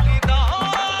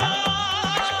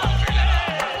you wanna feel it up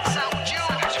sound with you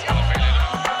makes you wanna feel it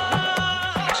up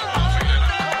makes you wanna feel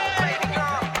it up baby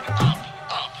girl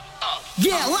up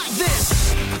yeah like this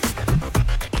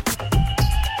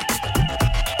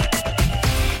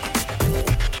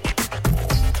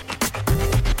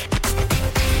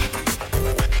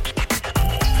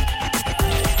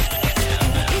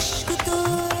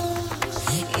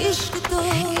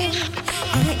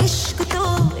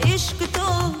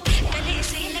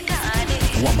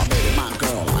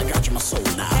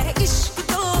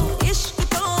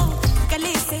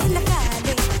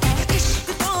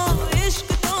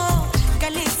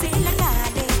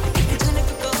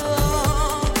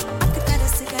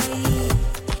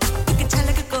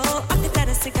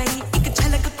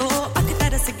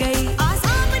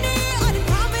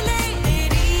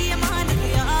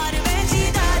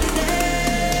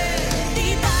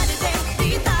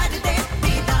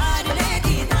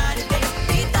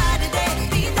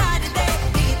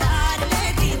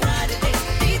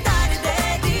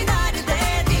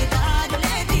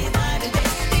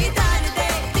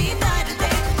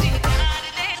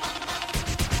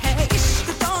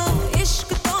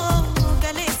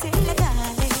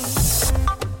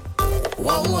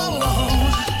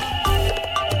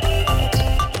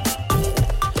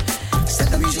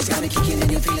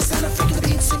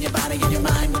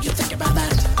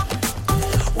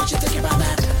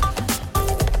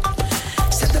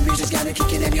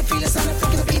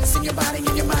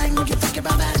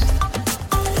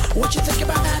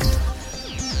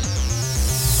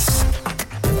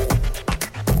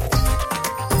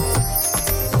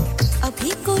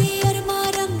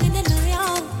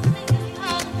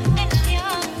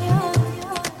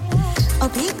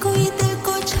अभी कोई दिल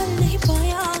को छल नहीं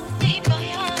पाया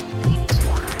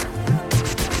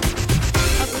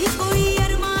अभी कोई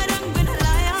अरमा रंग न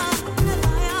लाया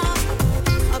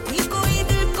अभी कोई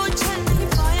दिल को छल नहीं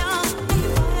पाया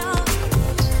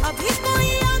अभी कोई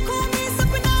आंखों में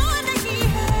सपना नहीं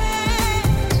है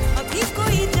अभी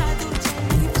कोई जादू चल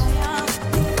नहीं पाया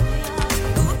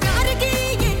तू प्यार की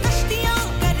ये कश्तियां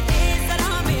कर दे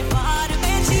जरा में पार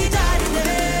में दीदार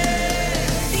दे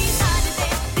दीदार दे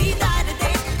दीदार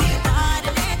दे दीदार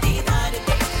ले दीदार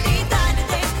दे दीदार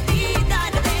दे दीदार दे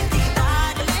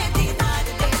दीदार ले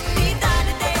दीदार दे दीदार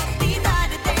दे दीदार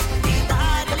दे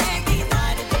दीदार ले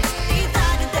दीदार दे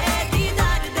दीदार दे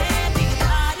दीदार दे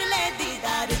दीदार ले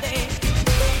दीदार दे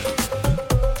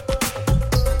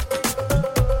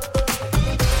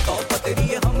तौबा तेरी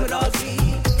ये हमराज़ी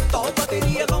तौबा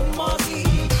तेरी ये गम्माज़ी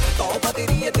तौबा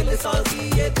तेरी ये दिलसाज़ी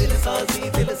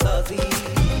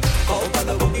तौबा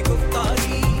लोगों की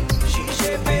गुफ्तारी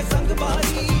शीशे पे संग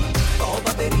बारी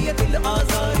तौबा तेरी ये दिल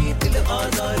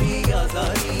आज़ारी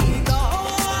आज़ारी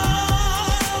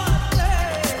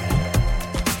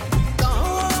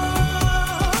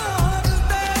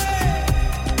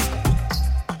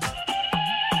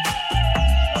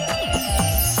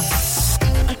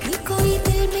अभी कोई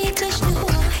दिल में जश्न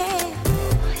हुआ है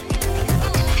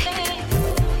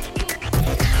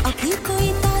अभी कोई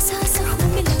ताज़ा ज़ख्म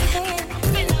मिला है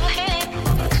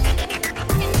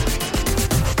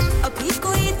अभी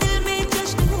कोई दिल में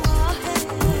जश्न हुआ है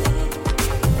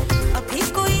अभी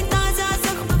कोई ताज़ा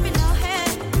ज़ख्म मिला है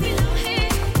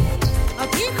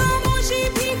अभी खामोशी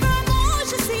भी खामोश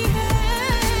सी है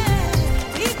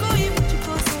अभी कोई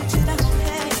मुझको सोच रहा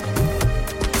है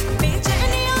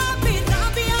बेचैनियां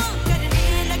बेताबियां करने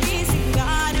लगी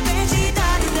सिंगार में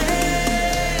दीदार दे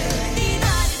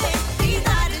दीदार दे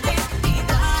दीदार दे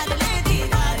दीदार ले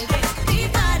दीदार दे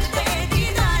दीदार दे दीदार दे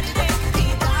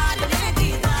दीदार ले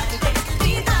दीदार दे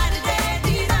दीदार दे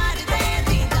दीदार दे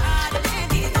दीदार ले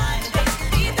दीदार दे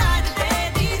दीदार दे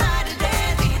दीदार दे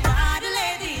दीदार ले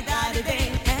दीदार दे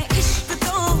इश्क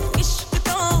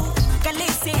तो गले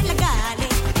से लगा ले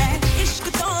इश्क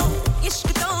तो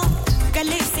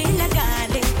गले से लगा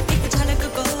ले एक झलक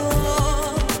को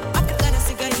अख तरस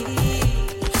गई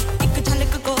एक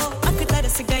झलक को अख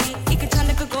तरस गई एक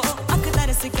झलक को अख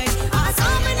तरस गई आ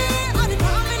सामने और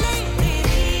थाम ले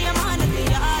तेरी अमानत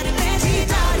यार मैं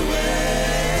दीदार दे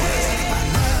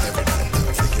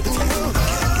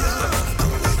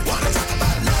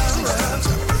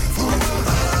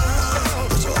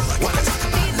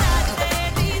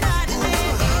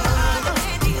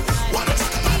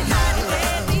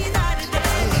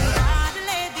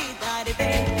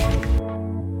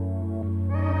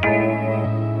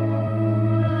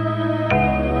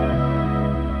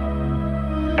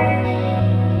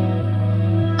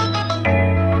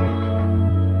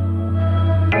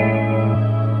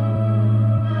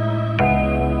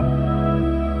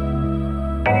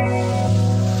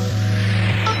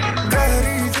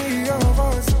गहरी जी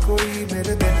आवाज कोई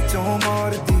मेरे दिल चों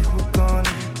मारदी हुकान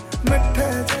मिठे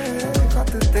जे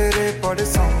खत तेरे पढ़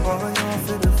संभाया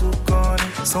फिर फुकान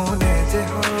सोने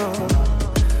जिहा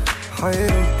हाय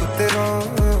रूप तेरा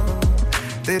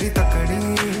तेरी तकड़ी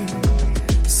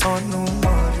सानू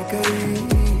मार गई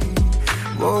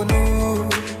वो नूर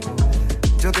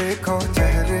जो देखा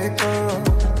चेहरे का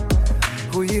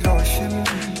हुई रोशन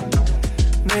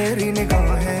मेरी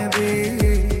निगाहें भी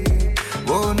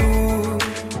वो नूर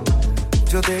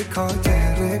जो देखा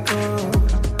चेहरे का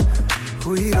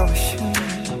हुई रोशन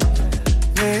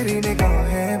मेरी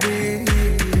निगाहें भी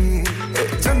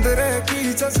चंद्रे की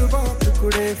जज्बात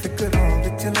कुड़े फिक्रां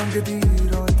विच लंघदी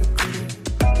रात कुड़े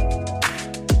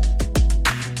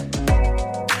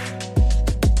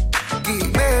की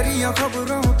मेरियां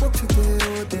खबरां पुछदे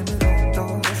ओ दिन रोंदा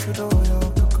हसदा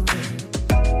याद कुड़े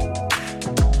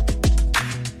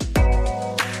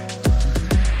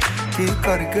की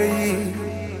कर गई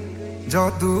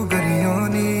जादूगरियां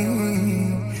नी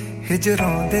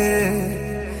हिजरां दे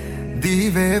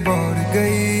दीवे बार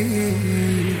गई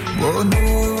वो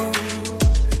नूर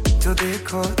जो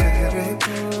देखा चेहरे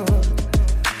का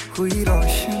हुई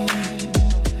रोशन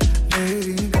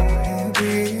मेरी निगाहें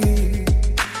भी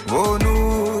वो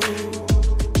नूर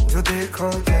जो देखा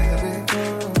चेहरे का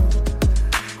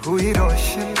हुई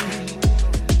रोशन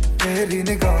मेरी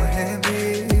निगाहें भी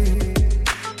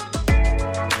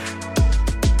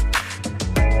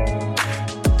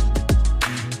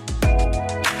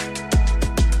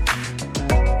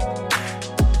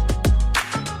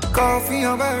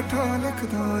काफियां बैठा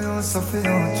लिखदा आ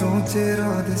सफियां चों चेहरा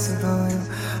दिसदा आ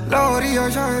लारिया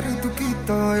शायरी तू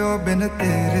कीता आ बिन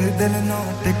तेरे दिल ना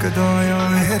टिकदा आ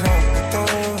रात तो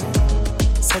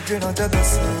सज ਲੱਗਣਾ ਜਦ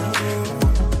ਦੱਸਿਓ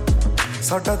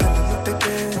ਸਾਡਾ ਦਿਲ ਲੁੱਟ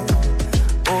ਕੇ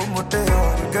ਉਹ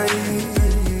ਮੁਟਿਆਰ ਗਈ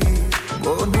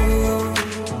ਉਹਨੂੰ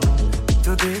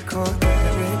ਜੋ ਦੇਖੋ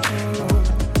ਤੇਰੇ ਕੋਲ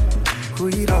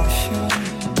हुई रोशन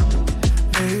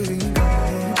मेरी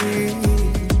गाने दी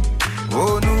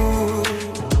ਉਹਨੂੰ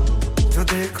जो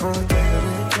देखो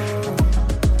तेरे कोल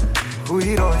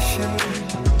हुई रोशन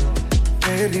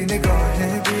मेरी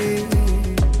निगाहें भी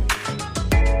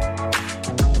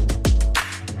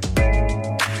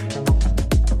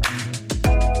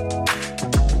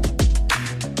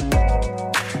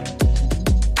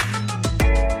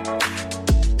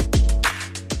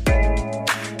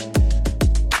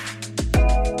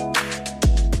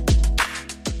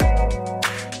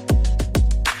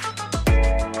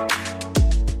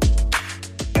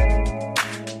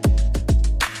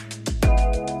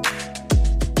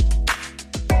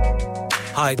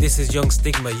Hi, this is Young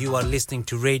Stigma. You are listening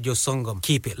to Radio Sangam.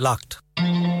 Keep it locked.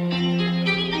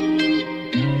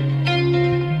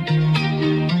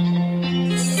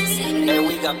 Hey,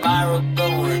 we got viral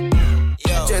going.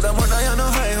 Jada mona ya no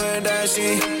highway dashi.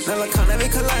 Nala khana vi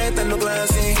khalaye tenu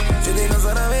glassy. Jodi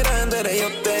nazar aave randere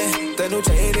yotte. Tenu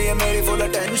chahiye hai meri full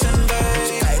attention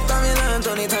baby. Kaita milan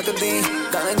to nahi thakdi.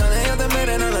 Gane gane yote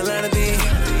mere naal laddi.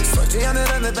 Sochiya ne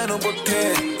rande tenu putte.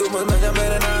 Tu mujhe ja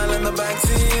mere naal in the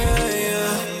backseat.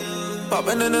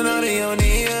 Popping in and out of your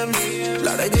DMs.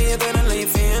 Lada gaye tera lay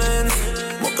feelings.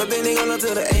 Mokka deni gala to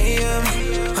the AM.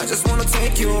 I just wanna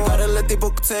take you out and let the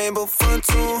book table for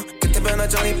two. Kitte pehna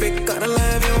Johnny pick gotta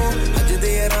love you. Aaj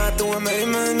di raat tu hai meri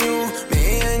menu. Me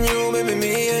and you, baby,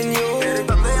 me and you. Tere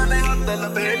bande aane hath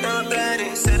lapeta tere.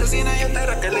 Sir seena ye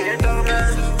tera kaleta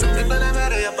main. Chunde tane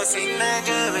mere ya pasine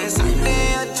jave. Sande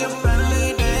aaj pehle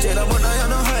day. Jera mona ya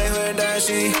no highway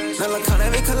dashi. Nala khane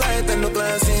vi khalaye tenu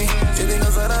glassy. Jidi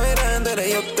nazar aave randere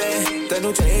yotte. Tenu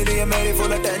chahiye hai meri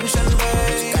full attention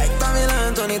baby. Kaita milan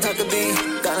to nahi thakdi.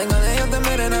 Gane gane yote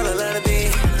mere naal laddi.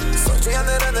 Sochiya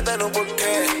ne rande tenu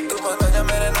putte. Tu bata ja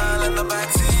mere naal in the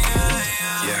backseat.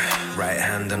 Yeah, right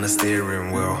hand on the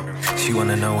steering wheel. She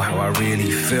wanna know how I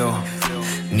really feel.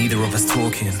 Neither of us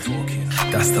talking.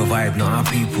 That's the vibe, not our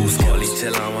people's. Holly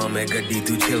chalawa main gaddi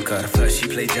tu chill kar. First she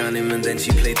play Janim and then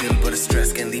she play Dil par stress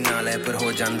kendi naal hai par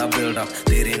ho janda build up.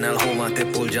 Tere naal hova te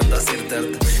pul janda sir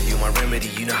dard. You my remedy,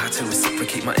 you know how to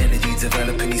reciprocate my energy.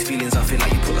 Developing these feelings, I feel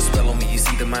like you put a spell on me. You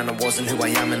see the man I wasn't who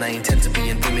I am and I intend to be.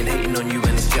 And women hating on you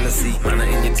and it's jealousy. Man I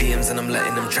in your DMs and I'm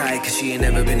letting them try. Cause she ain't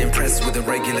never been impressed with a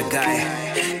regular guy.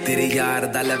 Tere yaar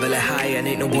da level hai high and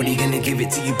ain't nobody gonna give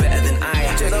it to you better than I.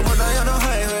 Jada mona ya no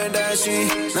highway dashi.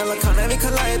 Nala khana vi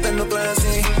khalaye tenu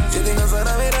glassy. Jidi nazar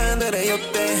aave randere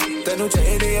yotte. Tenu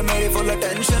chahiye hai meri full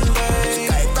attention baby.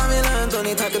 Kaita milan to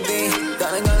nahi thakdi.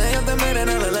 Gane gane yote mere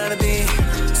naal laddi.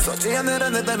 Sochiya ne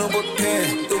rande tenu putte.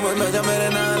 Tu mujhe ja mere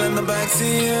naal in the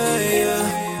backseat.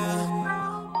 Yeah.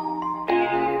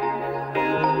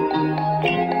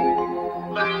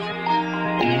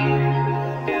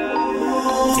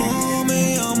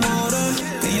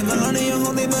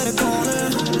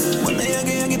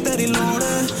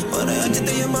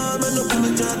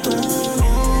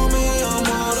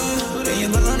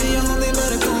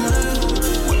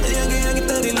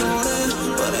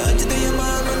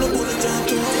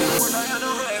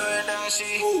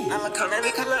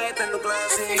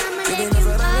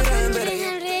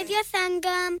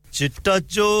 चिट्टा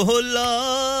चोला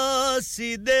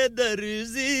सीधे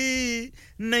दर्जी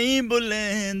नहीं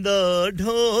बुलेंदा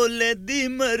ढोले दी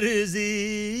मर्जी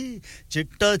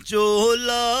चिट्टा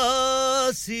चोला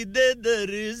सीधे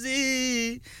दर्जी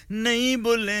नहीं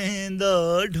बुलेंदा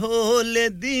ढोले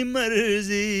दी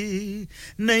मर्जी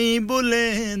नहीं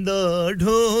बुलेंदा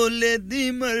ढोले दी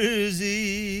मर्जी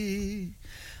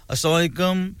अस्सलाम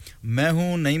वालेकुम मैं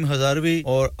हूं नईम हजारवी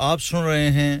और आप सुन रहे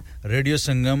हैं रेडियो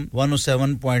संगम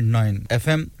 107.9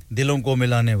 एफएम दिलों को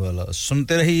मिलाने वाला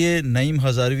सुनते रहिए नईम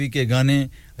हजारवी के गाने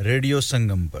रेडियो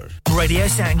संगम पर Radio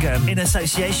Sangam in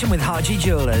association with Haji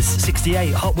Jewellers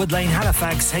 68 Hotwood Lane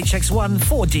Halifax HX1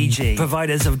 4DG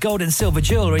providers of gold and silver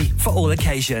jewellery for all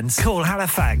occasions call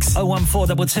Halifax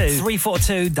 01422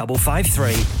 342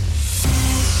 553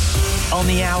 On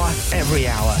the hour, every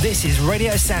hour. This is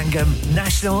Radio Sangam,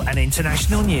 national and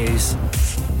international news.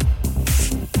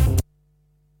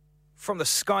 From the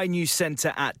Sky News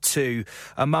Centre at 2,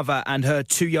 a mother and her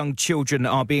 2 young children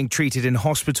are being treated in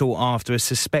hospital after a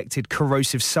suspected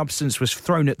corrosive substance was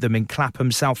thrown at them in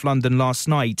Clapham, South London last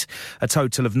night. A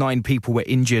total of 9 people were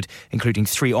injured, including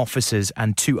 3 officers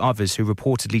and 2 others who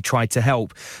reportedly tried to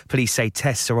help. Police say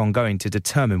tests are ongoing to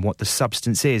determine what the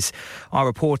substance is. Our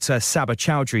reporter Saba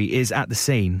Chowdhury is at the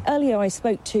scene. Earlier I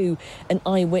spoke to an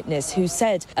eyewitness who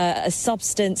said a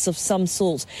substance of some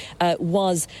sort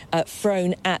was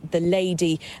thrown at the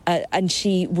lady, and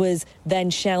she was then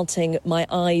shouting, my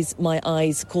eyes,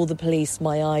 call the police,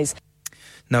 my eyes.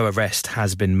 No arrest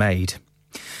has been made.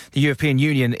 The European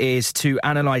Union is to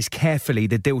analyse carefully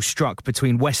the deal struck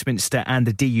between Westminster and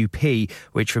the DUP,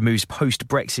 which removes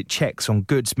post-Brexit checks on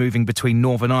goods moving between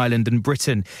Northern Ireland and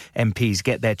Britain. MPs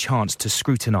get their chance to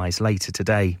scrutinise later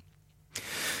today.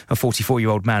 A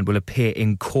 44-year-old man will appear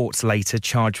in court later,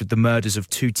 charged with the murders of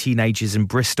 2 teenagers in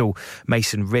Bristol.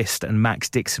 Mason Rist and Max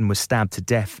Dixon were stabbed to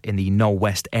death in the Knoll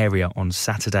West area on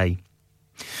Saturday.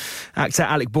 Actor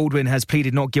Alec Baldwin has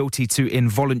pleaded not guilty to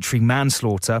involuntary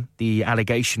manslaughter. The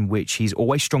allegation, which he's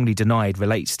always strongly denied,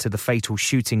 relates to the fatal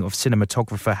shooting of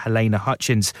cinematographer Helena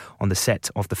Hutchins on the set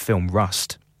of the film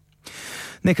Rust.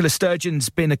 Nicola Sturgeon's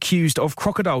been accused of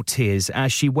crocodile tears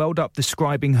as she welled up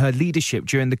describing her leadership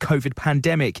during the COVID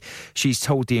pandemic. She's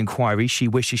told the inquiry she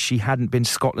wishes she hadn't been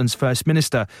Scotland's First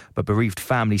Minister, but bereaved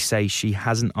families say she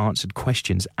hasn't answered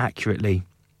questions accurately.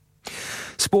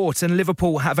 Sport, and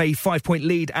Liverpool have a 5-point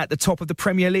lead at the top of the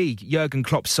Premier League. Jurgen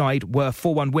Klopp's side were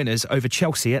 4-1 winners over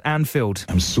Chelsea at Anfield.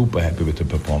 I'm super happy with the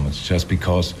performance, just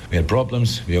because we had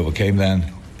problems, we overcame them,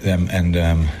 and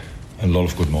a lot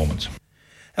of good moments.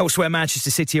 Elsewhere,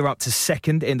 Manchester City are up to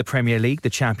second in the Premier League. The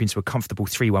champions were comfortable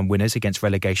 3-1 winners against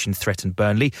relegation-threatened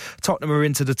Burnley. Tottenham are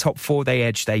into the top 4. They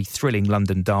edged a thrilling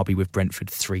London derby with Brentford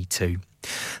 3-2.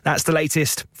 That's the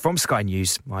latest from Sky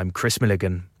News. I'm Chris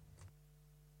Milligan.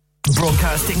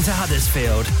 Broadcasting to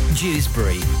Huddersfield,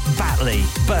 Dewsbury, Batley,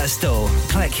 Birstall,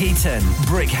 Cleckheaton,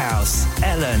 Brickhouse,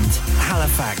 Elland,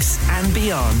 Halifax and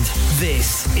beyond.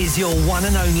 This is your one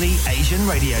and only Asian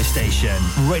radio station.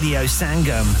 Radio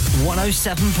Sangam,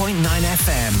 107.9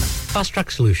 FM. Fast Track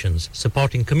Solutions,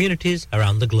 supporting communities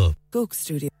around the globe. Coke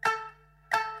Studio.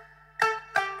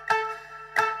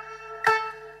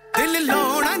 दिल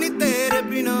लौड़ा नी तेरे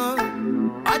बिना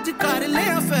आज कर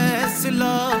लिया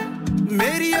फैसला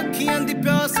मेरी अखियां दी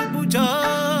प्यास बुझा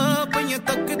पईयां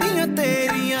तकदियां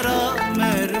तेरियां राह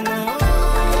महरमा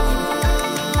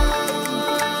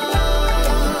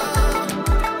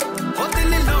ओ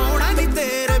दिल लौड़ा नी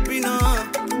तेरे बिना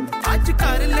आज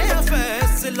कर लिया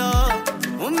फैसला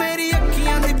ओ मेरी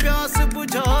अखियां दी प्यास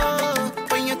बुझा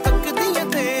पईयां तकदियां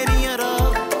तेरियां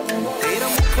राह तेरा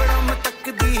मुखड़ा मैं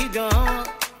तकदी जावां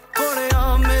कोले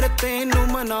आ मेरे तैनू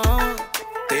मना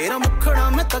तेरा मुखड़ा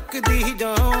मैं तकदी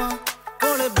जावां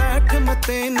कोले बैठ मैं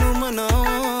तैनू मना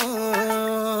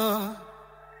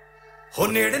हो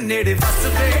नेड़े नेड़े बस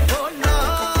वे ढोला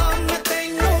मैं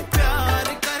तैनू प्यार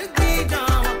करदी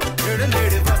जावां नेड़े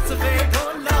नेड़े बस वे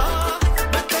ढोला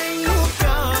मैं तैनू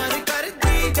प्यार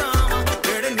करदी जावां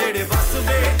नेड़े नेड़े बस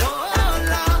वे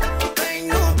ढोला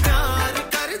तैनू प्यार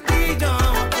करदी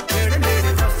जावां नेड़े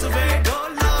नेड़े बस वे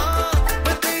ढोला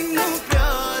मैं तैनू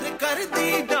प्यार करदी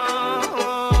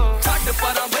जावां छੱਡ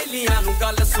ਪਰਾਂ ਬੈਲੀਆਂ ਨੂੰ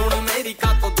ਗੱਲ ਸੁਣ ਮੇਰੀ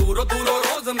ਕਾ ਤੋਂ ਦੂਰੋਂ ਦੂਰੋਂ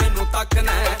ਰੋਜ਼ ਮੈਨੂੰ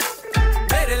ਤੱਕਣਾ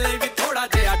ਮੇਰੇ ਲਈ ਵੀ ਥੋੜਾ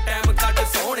ਜਿਹਾ ਟਾਈਮ ਕੱਢ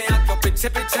ਸੋਹਣਿਆ ਕਿਉਂ ਪਿੱਛੇ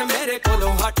ਪਿੱਛੇ ਮੇਰੇ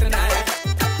ਕੋਲੋਂ ਹਟਣਾ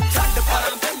ਛੱਡ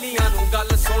ਪਰਾਂ ਬੈਲੀਆਂ ਨੂੰ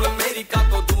ਗੱਲ ਸੁਣ ਮੇਰੀ ਕਾ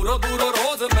ਤੋਂ ਦੂਰੋਂ ਦੂਰੋਂ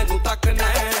ਰੋਜ਼ ਮੈਨੂੰ ਤੱਕਣਾ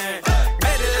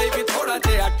ਮੇਰੇ ਲਈ ਵੀ ਥੋੜਾ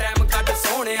ਜਿਹਾ ਟਾਈਮ ਕੱਢ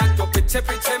ਸੋਹਣਿਆ ਕਿਉਂ ਪਿੱਛੇ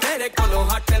ਪਿੱਛੇ ਮੇਰੇ ਕੋਲੋਂ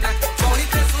ਹਟਣਾ ਸੋਹਣੀ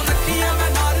ਤੇ ਸੁਨੱਖੀਆਂ ਮੈਂ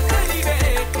ਨਾਲ ਤੇਰੀ ਵੇ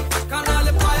ਅੱਖਾਂ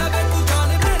ਨਾਲ ਪਾਇਆ ਵੇ ਤੂੰ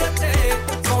ਜਾਨ ਮੇਰੇ ਤੇ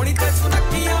ਸੋਹਣੀ ਤੇ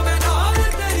ਸੁਨੱਖੀਆਂ ਮੈਂ ਨਾਲ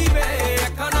ਤੇਰੀ ਵੇ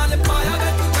ਅੱਖਾਂ ਨਾਲ ਪਾਇਆ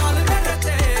ਵੇ ਤੂੰ ਜਾਨ ਮੇਰੇ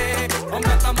ਤੇ ਉਹ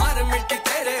ਮੈਂ ਤਾਂ ਮਰ ਮਿੱਟੀ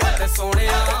ਤੇਰੇ ਉੱਤੇ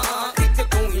ਸੋਹਣਿਆ ਇੱਕ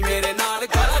ਤੂੰ ਹੀ ਮੇਰੇ ਨਾਲ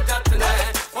ਗਲਾ ਜੱਟਣਾ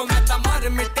ਉਹ ਮੈਂ ਤਾਂ ਮਰ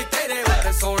ਮਿੱਟੀ ਤੇਰੇ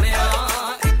ਉੱਤੇ ਸੋਹਣਿਆ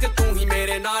ਇੱਕ ਤੂੰ ਹੀ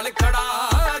ਮੇਰੇ ਨਾਲ ਖੜਾ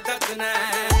ਜੱਟਣਾ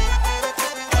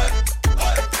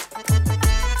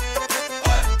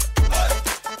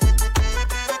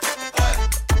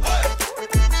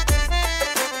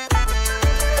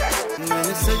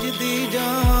मैं सजदी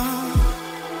जावां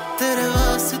तेरे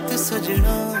वास्ते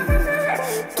सजना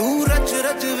तू रच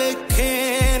रच वेखे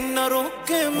न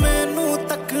रोके मैनू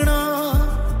तकना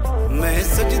मैं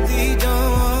सजदी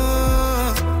जावां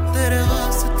तेरे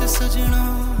वास्ते सजना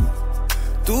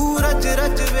तू रच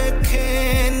रच वेखे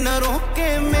न रोके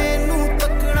मैनू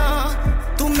तकना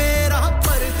तू मेरा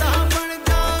पर्दा बन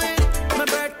जावे मैं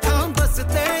बैठा बस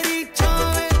तेरी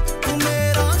छावे तू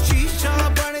मेरा शीशा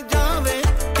बन जावे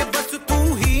कि बस तू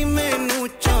ही मैनू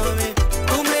चावे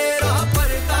तू मेरा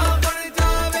पर्दा बन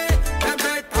जावे मैं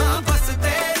बैठा बस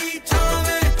तेरी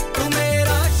छावे तू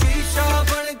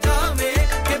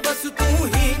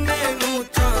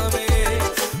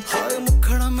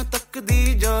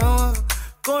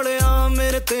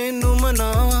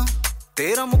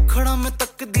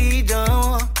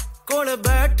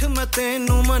मैं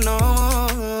तेनू मनावां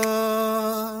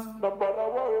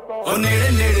ओ नेड़े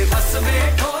नेड़े बस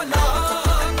बैठो ना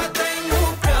मैं तेनू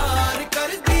प्यार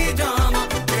करदी जावां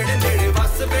नेड़े नेड़े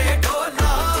बस बैठो ना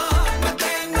मैं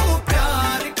तेनू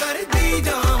प्यार करदी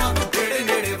जावां नेड़े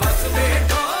नेड़े बस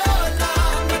बैठो ना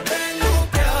मैं तेनू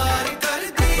प्यार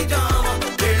करदी जावां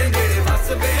नेड़े नेड़े बस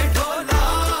बैठो ना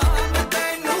मैं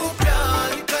तेनू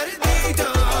प्यार करदी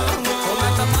जावां ओ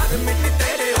मैं तां मर मिट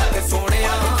तेरे वाले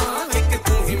सोहणिया एक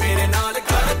तू ही मेरे नाल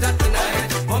कर जतना है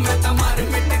ओ मैं तां मर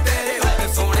मिट तेरे वाले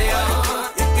सोहणिया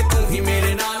एक तू ही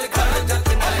मेरे नाल कर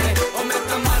जतना है ओ मैं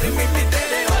तां मर मिट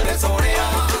तेरे वाले सोहणिया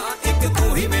एक तू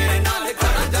ही मेरे नाल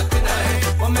कर जतना है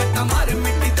ओ मैं तां मर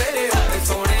मिट तेरे वाले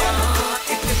सोहणिया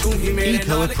एक तू ही मेरे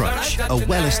Eco Approach, a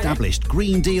well-established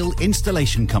Green Deal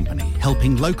installation company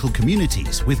helping local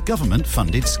communities with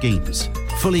government-funded schemes.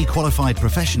 Fully qualified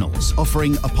professionals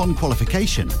offering, upon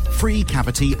qualification, free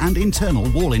cavity and internal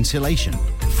wall insulation,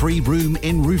 free room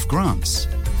in roof grants,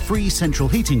 free central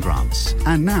heating grants,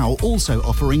 and now also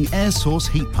offering air source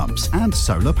heat pumps and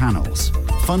solar panels.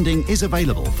 Funding is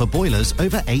available for boilers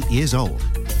over 8 years old.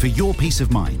 For your peace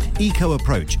of mind, Eco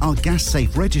Approach are gas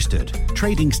safe registered,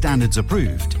 trading standards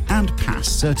approved, and PASS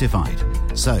certified.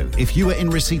 So, if you are in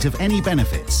receipt of any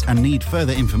benefits and need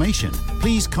further information,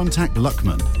 please contact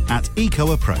Luckman at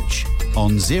Eco Approach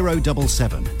on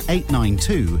 077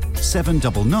 892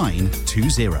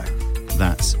 79920.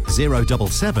 That's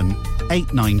 077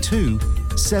 892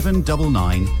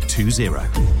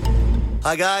 79920.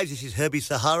 Hi guys, this is Herbie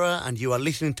Sahara and you are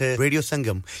listening to Radio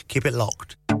Sangam. Keep it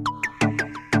locked.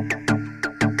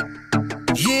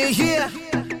 Yeah, yeah,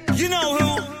 you know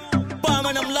who?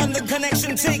 Birmingham, London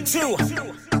connection, take two.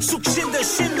 Sukshinda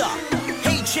Shinda,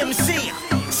 HMC,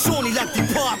 Sony Lucky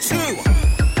Part 2.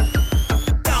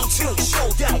 Down to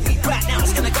showdown, we back now,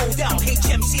 it's gonna go down.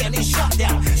 HMC and it's shut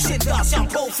down. Shinda sound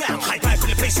profound. High five for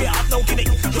the place, yeah, I'm no gimmick.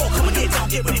 Yo, come and get down,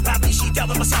 get with it. Babby, she down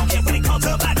with my sound, get with it. Can't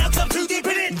turn back now, come too deep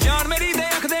in it. Jaan meri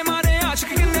dekh de mare, aashk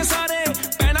kinne sare.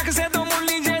 Pehna kise do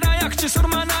mulli jera, yak ch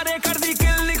surma nare. Kardi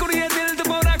kill ni kuriye dil de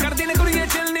bora, kardi ni kuriye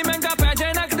chill ni menga pੈ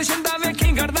jaye nak de shinda vekhi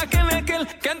garda kive kill.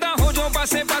 Kenda ho jo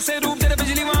paase paase roop tere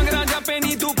bijli wang raja pe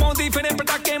ni tu paundi fire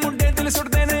patake munde dil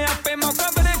sudde ne ape mauka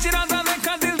bale chirada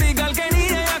vekha dil di gal kehni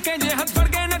hai aake je hath fad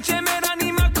ke nache mera ni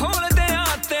ma khol de a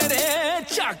tere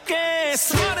chakke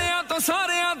sare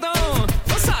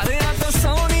to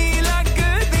soni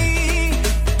lagdi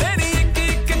teri ek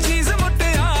ek cheez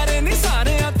mutyaare ni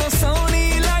sare to soni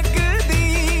lagdi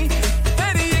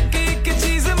teri ek ek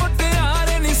cheez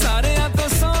mutyaare ni sare to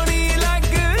soni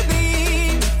lagdi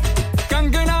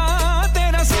kangana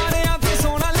tera sare to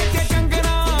sona lage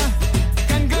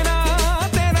kangana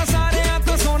tera sare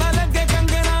to sona lage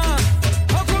kangana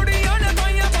ho kudiyan ne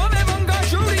paiya bove manga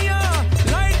churiya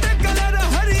light color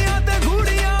hariya te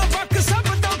gudiya bak sab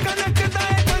to kanakda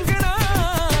hai kangana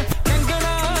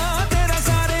tera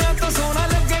sare to sona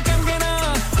lage kangana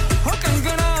ho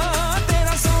kangana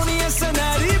tera soni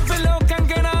sanari below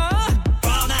kangana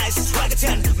brown eyes swagger 10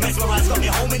 mesmerized got me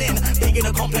homing in big in a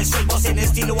complex straight bossing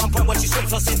this dealer 1 point what she straight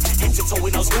flossing head to toe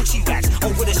in those Gucci bags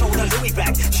over the shoulder Louis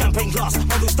bag champagne glass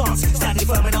model stance standing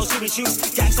firm in those Jimmy shoes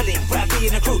gangster link Brad B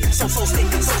in the crew so stick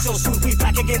so smooth we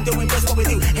back again doing just what we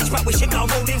do hitchback with shit now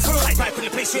rolling through like right for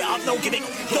the place shit up no gimmick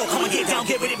yo come and get down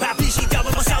get with it Babby she down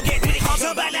with my sound get with it can't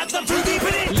turn back now cause I'm too deep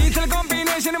in it lethal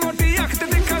combination moti akh te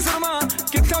dikha surma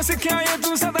kitthon sikhya ye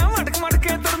tu sada matk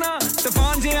ke turna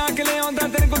tufan je aake le aunda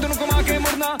tere gudnu kuma ke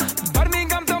murna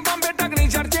Birmingham to Bombay tak nahi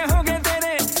charche ho gaye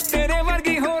tere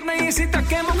vargi hor nahi si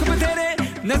takke mukh bthere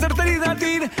nazar teri da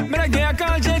tir mera gaya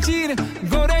kaal je cheer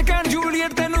gore kan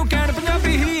Juliet tenu kan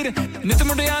Punjabi heer nit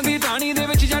mundiyan di taani de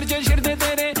vich charche shir de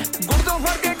tere gud to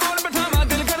far ke kol bithawa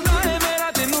dil karda hai mera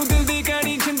tenu dil di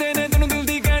kehni chinde ne tenu dil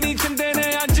di kehni chinde ne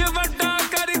aj vadda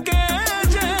karke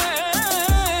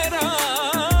jera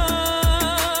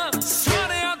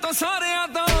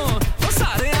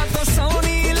sare to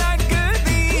soni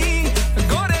lagdi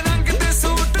gore rang te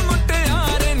suit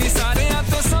mutyaare ni sare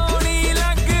to soni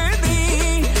lagdi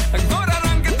gora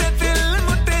rang te dil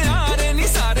mutyaare ni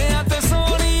sare to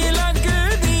soni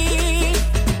lagdi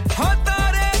ho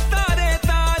tare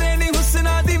ni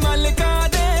husna di malika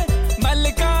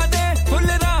de ful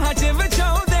raah ch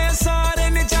vichaude sare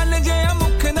ni chal je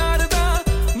mukh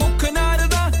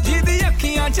narda jidi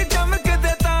akhiyan ch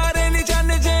chamkde tare ni chal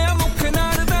je mukh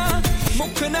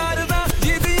narda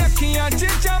jidi akhiyan ch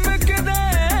chamkde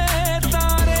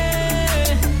tare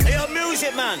hey yo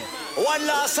music man one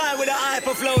last time with a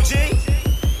hyper flow G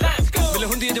let's go दिल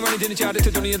हुंदी है जवानी दिन चार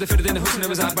इत्थे दुनिया दे फिरदे ने हुस्न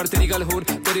बाजार पर तेरी गल होर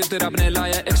तेरे उत्ते रब ने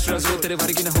लाया एक्स्ट्रा जोर तेरे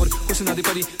वर्गी ना होर हुस्न दी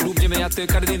परी रूप जिवें आते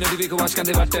करदी नदी वे वाश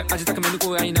कंदे वट अज तक मैनू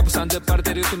कोई आई ना पसंद पर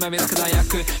तेरे उत्ते मैं रखदा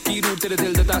अख की रूप तेरे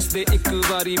दिल दा दस दे एक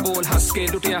बारी बोल हंस के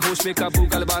लुटिया होश वे काबू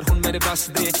गल बार हुन मेरे बस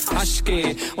दे हंस के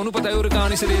ओनू पता है और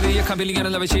गानी सिरे दी अखां बिलियां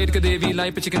ना लवे छेड़ के दे वी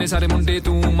लाइफ च किने सारे मुंडे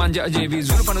तू मंज अजे वी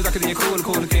जुल्फां नु रखदी खोल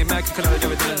खोल के मैं खला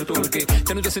जावे दिल नु तोड़ के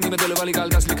तैनू जैसे नहीं मैं दिल वाली गल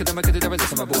दस लिखदा मैं किते जावे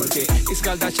जैसे मैं बोल के इस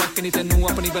गल दा शक नहीं तैनू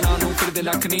अपनी बना नू फिर दे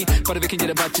लख नहीं पर वेखी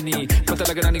जेरे बचनी पता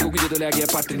लगना नहीं क्योंकि जदों ले गया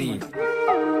पटनी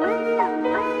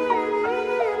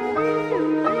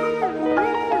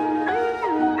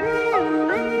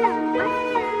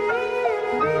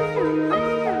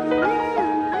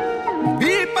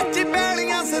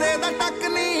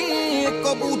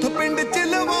बूथ पिंड च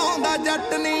लवाਉਂਦਾ ਜੱਟ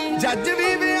ਨਹੀਂ ਜੱਜ ਵੀ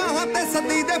ਵਿਆਹਾਂ ਤੇ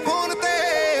ਸੱਦੀ ਦੇ ਫੋਨ ਤੇ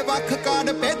ਵੱਖ ਕਾਰਡ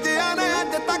ਭੇਜਿਆ ਨਾ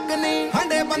ਅੱਜ ਤੱਕ ਨਹੀਂ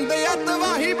ਹੰਡੇ ਬੰਦੇ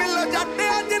ਅਤਵਾਹੀ ਬਿੱਲੋ ਜੱਟ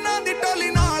ਅੱਜ ਨਾ ਦੀ ਟੋਲੀ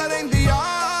ਨਾਲ ਰਹਿੰਦੀ ਆ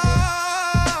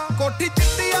ਕੋਠੀ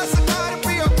ਚਿੱਟੀ ਆ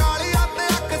ਸਕਾਰਪੀਓ ਕਾਲੀ ਆ ਤੇ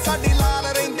ਅੱਖ ਸਾਡੀ ਲਾਲ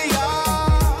ਰਹਿੰਦੀ ਆ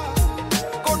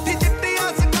ਕੋਠੀ ਚਿੱਟੀ ਆ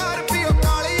ਸਕਾਰਪੀਓ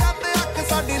ਕਾਲੀ ਆ ਤੇ ਅੱਖ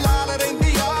ਸਾਡੀ ਲਾਲ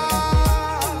ਰਹਿੰਦੀ ਆ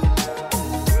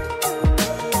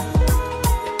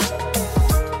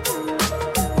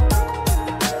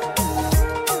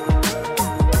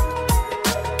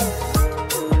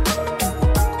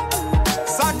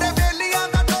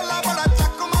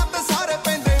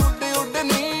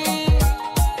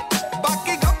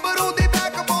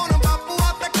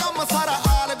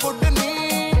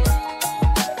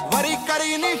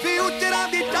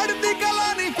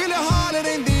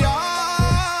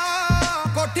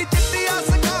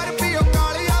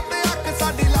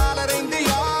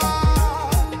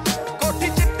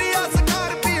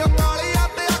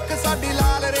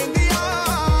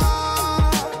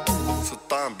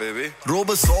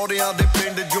ਰੋਬ ਸੋਹਰਿਆਂ ਦੇ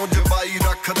ਪਿੰਡ ਜੋ ਜਵਾਈ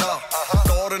ਰੱਖਦਾ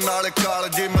ਤੌਰ ਨਾਲ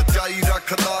ਕਾਲਜੇ ਮਚਾਈ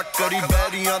ਰੱਖਦਾ ਕਰੀ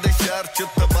ਬੈਰੀਆਂ ਦੇ ਸ਼ਹਿਰ ਚ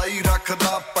ਤਬਾਈ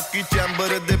ਰੱਖਦਾ ਪੱਕੀ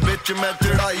ਚੈਂਬਰ ਦੇ ਵਿੱਚ ਮੈਂ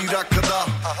ਚੜਾਈ ਰੱਖਦਾ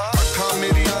ਅੱਖਾਂ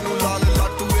ਮੇਰੀਆਂ ਨੂੰ ਲਾਲ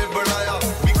ਲਾਟੂਏ ਬਣਾਇਆ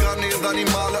ਬੀਕਾਨੇਰ ਦਾ ਨਹੀਂ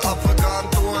ਮਾਲ ਅਫਗਾਨ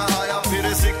ਤੋਂ ਆਇਆ ਫਿਰ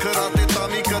ਸਿਖਰਾਂ ਤੇ ਤਾਂ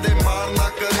ਵੀ ਕਦੇ ਮਾਰ ਨਾ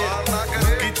ਕਰੇ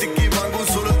ਕੀ ਟਿੱਕੀ ਵਾਂਗੂ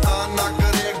ਸੁਲਤਾਨ ਨਾ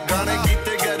ਕਰੇ ਗਾਣੇ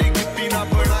ਗੀਤੇ ਗੈਰੀ ਗਿੱਪੀ ਨਾ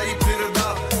ਬਣਾਈ ਫਿਰਦਾ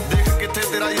ਦੇਖ ਕਿੱਥੇ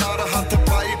ਤੇਰਾ ਯਾਰ ਹੱਥ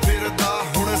ਪਾਈ ਫਿਰਦਾ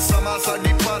ਹੁਣ ਸਮਾਂ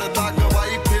ਸਾਡੀ ਭਰਦਾ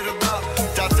ਗਵਾਈ ਫਿਰਦਾ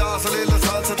ਚਾਚਾ ਅਸਲੇ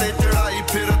ਲਾਇਸੈਂਸ ਤੇ ਚੜਾਈ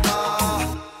ਫਿਰਦਾ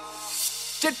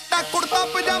ਚਿੱਟਾ ਕੁੜਤਾ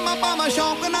ਪਜਾਮਾ ਪਾਵਾਂ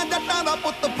ਸ਼ੌਂਕ ਨਾ ਜੱਟਾਂ ਦਾ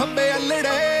ਪੁੱਤ ਫੱਬੇ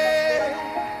ਅਲੜੇ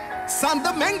ਸੰਦ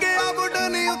ਮਹਿੰਗੇ ਆ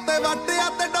ਵੁੱਡਨੀ ਉੱਤੇ ਵੱਟਿਆ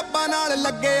ਤੇ ਡੱਬਾ ਨਾਲ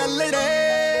ਲੱਗੇ ਅਲੜੇ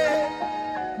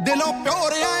ਦਿਲੋਂ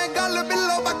ਪਿਓਰ ਆਏ ਗੱਲ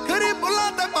ਬਿੱਲੋ ਵੱਖਰੀ ਬੁੱਲਾਂ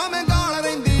ਤੇ ਭਾਵੇਂ ਗਾਲ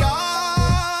ਰਹਿੰਦੀ ਆ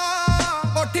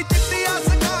ਕੋਠੀ ਚਿੱਟੀ ਆ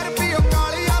ਸਕਾਰਪੀਓ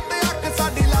ਕਾਲੀ ਆ ਤੇ ਅੱਖ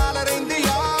ਸਾਡੀ ਲਾਲ ਰਹਿੰਦੀ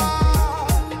ਆ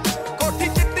ਕੋਠੀ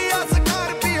ਚਿੱਟੀ ਆ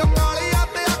ਸਕਾਰਪੀਓ ਕਾਲੀ ਆ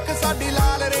ਤੇ ਅੱਖ ਸਾਡੀ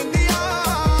ਲਾਲ ਰਹਿੰਦੀ ਆ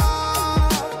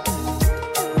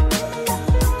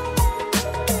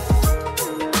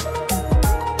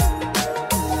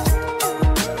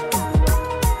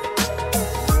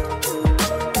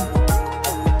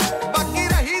ਬਾਕੀ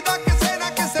ਰਹੀ ਦਾ ਕਿਸੇ ਨਾ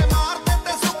ਕਿਸੇ ਮਾਰਦੇ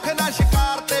ਤੇ ਸੁੱਖ ਨਾ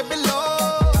ਸ਼ਿਕਾਰ ਤੇ ਬਿੱਲੋ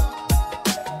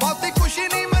ਬਹੁਤੀ ਖੁਸ਼ੀ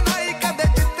ਨਹੀਂ ਮਨਾਈ ਕਦੇ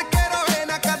ਜਿੱਤ ਕੇ ਰੋਏ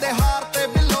ਨਾ ਕਦੇ ਹਾਰ ਤੇ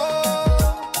ਬਿੱਲੋ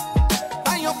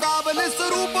ਤਾਈਓ ਕਾਬਲ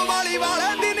ਸਰੂਪ ਵਾਲੀ ਵਾਲੇ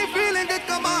ਦੀ ਨੀ ਫੀਲਿੰਗ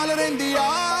ਕਮਾਲ ਰਹਿੰਦੀ ਆ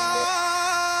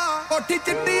ਕੋਠੀ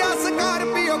ਚਿੱਟੀ ਆ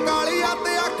ਸਕਾਰਪੀਓ ਕਾਲੀ ਆ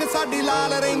ਤੇ ਅੱਖ ਸਾਡੀ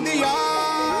ਲਾਲ ਰਹਿੰਦੀ ਆ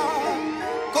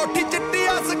ਕੋਠੀ ਚਿੱਟੀ ਆ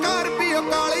ਸਕਾਰਪੀਓ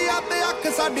ਕਾਲੀ ਆ ਤੇ ਅੱਖ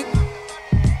ਸਾਡੀ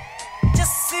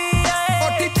ਜੱਸੀ ਏ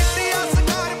ਕੋਠੀ ਚਿੱਟੀ ਆ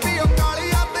ਸਕਾਰਪੀਓ ਕਾਲੀ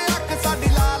ਆ ਤੇ ਅੱਖ ਸਾਡੀ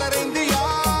ਲਾਲ ਰਹਿੰਦੀ ਆ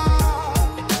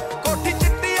ਕੋਠੀ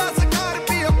ਚਿੱਟੀ ਆ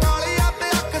ਸਕਾਰਪੀਓ ਕਾਲੀ ਆ ਤੇ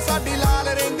ਅੱਖ ਸਾਡੀ ਲਾਲ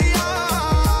ਰਹਿੰਦੀ ਆ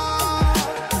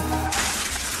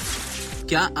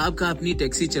क्या आपका अपनी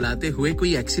टैक्सी चलाते हुए कोई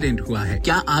एक्सीडेंट हुआ है?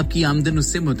 क्या आपकी आमदन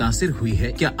उससे मुतासिर हुई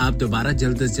है? क्या आप दोबारा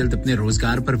जल्द से जल्द अपने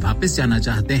रोजगार पर वापस जाना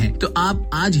चाहते हैं? तो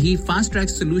आप आज ही फास्ट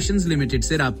ट्रैक सॉल्यूशंस लिमिटेड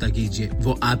से राब्ता कीजिए।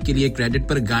 वो आपके लिए क्रेडिट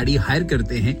पर गाड़ी हायर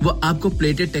करते हैं। वो आपको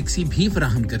प्लेटेड टैक्सी भी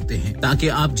फराहम करते हैं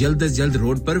ताकि आप जल्द से जल्द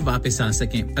रोड पर वापस आ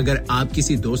सकें। अगर आप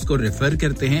किसी दोस्त को रेफर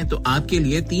करते हैं तो आपके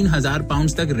लिए 3000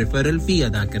 पाउंड तक रेफरल फी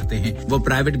अदा करते हैं। वो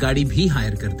प्राइवेट गाड़ी भी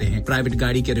हायर करते हैं। प्राइवेट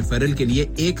गाड़ी के रेफरल के लिए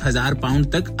 1000 पाउंड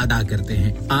तक अदा करते हैं।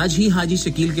 आज ही हाजी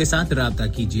शकील के साथ राब्ता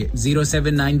कीजिए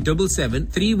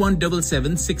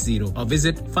 07977317760 और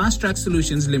visit fast track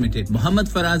solutions limited, Mohammad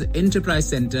Faraz enterprise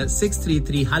centre,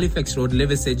 633 Halifax road,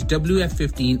 Liversedge,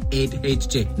 WF15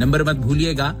 8HJ। Number मत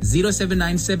भूलिएगा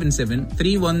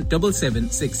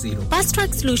 07977317760। Fast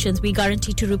Track Solutions, we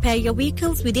guarantee to repair your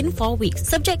vehicles within 4 weeks,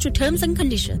 subject to terms and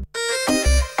conditions.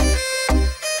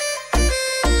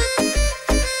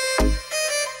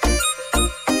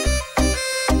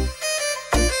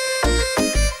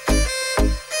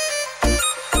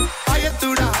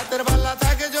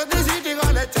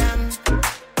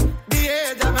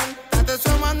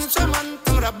 Someone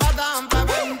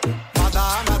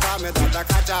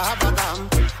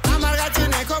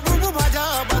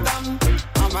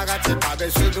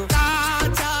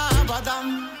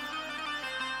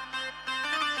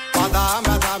বাদাম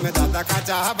বাদাম দাদা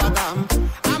কাঁচা বাদাম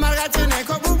আমার কাছে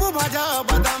নেখো বুবু ভাজা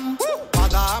বাদাম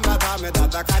বাদাম বাদাম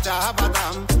দাদা কাঁচা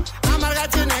বাদাম আমার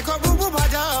কাছে নেখো বুবু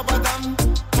ভাজা বাদাম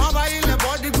মোবাইলে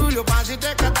বডি গুলো 5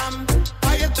 টাকা দাম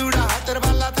পায়ে তুড়া হাতের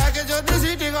বালা থাকে যদি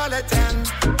সিটি গলে চেন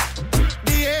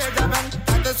দিয়ে যাবেন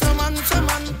তাতে সমান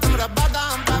সমান তোমরা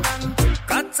বাদাম পাবেন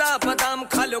কাঁচা বাদাম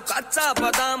খালো কাঁচা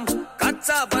বাদাম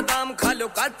खा लो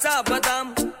कच्चा बादाम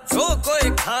जो कोई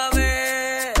खावे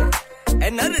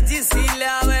एनर्जी सी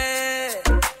लावे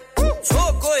जो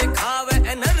कोई खावे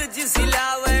एनर्जी सी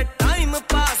लावे टाइम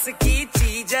पास की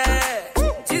चीज है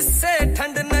जिससे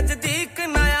ठंड नजदीक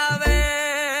न आवे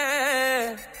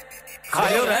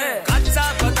खायो रे कच्चा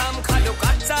बादाम खा लो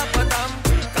कच्चा बादाम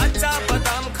खा लो कच्चा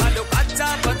बादाम खा लो कच्चा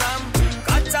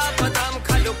बादाम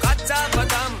खा लो कच्चा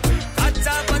बादाम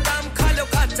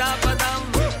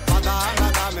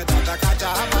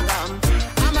কাঁচা বাদাম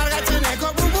আমার কাছে নেখো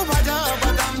বুবু ভাজা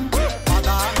বাদাম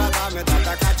বাদাম বাদাম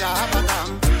দাদা কাঁচা বাদাম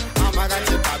আমার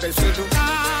কাছে পাবে শুধু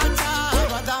কাঁচা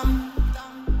বাদাম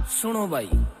सुनो भाई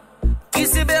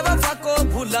किसी बेवफा को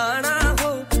भुलाना हो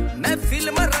महफिल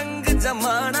में रंग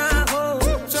जमाना हो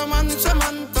चमन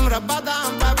चमन तुमरा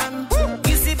बादाम पावन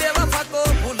किसी बेवफा को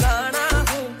भुलाना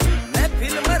हो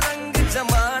महफिल में रंग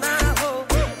जमाना हो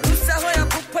रुस्सा हो या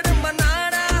फुफड़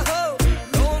मनाना हो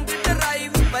लॉन्ग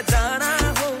ड्राइव बजाना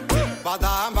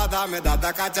बादाम बादाम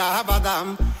दादा काचा बादाम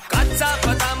खा लो कच्चा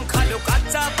बादाम खा लो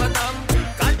कच्चा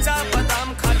बादाम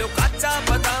खा लो कच्चा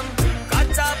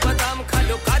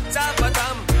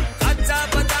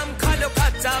बादाम खा लो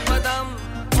कच्चा बादाम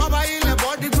मोबाइल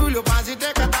बॉडी गुलो 5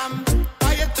 টাকা দাম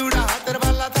পায়ে তুড়া হাতের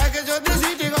বালা থাকে যদি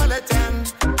সিটি গলে চেন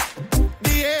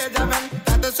দিয়ে যাবেন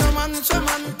তাতে সমান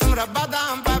সমান তোমরা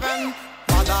বাদাম পাবেন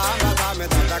বাদাম বাদাম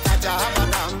দাদা কাঁচা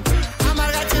বাদাম আমার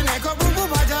কাছে নেখো বুবু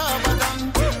ভাজা বাদাম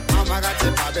আমার কাছে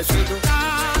পাবে শুধু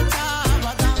কাঁচা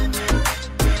বাদাম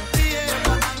দিয়ে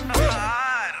বাদাম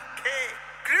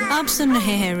आप सुन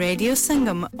रहे हैं रेडियो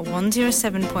संगम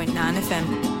 107.9 FM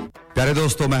प्यारे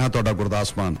दोस्तों मैं हां तोड़ा गुरदास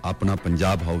मान अपना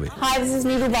पंजाब होवे हाय दिस इज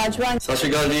नीरू बाजवा सत श्री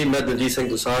अकाल जी मैं दलजीत सिंह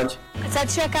दुसांझ सत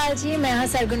श्री अकाल जी मैं हां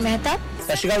सरगुन मेहता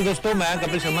सत श्री अकाल दोस्तों मैं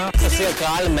कपिल शर्मा सत श्री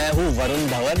अकाल मैं हूं वरुण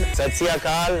धवन सत श्री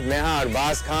अकाल मैं हां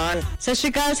अरबाज खान सत श्री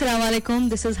अकाल अस्सलाम वालेकुम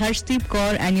this is Harshdeep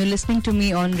Kaur and you're listening to me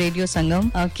on Radio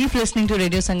Sangam keep listening to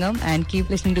Radio Sangam and keep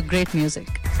listening to great music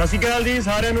ਸਤ ਸ਼੍ਰੀ ਅਕਾਲ ਜੀ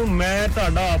ਸਾਰਿਆਂ ਨੂੰ ਮੈਂ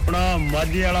ਤੁਹਾਡਾ ਆਪਣਾ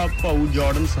ਮਾਝੇ ਵਾਲਾ ਭਾਊ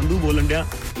ਜਾਰਡਨ ਸੰਧੂ ਬੋਲਣ ਡਿਆ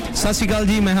ਸਤ ਸ਼੍ਰੀ ਅਕਾਲ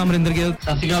ਜੀ ਮੈਂ ਹਾਂ ਅਮਰਿੰਦਰ ਗਿੱਲ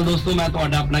ਸਤ ਸ਼੍ਰੀ ਅਕਾਲ ਦੋਸਤੋ ਮੈਂ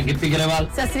ਤੁਹਾਡਾ ਆਪਣਾ ਗਿੱਪੀ ਗਰੇਵਾਲ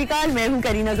सत श्री अकाल मैं हूं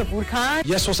Kareena Kapoor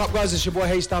Khan Yes what's up guys it's your boy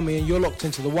Hayes Dami and you're locked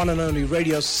into the one and only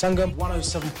Radio Sangam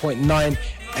 107.9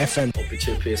 FM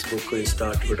पीछे फेसबुक इंस्टा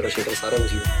ट्विटर शेटर सारा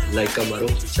कुछ लाइक का मारो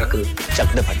चक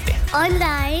दे फट्टे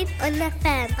online on the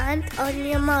FM and on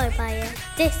your mobile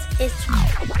this is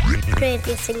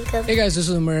Radio Sangam Hey guys this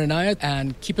is Umar Inayat and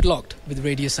keep it locked with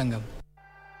Radio Sangam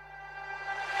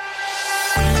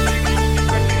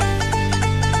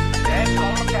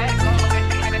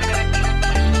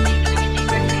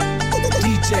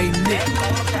DJ Nick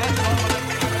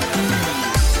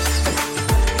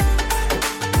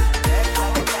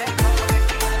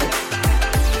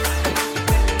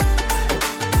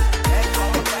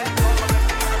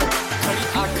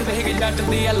जट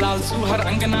दिया लाल सुहा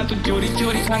रंग ना तू चोरी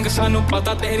चोरी संग सानू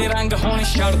पता तेरे रंग होने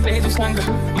छड़ते तू संग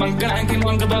मंगना की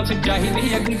मंगदा से चाहिदी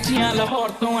है गुच्चियां लाहौर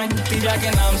तो आई जुत्ती जाके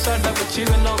नाम साडा पुछी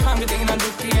वेलो खंग दी ना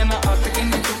दुखी है ना हथ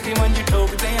किन्नी चुक्की मंजी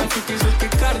ठोकदे हैं सुक्की सुक्की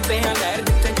करदे हैं लहर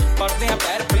जिते पड़दे हैं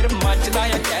पैर फिर मचदा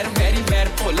या कैर वैरी वैर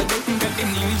भुल दे गड्डी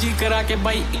नीवी जी करा के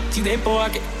बाई इंची दे पवा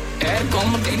के टैर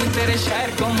घुमदे नी तेरे शहर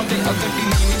घुमदे गड्डी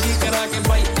नीवी जी करा के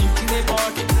बाई इंची दे पवा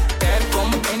के टैर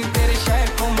घुमदे नी तेरे शहर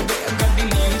घुमदे गड्डी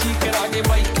नीवी जी करा के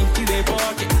बाई इंची दे पवा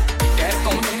के टैर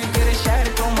घुमदे नी तेरे शहर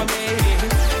घुमदे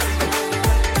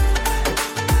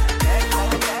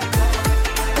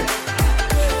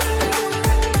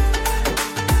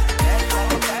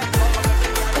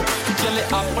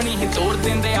अपनी ही तोड़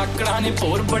देंदे आकड़ा ने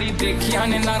भोर बड़ी देखियां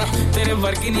ने नारा तेरे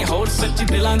वर्गी नहीं होर सच्ची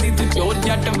दिलां दी तू जोर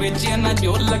जट वेचिया ना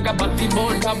जोर लगा बत्ती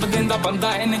बोल डब देंदा बंदा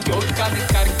इने चोट कादी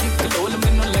करके कलोल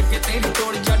मैनू लगे तेरी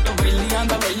तोड़ जट वेलियां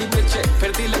दा वेली पिछे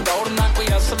फिर दिल दौड़ना कोई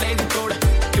असले दी तोड़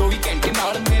 24 घंटे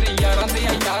नाल मेरे यारां दे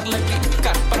यार लगे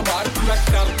घर परिवार पूरा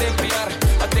करदे प्यार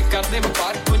अते करदे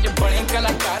व्यापार कुछ बने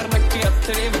कलाकार रखे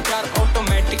अथरे विचार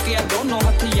ऑटोमेटिक या दोनों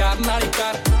हथियार नाल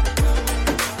कर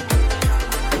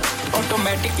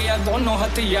ऑटोमेटिक या दोनों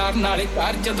हथियार नाले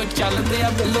कार जदों चलदे आ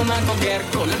बिल्लो ना को गैर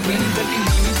खोल बिन गड्डी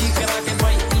नीवी जी करा के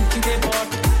बाई इंची दे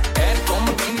पॉट पैर घुम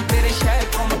बिन तेरे शहर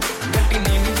घुम गड्डी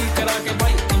नीवी जी करा के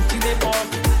बाई इंची दे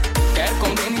पॉट पैर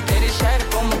घुम बिन तेरे शहर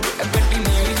घुम गड्डी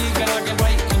नीवी जी करा के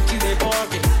बाई इंची दे पॉट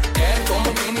पैर घुम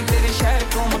बिन तेरे शहर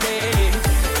घुम दे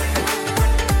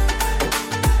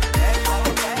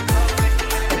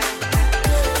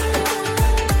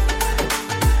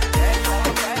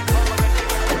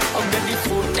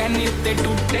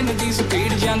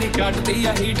ਕੱਟਦੀ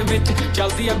ਆ ਹੀਟ ਵਿੱਚ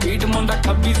ਚੱਲਦੀ ਆ ਬੀਟ ਮੁੰਡਾ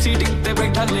ਖੱਬੀ ਸੀਟਿੰਗ ਤੇ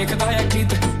ਬੈਠਾ ਲਿਖਦਾ ਆ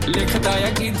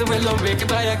ਗੀਤ ਵੇਲੋ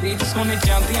ਵੇਖਦਾ ਆ ਗੀਤ ਸੁਣੇ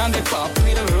ਜਾਂਦੀਆਂ ਦੇ ਪਾਪ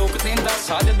ਮੇਰੇ ਰੋਕ ਦਿੰਦਾ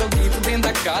ਸਾਜੇ ਦੋ ਗੀਤ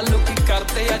ਦਿੰਦਾ ਗੱਲ ਕੀ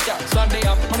ਕਰਦੇ ਆ ਜਾ ਸਾਡੇ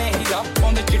ਆਪਣੇ ਹੀ ਰਾਹ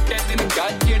ਪਾਉਂਦੇ ਚਿੱਟੇ ਦਿਨ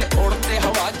ਗੱਜ ਜਿਹੜੇ ਉੜਦੇ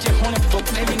ਹਵਾ 'ਚ ਹੁਣ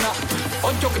ਬੁੱਕਦੇ ਵੀ ਨਾ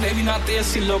ਉਹ ਝੁਕਦੇ ਵੀ ਨਾ ਤੇ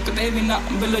ਅਸੀਂ ਲੁਕਦੇ ਵੀ ਨਾ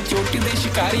ਬਿੱਲੋ ਚੋਟੀ ਦੇ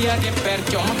ਸ਼ਿਕਾਰੀ ਆ ਕੇ ਪੈਰ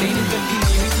ਚੁੰਮਦੇ ਨੀ ਗੱਡੀ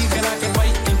ਨੀਵੀਂ ਜੀ ਕਰਾ ਕੇ ਬਾਈ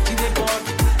ਇੰਚੀ ਦੇ ਪੌਕ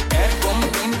ਐਰ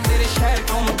ਘੁੰਮਦੇ ਨੀ ਤੇਰੇ ਸ਼ਹਿਰ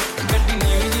ਘੁੰਮ ਗੱਡੀ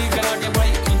ਨੀਵੀਂ ਜੀ ਕਰਾ ਕੇ ਬਾਈ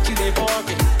ਇੰਚੀ ਦੇ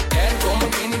ਪੌਕ ਐਰ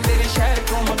ਘੁੰਮਦੇ ਨੀ ਤੇਰੇ ਸ਼ਹਿਰ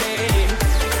ਘੁੰਮਦੇ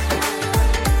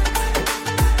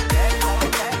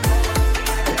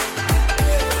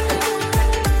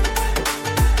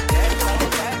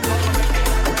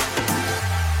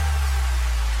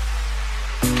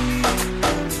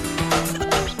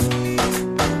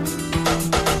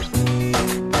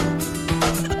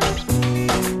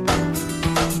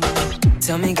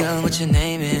Tell me, girl, what your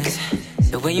name is.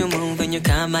 The way you move and you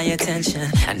caught my attention.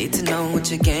 I need to know what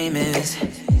your game is.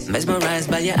 Mesmerized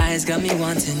by your eyes, got me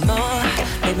wanting more.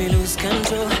 Make me lose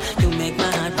control. You make my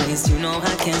heart race. You know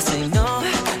I can't say no.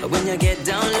 When you get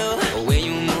down low, the way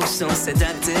you move so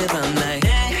seductive. I'm like,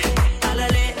 hey,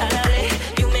 alale, alale.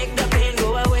 You make the pain go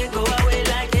away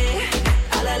like, hey,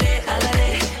 alale, alale.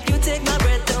 You take my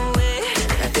breath away.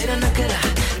 I didn't knock it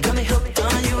out. Got me hooked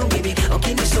on you, baby.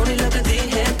 Okay, you sorry, love the day.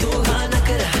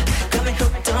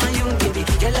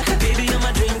 You're like a baby, you're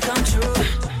my dream come true.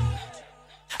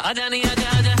 Aja nahi, aja,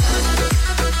 aja.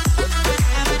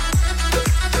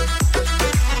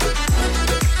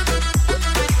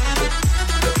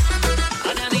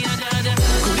 Aja nahi, aja, aja.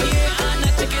 Kudiye aa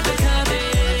nach ke dikha de.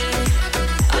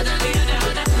 Aja nahi, aja,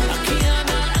 aja. Akhiyan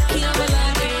mila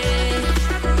ke.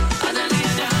 Aja nahi,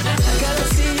 aja, aja. Gotta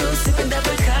see you sipping that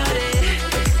Bacardi.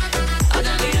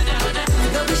 Aja nahi, aja, aja.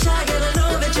 Don't be shy, girl, I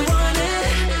know that you want it.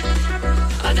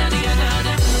 Aja nahi, aja,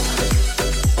 aja.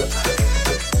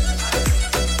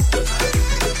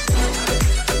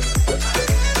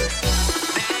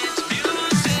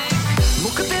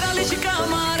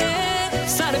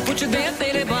 ਪੁੱਛਦੇ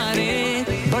ਤੇਰੇ ਬਾਰੇ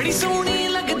ਬੜੀ ਸੋਹਣੀ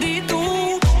ਲੱਗਦੀ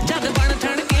ਤੂੰ ਜਦ ਬਣ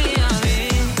ਠਣ ਕੇ ਆਵੇ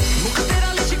ਮੁਖ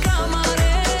ਤੇਰਾ ਲਿਸ਼ਕਾ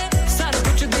ਮਾਰੇ ਸਾਰੇ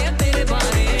ਪੁੱਛਦੇ ਤੇਰੇ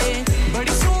ਬਾਰੇ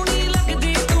ਬੜੀ ਸੋਹਣੀ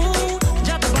ਲੱਗਦੀ ਤੂੰ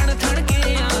ਜਦ ਬਣ ਠਣ ਕੇ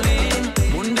ਆਵੇ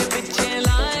ਮੁੰਡੇ ਪਿੱਛੇ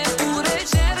ਲਾਏ ਪੂਰੇ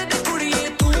ਸ਼ਹਿਰ ਦੇ ਕੁੜੀਏ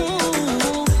ਤੂੰ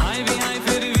ਹਾਏ ਵੀ ਹਾਏ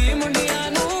ਫਿਰ ਵੀ ਮੁੰਡਿਆਂ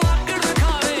ਨੂੰ ਆਕੜ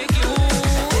ਦਿਖਾਵੇ ਕਿਉਂ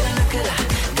ਤੇਰਾ ਨਖਰਾ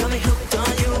got me hooked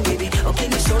on you baby okay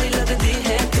ਨੀ ਸੋਹਣੀ ਲੱਗਦੀ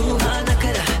ਹੈ ਤੂੰ ਹਾਂ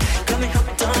ਨਖਰਾ got me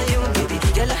hooked on you baby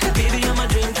you're like a baby you're my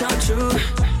dream come true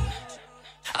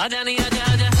aja nahi aja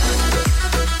aja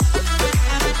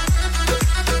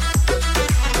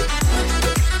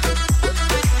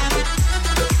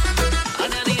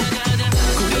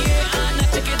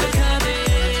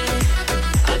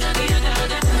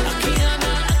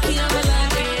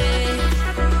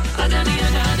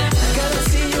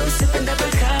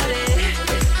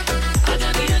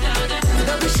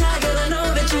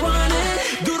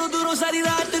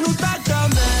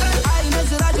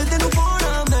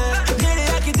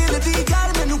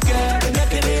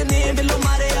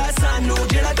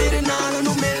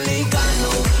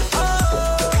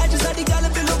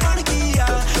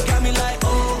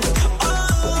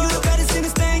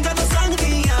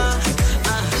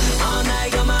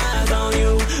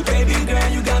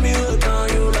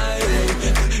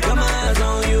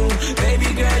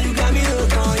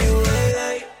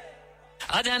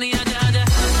aja nahi aja aja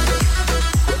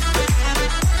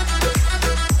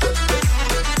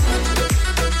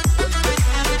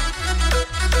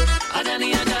aja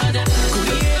nahi aja aja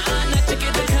kudiye aa nach ke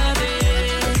dikha de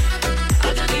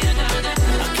aja nahi aja aja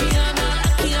akhiyan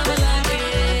mila ke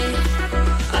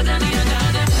aja nahi aja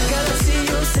aja gotta see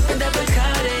you sipping that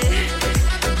Bacardi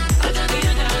aja nahi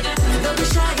aja aja don't be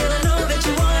shy girl I know that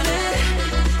you want it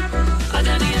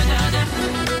aja nahi aja aja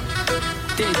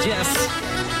Tejas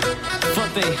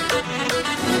Fateh,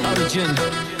 Arjun,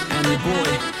 and the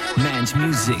boy, Man's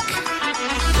Music.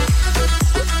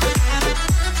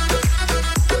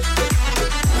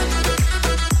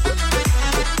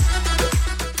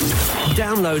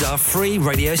 Download our free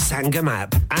Radio Sangam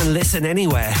app and listen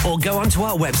anywhere or go onto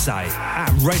our website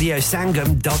at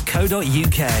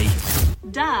radiosangam.co.uk.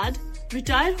 Dad,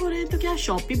 retire हो रहे हैं तो क्या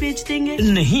shop भी बेच देंगे?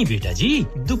 नहीं बेटा जी,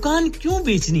 दुकान क्यों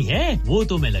बेचनी है? वो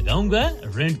तो मैं लगाऊंगा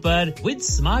रेंट पर with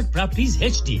smart properties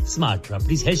HD. Smart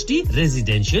properties HD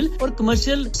residential और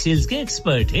कमर्शियल सेल्स के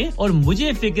एक्सपर्ट हैं और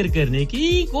मुझे फिक्र करने की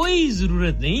कोई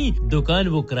जरूरत नहीं। दुकान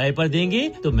वो किराए पर देंगे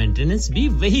तो मेंटेनेंस भी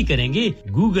वही करेंगे।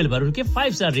 गूगल पर उनके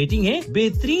 5 स्टार रेटिंग है,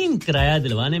 बेहतरीन किराया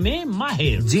दिलवाने में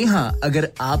माहिर। जी हां, अगर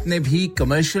आपने भी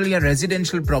कमर्शियल या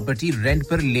रेजिडेंशियल प्रॉपर्टी रेंट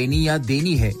पर लेनी या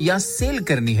देनी है या सेल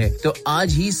करनी है तो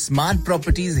आज ही स्मार्ट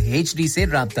प्रॉपर्टीज HD से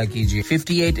राब्ता कीजिए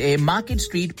 58A market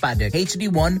street Paddock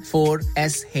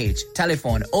HD14SH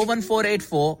telephone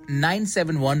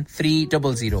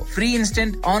 01484971300 free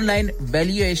instant online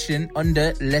valuation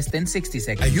under less than 60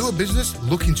 seconds. Are you a business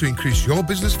looking to increase your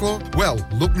business flow? Well,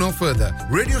 look no further.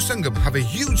 Radio Sangam have a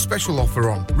huge special offer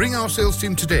on. Ring our sales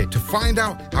team today to find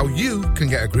out how you can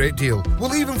get a great deal.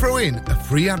 We'll even throw in a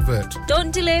free advert.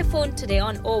 Don't delay, phone today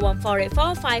on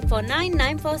 01484 549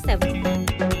 947.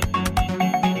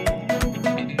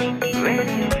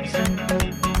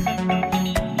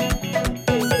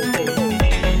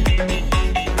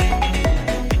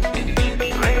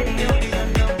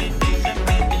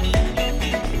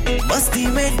 मस्ती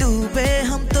में डूबे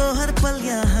हम तो हर पल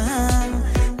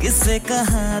यहाँ किस्से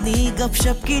कहानी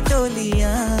गपशप की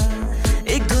टोलियाँ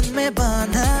एक धुन में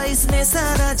बांधा इसने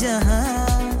सारा जहां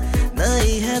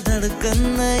नई है धड़कन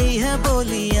नई है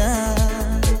बोलियां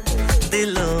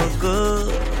दिलों को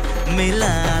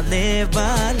मिलाने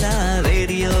वाला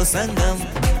रेडियो संगम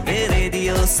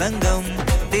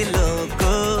दिलों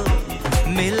को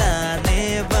मिलाने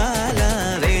वाला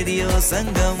रेडियो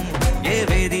संगम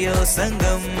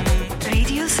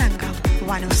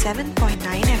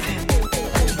 107.9 FM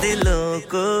दिलों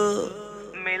को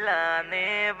मिलाने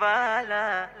वाला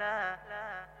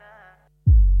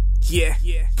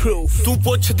proof ਤੂੰ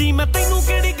ਪੁੱਛਦੀ ਮੈਂ ਤੈਨੂੰ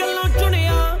ਕਿਹੜੀ ਗੱਲੋਂ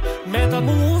ਚੁਣਿਆ ਮੈਂ ਤਾਂ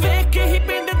ਮੂੰਹ ਵੇਖ ਕੇ ਹੀ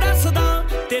ਪਿੰਡ ਦੱਸਦਾ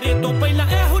ਤੇਰੇ ਤੋਂ ਪਹਿਲਾਂ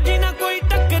ਇਹੋ ਜੀ ਨਾ ਕੋਈ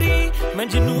ਟੱਕਰੀ ਮੈਂ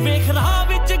ਜਿੰਨੂੰ ਵੇਖ ਰਾਹ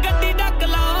ਵਿੱਚ ਗੱਡੀ ਡੱਕ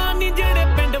ਲਾ ਨੀ ਜਿਹੜੇ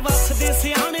ਪਿੰਡ ਵਸਦੇ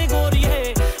ਸਿਆਣੇ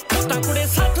ਗੋਰੀਏ ਉਹ ਤਾਂ ਕੁੜੇ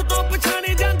 60 ਤੋਂ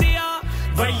ਪਛਾਣੇ ਜਾਂਦੇ ਆ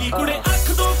ਵੈਲੀ ਕੁੜੇ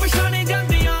ਅੱਖ ਤੋਂ ਪਛਾਣੇ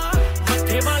ਜਾਂਦੇ ਆ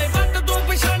ਮੱਥੇ ਵਾਲੇ ਵੱਟ ਤੋਂ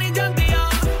ਪਛਾਣੇ ਜਾਂਦੇ ਆ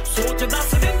ਸੋਚ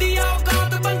ਦੱਸ ਦਿੰਦੀ ਆ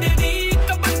ਔਕਾਤ ਬੰਦੇ ਦੀ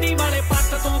ਕਬੱਡੀ ਵਾਲੇ ਪੱਟ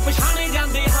ਤੋਂ ਪਛਾਣੇ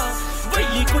ਜਾਂਦੇ ਆ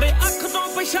ਵੈਲੀ ਕੁੜੇ ਅੱਖ ਤੋਂ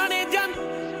ਪਛਾਣੇ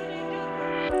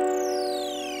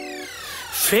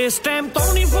ਫੇਸ ਟਾਈਮ ਤੋਂ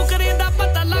ਨਹੀਂ ਫੁਕਰੇ ਦਾ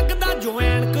ਪਤਾ ਲੱਗਦਾ ਜੋ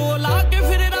ਐਨ ਕੋ ਲਾ ਕੇ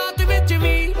ਫਿਰ ਰਾਤ ਵਿੱਚ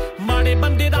ਵੀ ਮਾੜੇ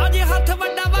ਬੰਦੇ ਦਾ ਜੇ ਹੱਥ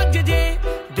ਵੱਡਾ ਵੱਜ ਜੇ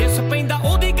ਦਿਸ ਪੈਂਦਾ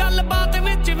ਉਹਦੀ ਗੱਲ ਬਾਤ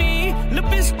ਵਿੱਚ ਵੀ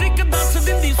ਲਿਪਸਟਿਕ ਦੱਸ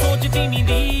ਦਿੰਦੀ ਸੋਚ ਤੀਵੀਂ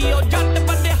ਦੀ ਉਹ ਜੱਟ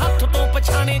ਬੰਦੇ ਹੱਥ ਤੋਂ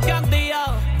ਪਛਾਣੇ ਜਾਂਦੇ ਆ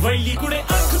ਵੈਲੀ ਕੁੜੇ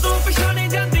ਅੱਖ ਤੋਂ ਪਛਾਣੇ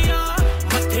ਜਾਂਦੇ ਆ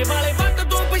ਮੱਥੇ ਵਾਲੇ ਵੱਟ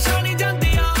ਤੋਂ ਪਛਾਣੇ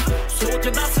ਜਾਂਦੇ ਆ ਸੋਚ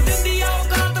ਦੱਸ ਦਿੰਦੀ ਆ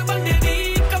ਔਕਾਤ ਬੰਦੇ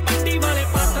ਦੀ ਕਬੱਡੀ ਵਾਲੇ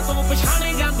ਪੱਟ ਤੋਂ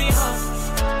ਪਛਾਣੇ ਜਾਂਦੇ ਆ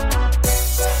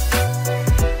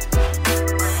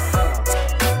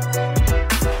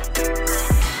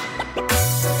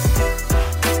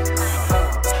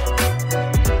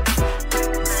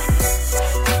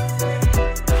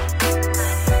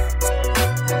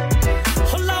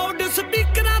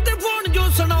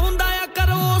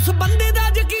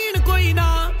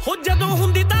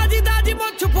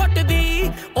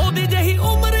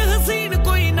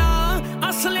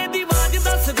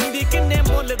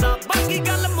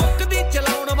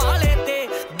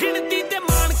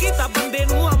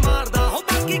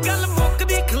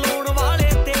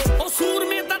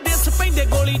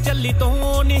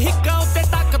ਤੋਂ ਨੀ ਹਿੱਕਾ ਉੱਤੇ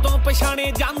ਟੱਕ ਤੋਂ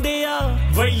ਪਛਾਣੇ ਜਾਂਦੇ ਆ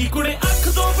ਵੈਲੀ ਕੁੜੇ ਅੱਖ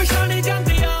ਤੋਂ ਪਛਾਣੇ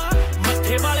ਜਾਂਦੇ ਆ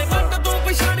ਮੱਥੇ ਵਾਲੇ ਵੱਟ ਤੋਂ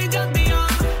ਪਛਾਣੇ ਜਾਂਦੇ ਆ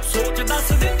ਸੋਚ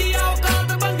ਦੱਸ ਦਿੰਦੀ ਆ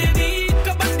ਔਕਾਤ ਬੰਦੇ ਦੀ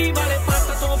ਕਬੱਡੀ ਵਾਲੇ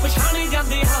ਪੱਟ ਤੋਂ ਪਛਾਣੇ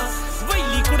ਜਾਂਦੇ ਆ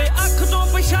ਵੈਲੀ ਕੁੜੇ ਅੱਖ ਤੋਂ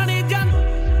ਪਛਾਣੇ ਜਾਂਦੇ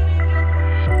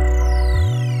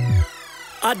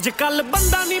ਅੱਜ ਕੱਲ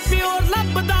ਬੰਦਾ ਨਹੀਂ ਪਿਓਰ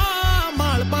ਲੱਭਦਾ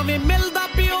ਮਾਲ ਭਾਵੇਂ ਮਿਲਦਾ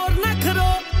ਪਿਓਰ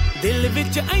ਨਖਰੋ ਦਿਲ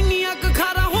ਵਿੱਚ ਇੰਨੀਆਂ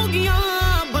ਕਖਾਰਾਂ ਹੋ ਗਈਆਂ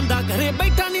ਬੰਦਾ ਘਰੇ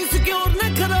ਬੈਠਾ ਨਹੀਂ ਸਿਕਿਉਰ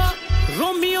ਨਖਰੋ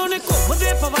ਰੋਮੀਓ ਨੇ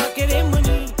ਘੁੰਮਦੇ ਪਵਾ ਕੇ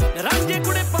ਰੇਮਨੀ ਰਾਂਝੇ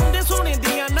ਕੁੜੇ ਪਾਉਂਦੇ ਸੋਨੇ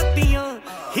ਦੀਆਂ ਨੱਤੀਆਂ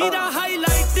ਹੀਰਾ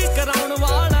ਹਾਈਲਾਈਟ ਕਰਾਉਣ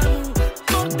ਵਾਲਾ ਨੂੰ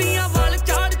ਤੁਰਦੀਆਂ ਵਾਲ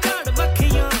ਝਾੜ ਝਾੜ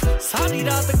ਵੱਖੀਆਂ ਸਾਰੀ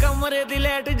ਰਾਤ ਕਮਰੇ ਦੀ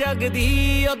ਲਾਈਟ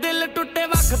ਜਗਦੀ ਉਹ ਦਿਲ ਟੁੱਟੇ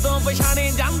ਵੱਖ ਤੋਂ ਪਛਾਣੇ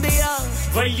ਜਾਂਦੇ ਆ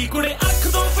ਵੈਲੀ ਕੁੜੇ ਅੱਖ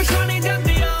ਤੋਂ ਪਛਾਣੇ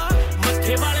ਜਾਂਦੇ ਆ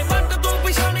ਮੱਥੇ ਵਾਲੇ ਵੱਟ ਤੋਂ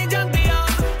ਪਛਾਣੇ ਜਾਂਦੇ ਆ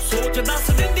ਸੋਚ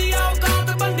ਦੱਸ ਦਿੰਦੀ ਆ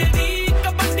ਔਕਾਤ ਬੰਦੇ ਦੀ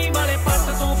ਕਬੱਡੀ ਵਾਲੇ ਪੱਟ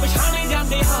ਤੋਂ ਪਛਾਣੇ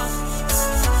ਜਾਂਦੇ ਆ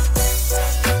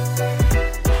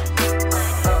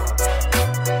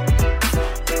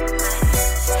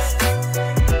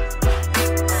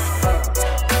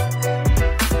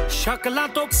ਸ਼ਕਲਾਂ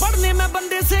ਤੋਂ ਪੜਨੇ ਮੈਂ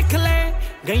ਬੰਦੇ ਸਿੱਖ ਲੈ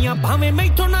ਗਈਆਂ ਭਾਵੇਂ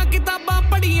ਮੈਥੋਂ ਨਾ ਕਿਤਾਬਾਂ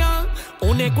ਪੜੀਆਂ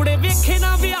ਉਹਨੇ ਕੁੜੇ ਵੇਖੇ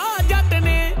ਨਾ ਵਿਆਹ ਜੱਟ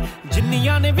ਨੇ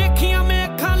ਜਿੰਨੀਆਂ ਨੇ ਵੇਖੀਆਂ ਮੈਂ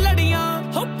ਅੱਖਾਂ ਲੜੀਆਂ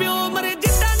ਹੋ ਪਿਓ ਮਰੇ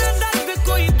ਜਿੱਡਾ ਨਾ ਦਰਦ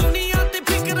ਕੋਈ ਦੁਨੀਆ ਤੇ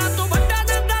ਫਿਕਰਾਂ ਤੋਂ ਵੱਡਾ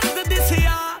ਨਾ ਦਰਦ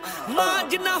ਦਿਸਿਆ ਮਾਂ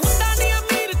ਜਿੰਨਾ ਹੁੰਦਾ ਨਹੀਂ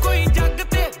ਅਮੀਰ ਕੋਈ ਜੱਗ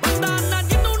ਤੇ ਬੰਦਾ ਨਾ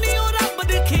ਜਿਹਨੂੰ ਨਹੀਂ ਉਹ ਰੱਬ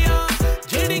ਦੇਖਿਆ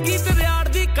ਜਿਹੜੀ ਗੀਤ ਰਿਆੜ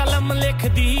ਦੀ ਕਲਮ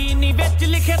ਲਿਖਦੀ ਨੀ ਵਿੱਚ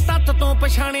ਲਿਖੇ ਤੱਤ ਤੋਂ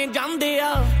ਪਛਾਣੇ ਜਾਂਦੇ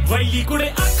ਆ ਵੈਲੀ ਕੁੜੇ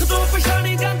ਅੱਖ ਤੋਂ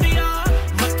ਪਛਾਣੇ ਜਾਂਦੇ ਆ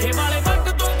ਮੱਥੇ ਵਾਲੇ ਵੱਟ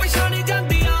ਤੋਂ ਪਛਾਣੇ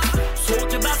ਜਾਂਦੇ ਆ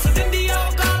ਸੋਚ ਦੱਸ ਦਿੰਦੀ ਆ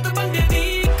ਔਕਾਤ ਬੰਦੇ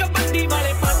ਦੀ ਕਬੱਡੀ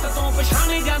ਵਾਲੇ ਪੱਟ ਤੋਂ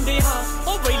ਪਛਾਣੇ ਜਾਂਦੇ ਆ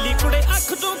ਉਹ ਵੈਲੀ ਕੁੜੇ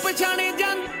ਅੱਖ ਤੋਂ ਪਛਾਣੇ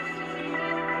ਜਾਂਦੇ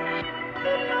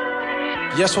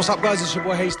Yes, what's up guys, it's your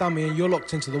boy Haystami and you're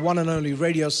locked into the one and only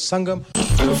Radio Sangam.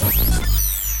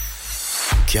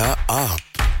 क्या आप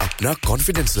अपना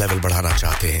कॉन्फिडेंस लेवल बढ़ाना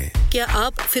चाहते हैं? क्या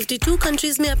आप 52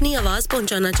 कंट्रीज में अपनी आवाज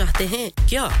पहुंचाना चाहते हैं?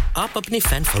 क्या आप अपनी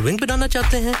फैन फॉलोइंग बनाना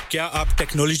चाहते हैं? क्या आप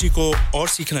टेक्नोलॉजी को और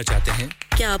सीखना चाहते हैं?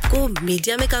 क्या आपको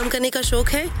मीडिया में काम करने का शौक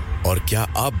है? और क्या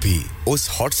आप भी उस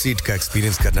हॉट सीट का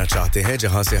एक्सपीरियंस करना चाहते हैं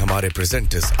जहां से हमारे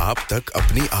प्रेजेंटर्स आप तक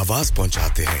अपनी आवाज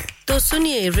पहुंचाते हैं? तो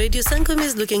सुनिए, radio Sangam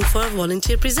is looking for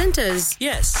volunteer presenters.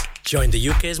 Yes, join the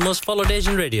UK's most followed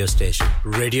Asian radio station,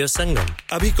 Radio Sangam.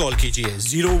 अभी कॉल कीजिए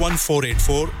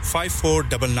 01484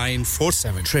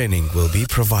 549947. Training will be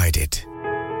provided.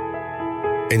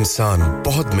 इंसान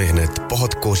बहुत मेहनत,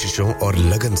 बहुत कोशिशों और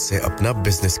लगन से अपना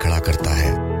बिजनेस खड़ा करता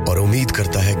है और उम्मीद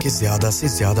करता है कि ज्यादा से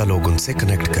ज्यादा लोग उनसे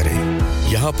कनेक्ट करें।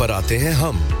 यहाँ पर आते हैं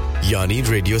हम, यानी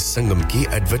रेडियो संगम की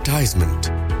एडवर्टाइजमेंट।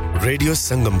 रेडियो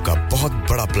संगम का बहुत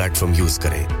बड़ा प्लेटफॉर्म यूज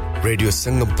करें। रेडियो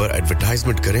संगम पर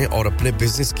एडवर्टाइजमेंट करें और अपने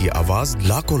बिजनेस की आवाज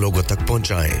लाखों लोगों तक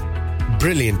पहुंचाएं।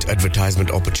 Brilliant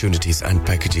advertisement opportunities and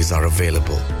packages are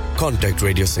available. Contact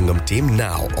Radio Sangam team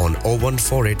now on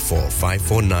 01484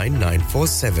 549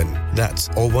 947. That's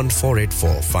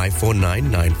 01484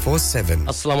 549 947.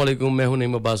 अस्सलाम वालेकुम, मैं हूं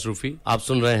नईम अब्बास रूफी। आप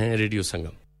सुन रहे हैं रेडियो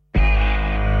संगम।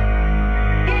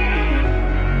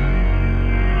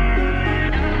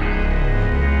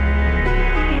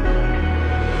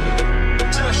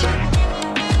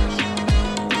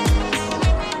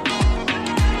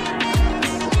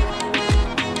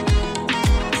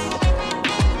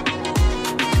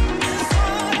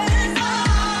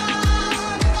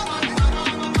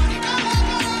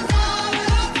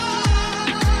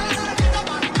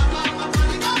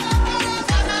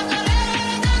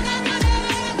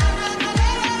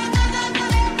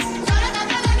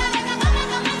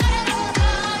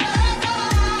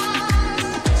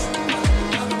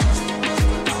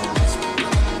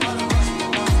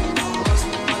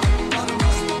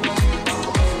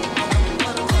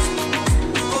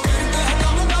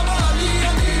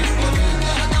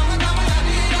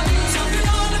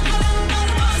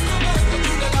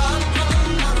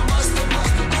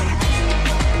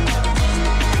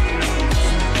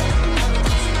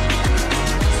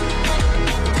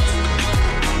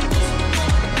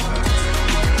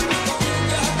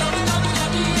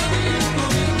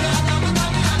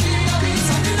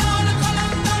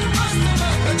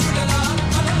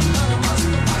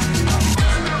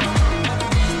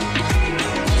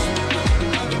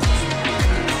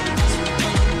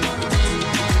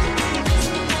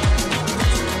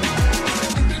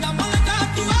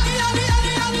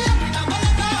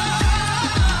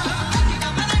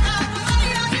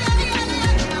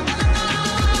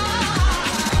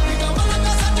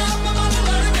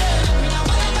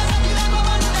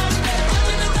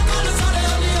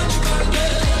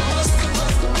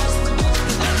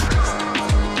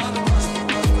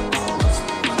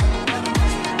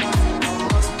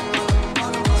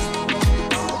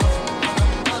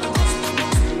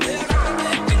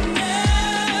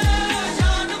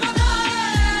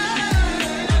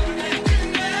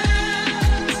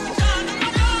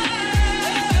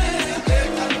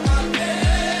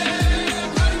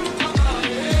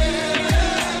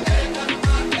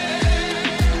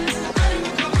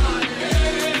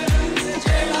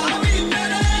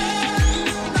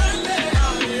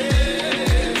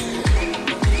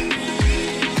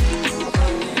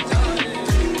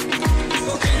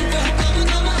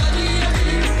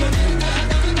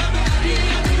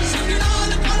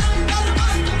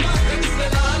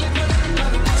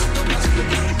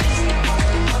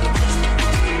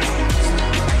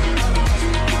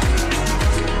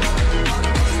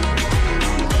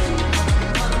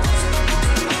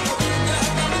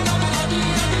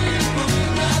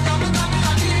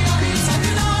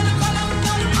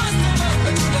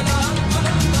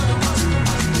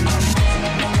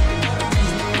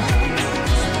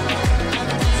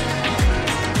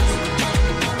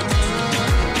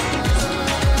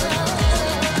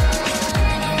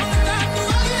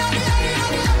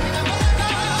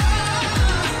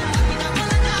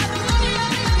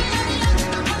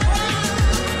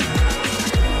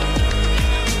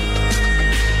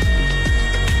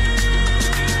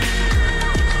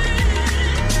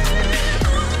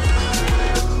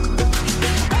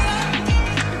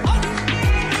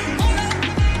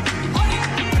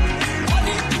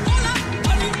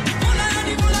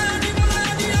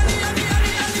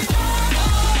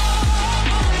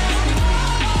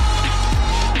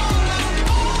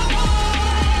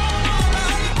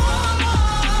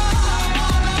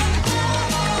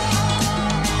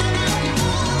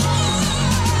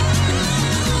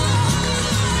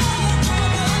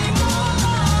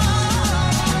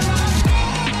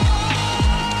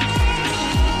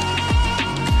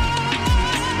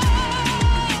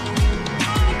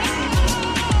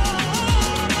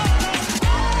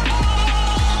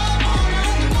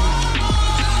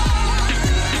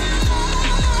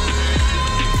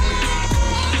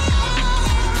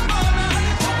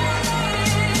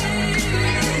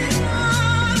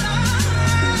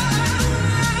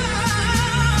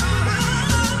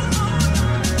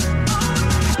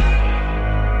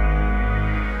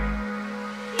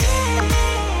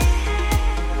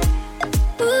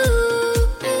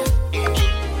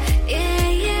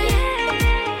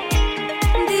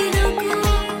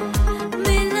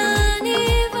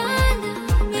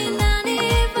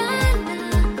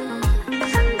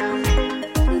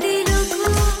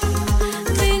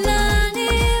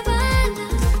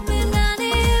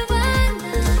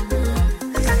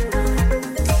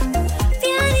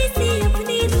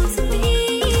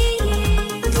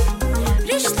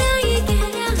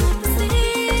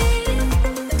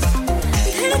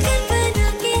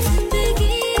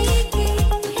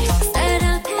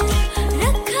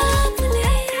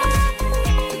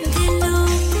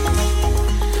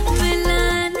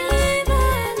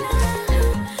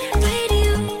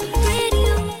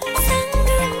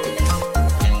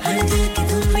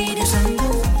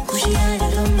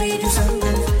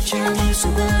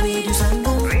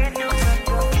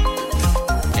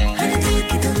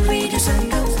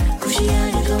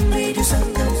 Radio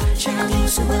Sangam, Shami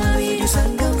Subha Radio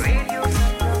Sangam.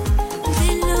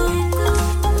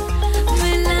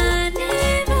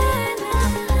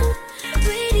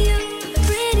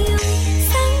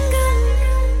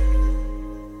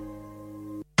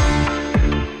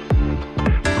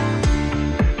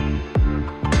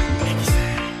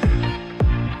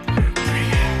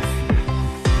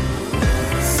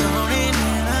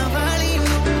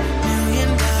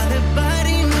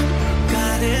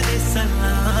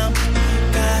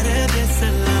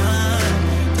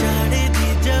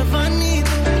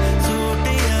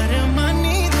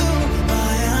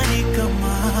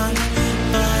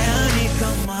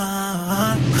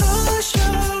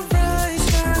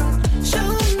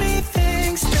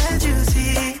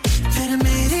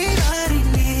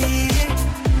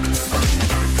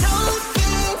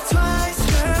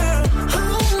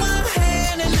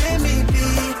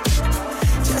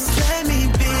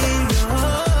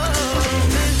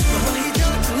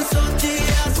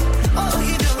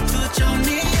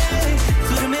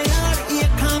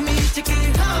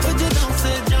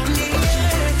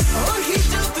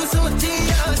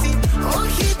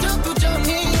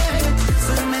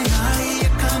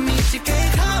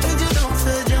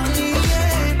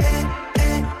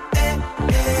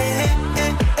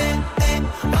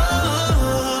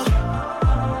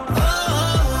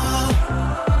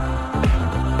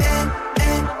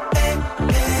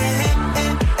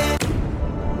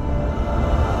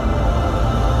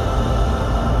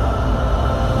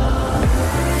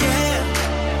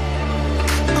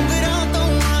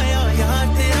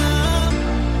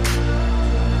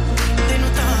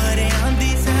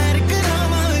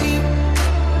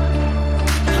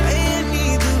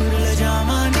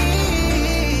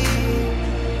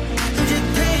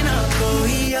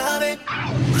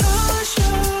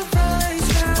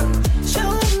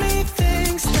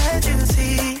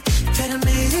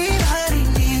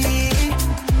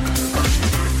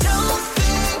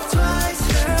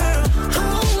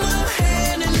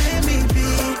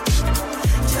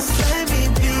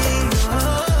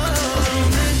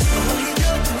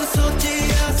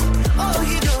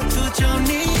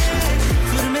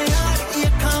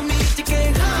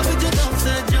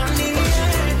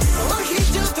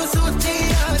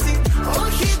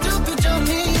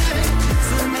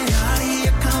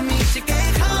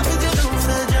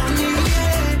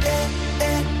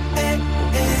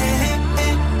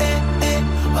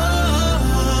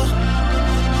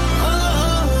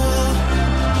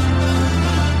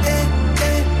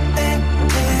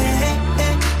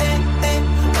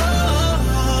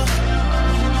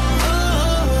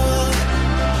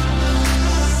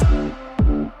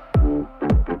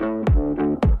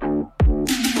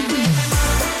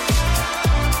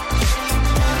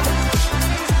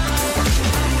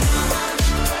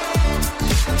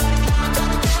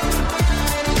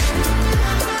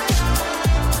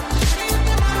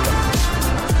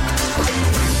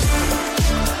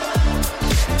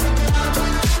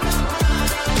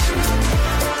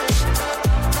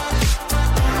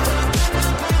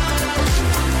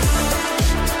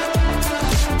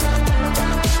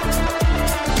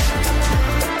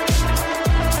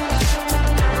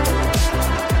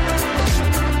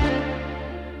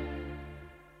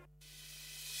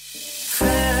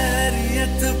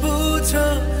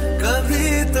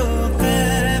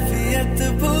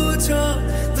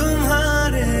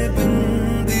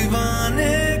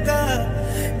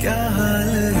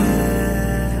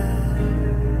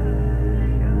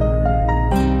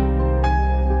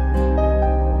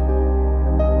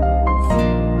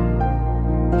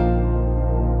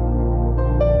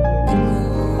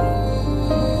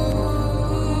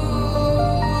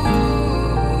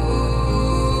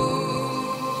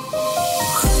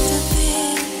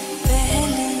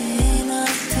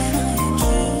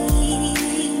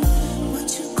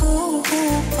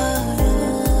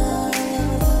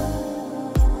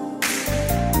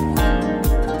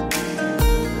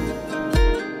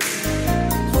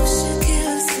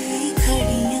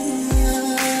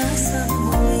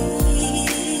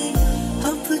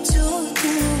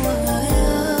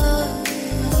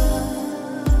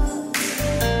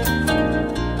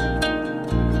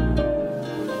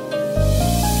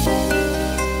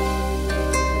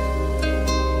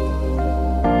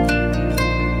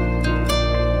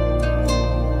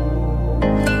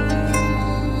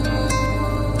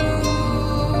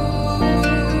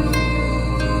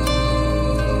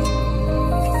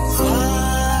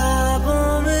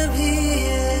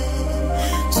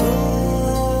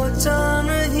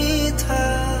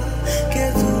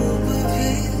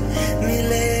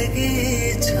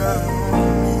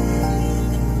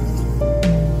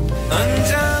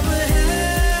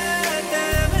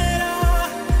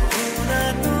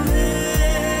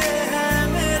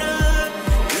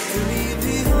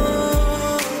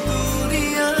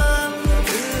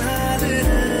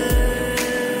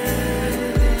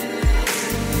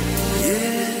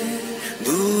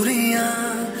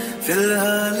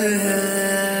 फिलहाल है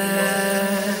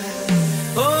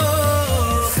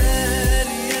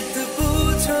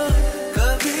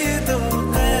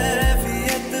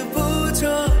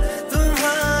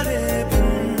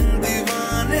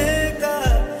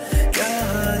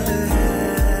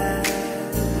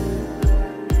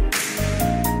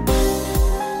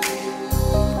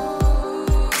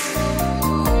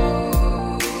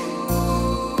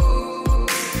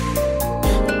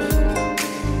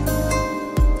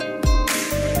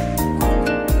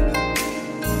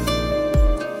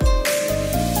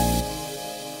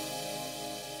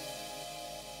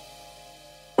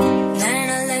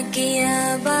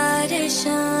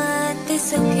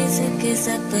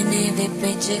सपने भी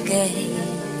पिच गए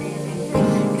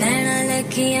नैना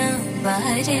लगियां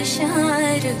बारिशां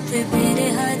रुत मेरे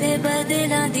हाल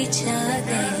बदला दी छा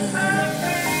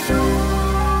गई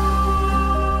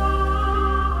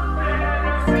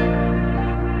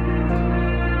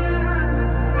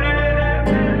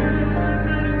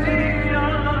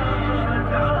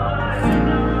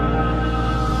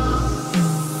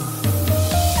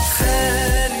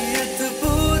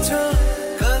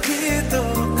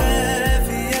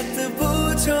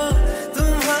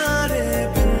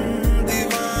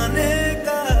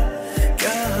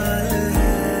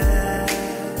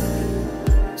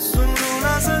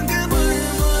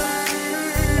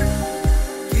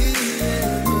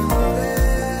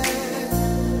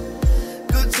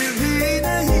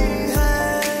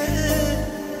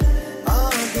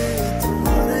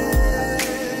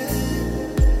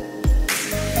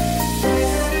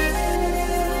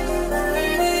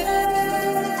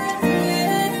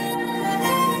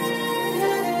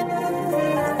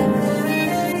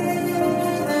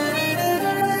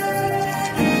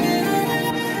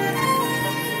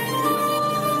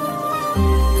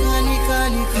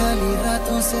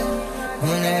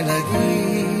होने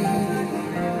लगी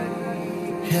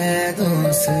है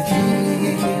दोस्ती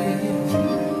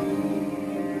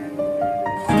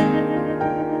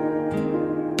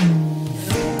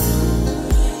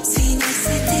सीने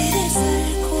से तेरे सर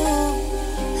को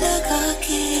लगा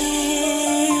के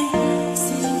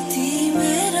सुनती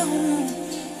मैं रहूं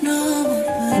नाम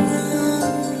अपना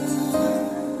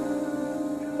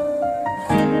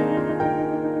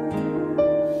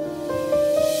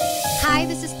Hi,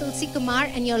 this is Tulsi Kumar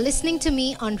and you're listening to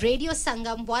me on Radio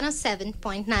Sangam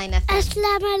 107.9 FM.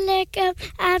 Assalamu alaikum.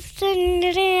 आप सुन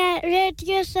रहे हैं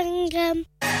रेडियो संगम.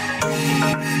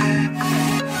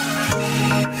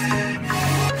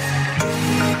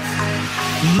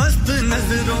 मस्त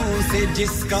नजरों से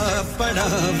जिसका पड़ा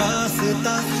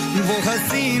वास्ता वो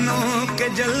हसीनों के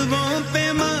जलवों पे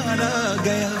मारा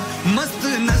गया मस्त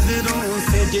नजरों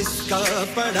से जिसका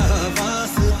पड़ा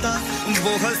वास्ता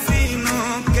वो हसीनों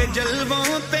के जलवों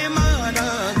पे मारा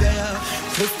गया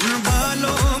हुस्न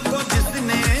वालों को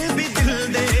जिसने भी दिल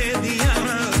दे दिया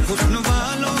हुस्न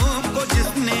वालों को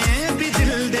जिसने भी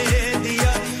दिल दे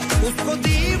दिया उसको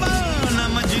दीवाना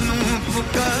मजनू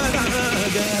पुकारा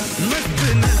गया मस्त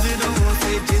नजरों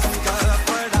से जिसका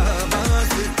पड़ा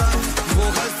वास्ता वो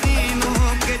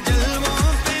हसीनों के जलवों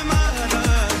पे मारा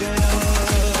गया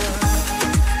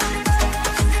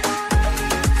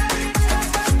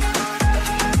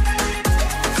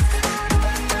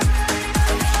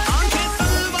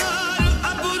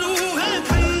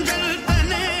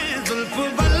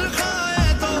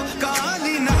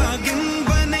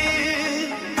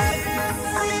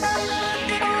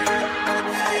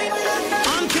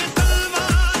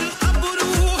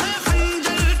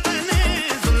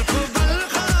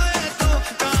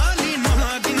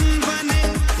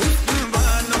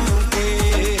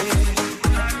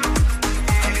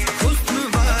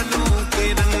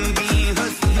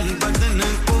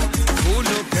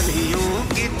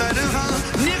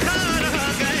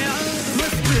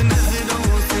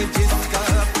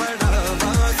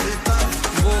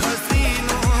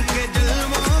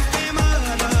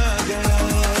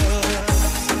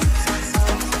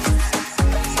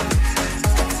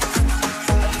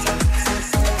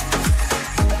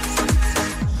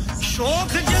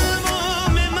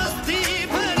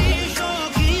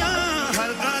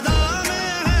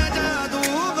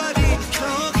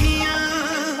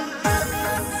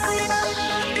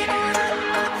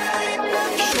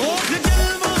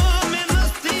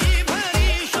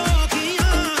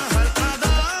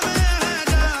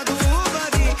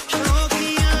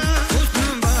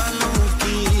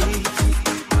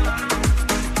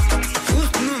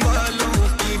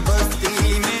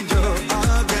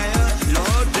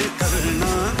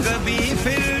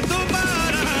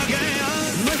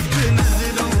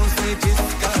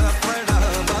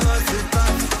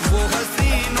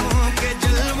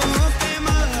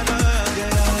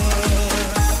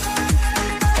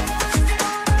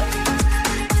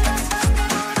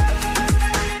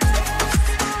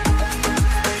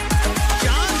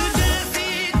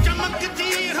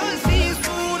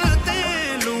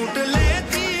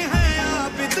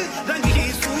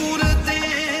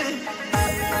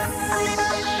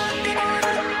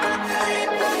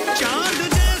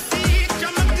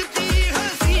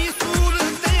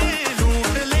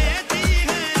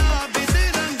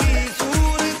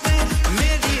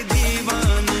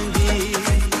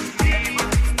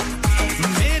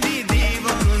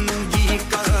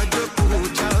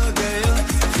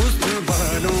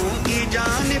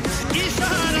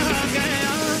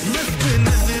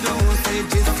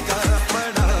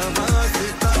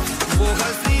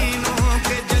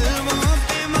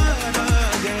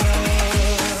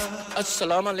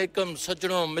अस्सलाम वालेकुम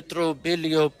सज्जनों मित्रों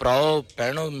बेलियो भराओ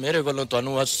भैणों मेरे ਵੱਲੋਂ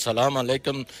ਤੁਹਾਨੂੰ अस्सलाम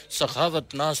वालेकुम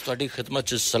सखावत नास ਤੁਹਾਡੀ ਖidmat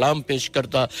ਚ ਸਲਾਮ ਪੇਸ਼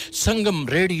ਕਰਦਾ ਸੰਗਮ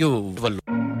ਰੇਡੀਓ ਵੱਲੋਂ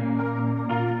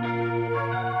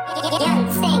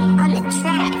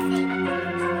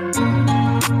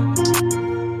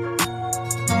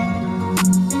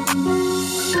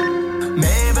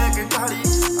ਮੈਂ ਬੈਗ ਕਾਲੀ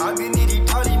ਅੱਗ ਨੀਰੀ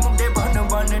ਠਾਲੀ ਮੁੰਡੇ ਬਨ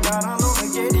ਬਨ ਡਾਰਾਂ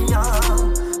ਲੋਣ ਗੇੜੀਆਂ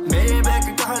ਮੈਂ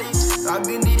ਬੈਗ ਕਾਲੀ ਅੱਗ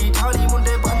ਨੀਰੀ ਠਾਲੀ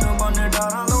ਮੁੰਡੇ ਬਨ ਬਨ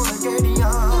ਡਾਰਾਂ ਲੋਣ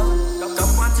ਗੇੜੀਆਂ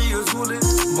ਕੱਪਾਂ ਚ ਉਸੂਲ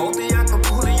ਬਹੁਤੇ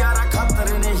ਕਪੂਰ ਯਾਰਾ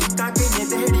ਖਾਤਰ ਨੇ ਹਿੱਕਾ ਕਿਨੇ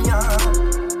ਦੇੜੀਆਂ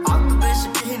ਅੱਤ ਦੇ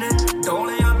ਸ਼ਕੀਨ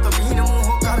ਡੋਲਿਆਂ ਤਵੀਨ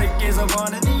ਮੂੰਹ ਕਰਕੇ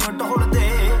ਜ਼ਬਾਨ ਦੀਆਂ ਢੋਲਦੇ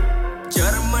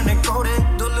ਜਰਮਨ ਕੋੜੇ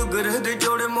ਦੁਲਗਰ ਦੇ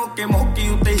ਜੋੜੇ ਮੌਕੇ ਮੌਕੀ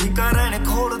ਉੱਤੇ ਹੀ ਕਰਨ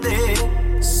ਖੋਲਦੇ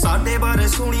ਸਾਡੇ ਬਾਰੇ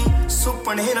ਸੁਣੀ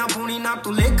ਸੁਪਨੇ ਨਾ ਬੁਣੀ ਨਾ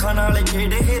ਤੂੰ ਲੇਖਾਂ ਨਾਲ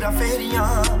ਖੇੜੇ ਹੇਰਾ ਫੇਰੀਆਂ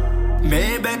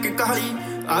ਮੈਂ ਬੈਕ ਕਾਲੀ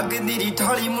ਅੱਗ ਦੀ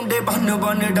ਠਾਲੀ ਮੁੰਡੇ ਬਨ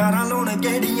ਬਨ ਡਾਰਾਂ ਲੋਣ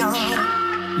ਕਿਹੜੀਆਂ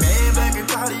ਮੈਂ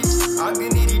ਬੈਕ ਕਾਲੀ ਅੱਗ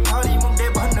ਦੀ ਠਾਲੀ ਮੁੰਡੇ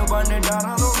ਬਨ ਬਨ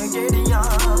ਡਾਰਾਂ ਲੋਣ ਕਿਹੜੀਆਂ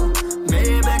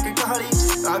ਮੈਂ ਬੈਕ ਕਾਲੀ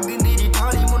ਅੱਗ ਦੀ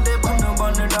ਠਾਲੀ ਮੁੰਡੇ ਬਨ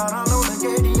ਬਨ ਡਾਰਾਂ ਲੋਣ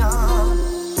ਕਿਹੜੀਆਂ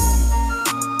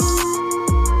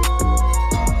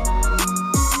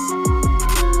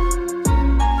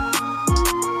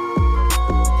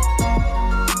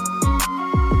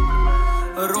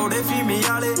ਰੋੜੇ ਫੀਮੇ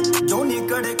ਵਾਲੇ ਜੋਨੀ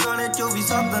ਕੜੇ ਕਾਲੇ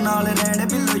 24/7 ਨਾਲ ਰਹਿਣ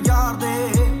ਬਿੱਲੋ ਯਾਰ ਦੇ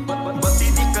ਬੱਤੀ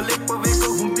ਦੀ ਕਲਿੱਪ ਵੇਖ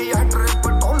ਹੁੰਦੀ ਆ ਟ੍ਰਿਪ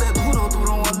ਟੋਲੇ ਦੂਰੋਂ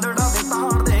ਦੂਰੋਂ ਅਲੜਾ ਦੇ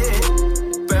ਤਾਰ ਦੇ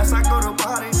ਪੈਸਾ ਕਰੋ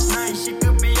ਪਾਰੇ ਨਾ ਇਸ਼ਕ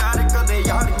ਪਿਆਰ ਕਦੇ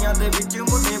ਯਾਰੀਆਂ ਦੇ ਵਿੱਚ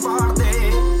ਮੁੰਡੇ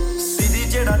ਵਾੜਦੇ ਸਿੱਧੀ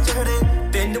ਜਿਹੜਾ ਚੜੇ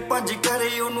ਤਿੰਨ ਭੱਜ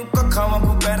ਕਰੇ ਉਹਨੂੰ ਕੱਖਾਂ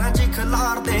ਵਾਂਗੂ ਪੈਰਾਂ 'ਚ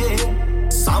ਖਿਲਾਰਦੇ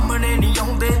ਸਾਹਮਣੇ ਨਹੀਂ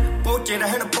ਆਉਂਦੇ ਪੋਚੇ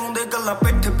ਰਹਿਣ ਪਾਉਂਦੇ ਗੱਲਾਂ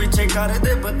ਪਿੱਠ ਪਿੱਛੇ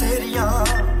ਕਰਦੇ ਬਥੇਰੀਆਂ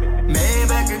ਮੈਂ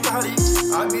ਬੈਕ ਕਾਲੀ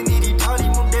ਅੱਗ ਨੀਰੀ ਠਾਲੀ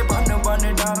ਮੁੰਡੇ ਬਨ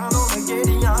ਬਨ ਡਾਰਾਂ ਲੋਣ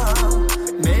ਗੇੜੀਆਂ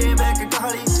ਮੈਂ ਬੈਕ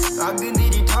ਕਾਲੀ ਅੱਗ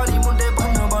ਨੀਰੀ ਠਾਲੀ ਮੁੰਡੇ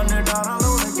ਬਨ ਬਨ ਡਾਰਾਂ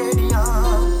ਲੋਣ ਗੇੜੀਆਂ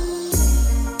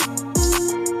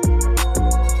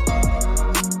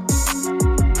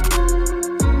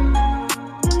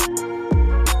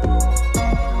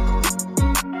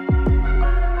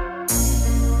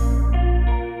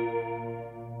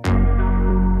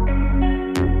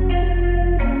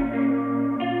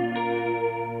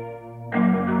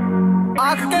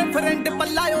आँख के फ्रेंड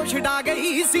पल्लायो छिड़ा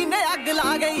गई सीने अग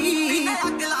ला गई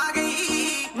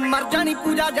मर जानी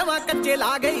पूजा जमा कच्चे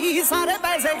ला गई सारे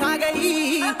पैसे खा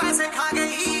गई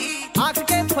आँख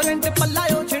के फ्रेंड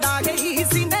पल्लायो छिड़ा गई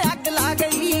सीने अग ला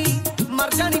गई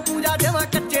मर जानी पूजा जमा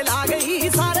कच्चे ला गई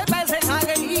सारे पैसे खा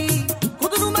गई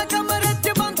खुद नू मैं कमरे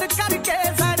च बंद करके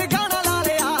सैड गाना ला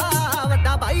लिया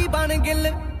वड्डा भाई बन गिल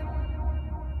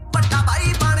वड्डा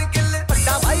भाई बन गिल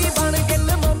वड्डा भाई बन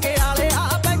गिल मौके आले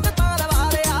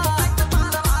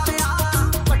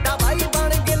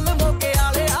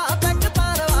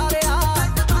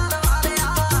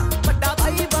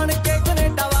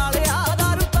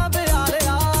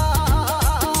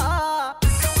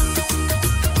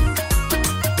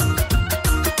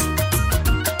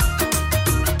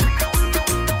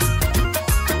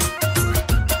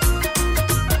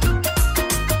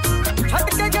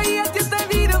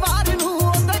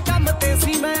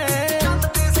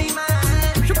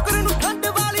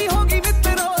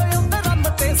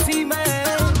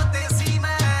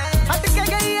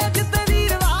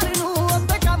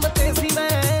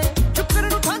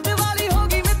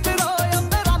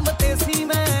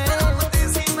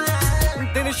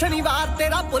शनिवार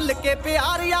तेरा भुल के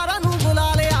प्यार यारा नू बुला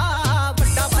लिया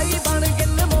वड्डा भाई बन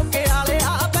गिल मौके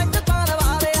आलिया बैंक तारवा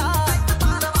लिया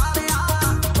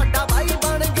वड्डा भाई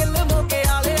बन गिल मौके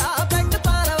आलिया बैंक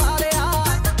तारवा लिया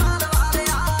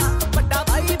वड्डा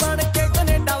भाई बन के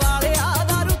कनेडा वालिया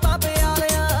दारू तापे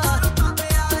आलिया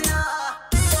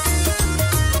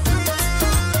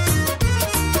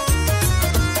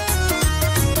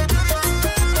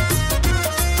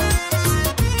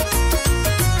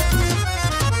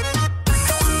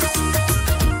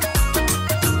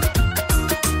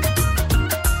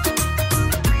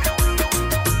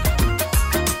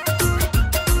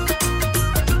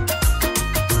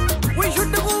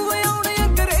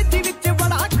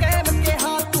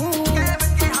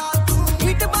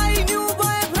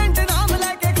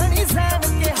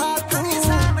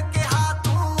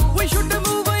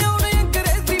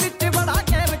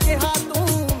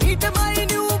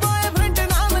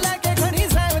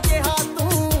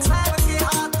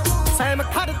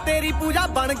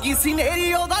बन गई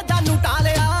सिनेरी ओदा जानू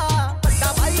टालिया वड्डा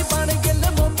भाई बन गिल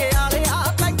मौके आलिया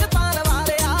पैग तारवा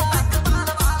लिया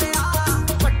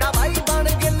वड्डा भाई बन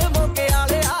गिल मौके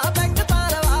आलिया पैग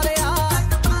तारवा लिया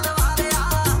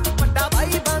वड्डा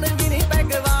भाई बन गिनी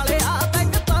पैग वालिया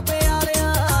पैग तापे आलिया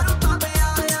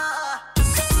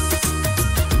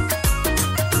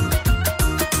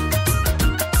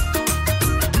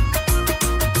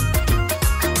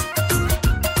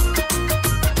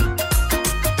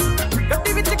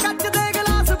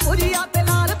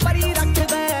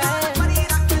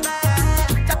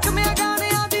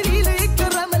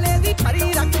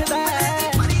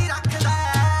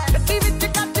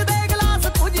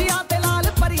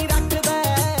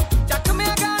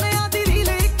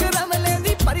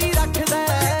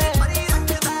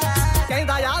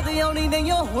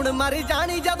मर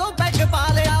जानी जदों पैग पा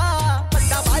लिया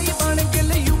बड़ा भाई बन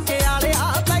गिल यूके वालिया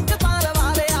पैग पाल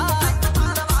वालिया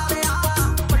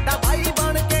बड़ा भाई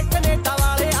बन के कनाडा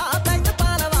वालिया पैग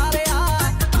पाल वालिया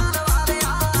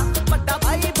बड़ा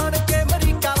भाई बन के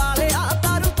अमेरिका वालिया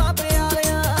दारू पापे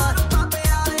Walia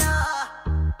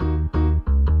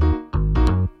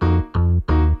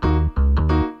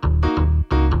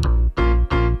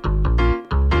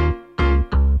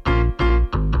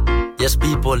Yes,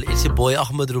 people, it's your boy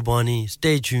Ahmed Rubani.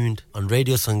 Stay tuned on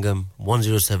Radio Sangam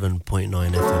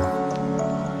 107.9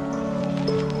 FM.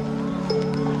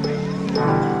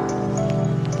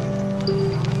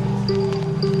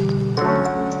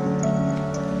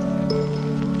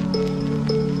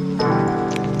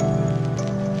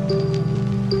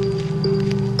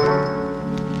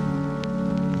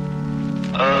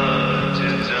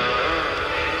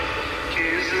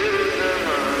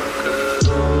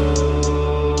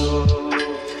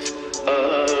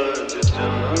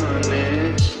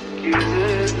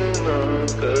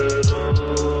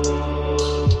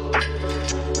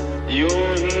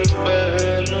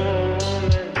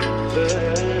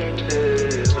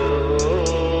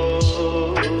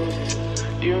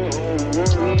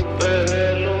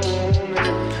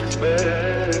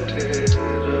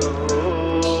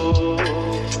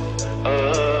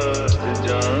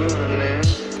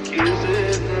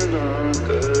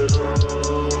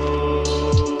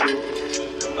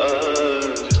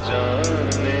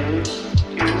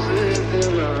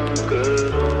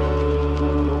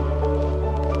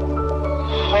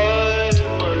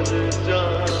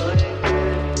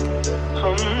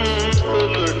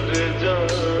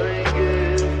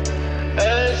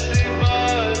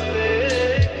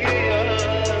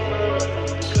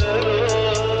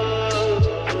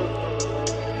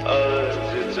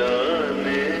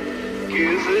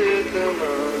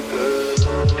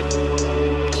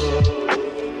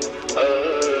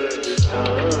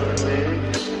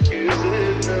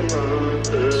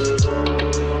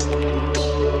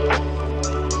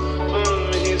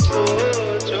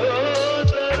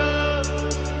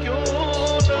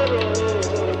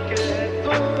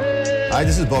 Hi,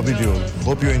 this is Bobby Deol.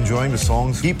 Hope you're enjoying the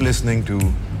songs. Keep listening to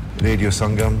Radio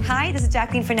Sangam. Hi, this is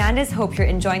Jacqueline Fernandez. Hope you're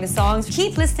enjoying the songs.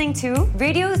 Keep listening to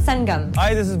Radio Sangam.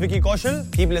 Hi, this is Vicky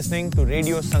Kaushal. Keep listening to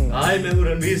Radio Sangam. Hi, मैं हूँ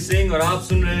रणवीर सिंह और आप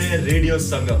सुन रहे हैं Radio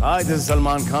Sangam. Hi, this is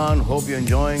Salman Khan. Hope you're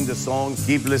enjoying the songs.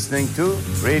 Keep listening to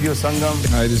Radio Sangam.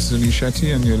 Hi, this is Anish Shetty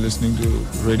and you're listening to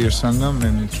Radio Sangam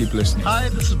and keep listening. Hi,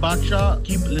 this is Baksha.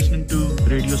 Keep listening to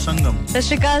Radio Sangam. Sat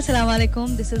Shri Akal, Assalamu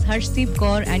Alaikum. This is Harshdeep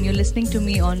Kaur and you're listening to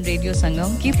me on Radio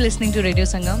Sangam. Keep listening to Radio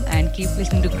Sangam and keep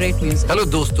listening to great music. Hello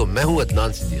दोस्तों, मैं हूँ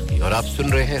अदनान सिद्दीकी और आप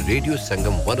सुन रहे हैं radio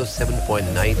संगम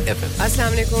 107.9 FM. अस्सलाम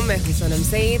वालेकुम, मैं हूँ सनम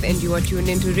Saeed and you are tuned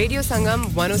into Radio Sangam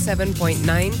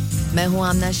 107.9. मैं हूँ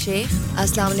आमना शेख.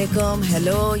 अस्सलाम वालेकुम.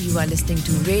 Hello, you are listening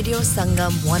to Radio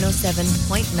Sangam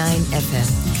 107.9 FM.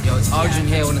 Yo, it's Arjun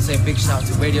here. I want to say a big shout out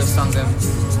to Radio Sangam,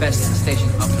 best station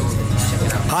up north. Check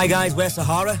it out. Hi guys, we're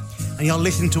Sahara and you're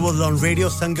listening to us on Radio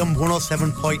Sangam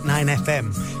 107.9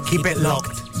 FM. Keep it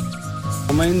locked.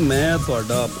 मैं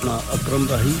ਤੁਹਾਡਾ ਆਪਣਾ ਅਕਰਮ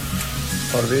ਰਾਹੀ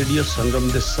ਔਰ radio ਸੰਗਮ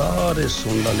ਦੇ ਸਾਰੇ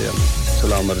ਸੁਣਨ ਵਾਲਿਆਂ ਨੂੰ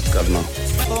ਸਲਾਮ ਅਰਜ਼ ਕਰਨਾ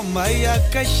ਓ ਮਾਇਆ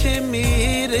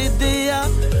ਕਸ਼ਮੀਰ ਦਿਆ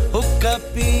ਹੁੱਕਾ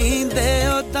ਪੀਂਦੇ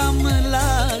ਓ ਦਮ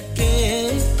ਲਾ ਕੇ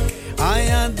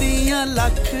ਆਇਆਂ ਦੀਆਂ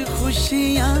ਲੱਖ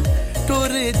ਖੁਸ਼ੀਆਂ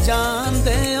ਟੁਰ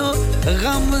ਜਾਂਦੇ ਓ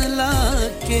ਗਮ ਲਾ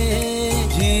ਕੇ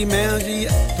ਜੀ ਮੈਂ ਜੀ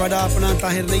ਤੁਹਾਡਾ ਆਪਣਾ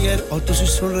ਤਾਹਿਰ ਨਈਰ ਔਰ ਤੁਸੀਂ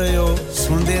ਸੁਣ ਰਹੇ ਹੋ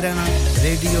ਸੁਣਦੇ ਰਹਿਣਾ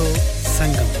radio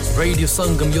Sangam. Radio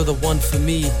Sangam, you're the one for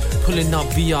me. Pulling up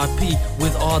VIP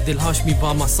with Adil Hashmi by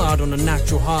my side on a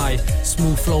natural high.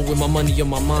 Smooth flow with my money on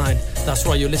my mind. That's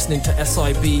right, you're listening to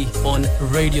SIB on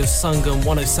Radio Sangam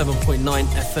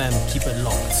 107.9 FM. Keep it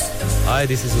locked. Hi,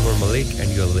 this is Umar Malik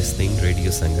and you're listening to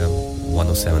Radio Sangam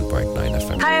 107.9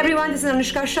 FM. Hi everyone, this is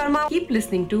Anushka Sharma. Keep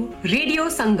listening to Radio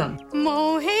Sangam.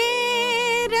 Mohe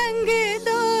rang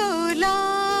do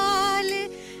laal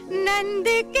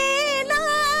nand ke लाल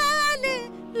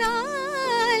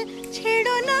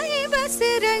छेड़ो नहीं बस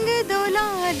रंग दो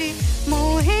लाल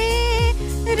मोहे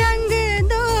रंग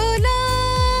दो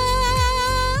लाल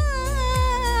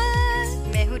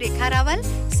मैं हूँ रेखा रावल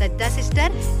सज्जा सिस्टर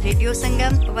रेडियो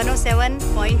संगम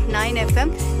 107.9 FM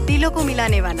दिलों को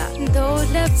मिलाने वाला दो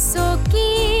लफ्जों की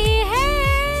है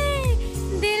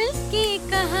दिल की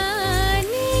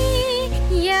कहानी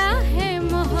या है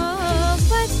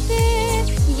मोहब्बत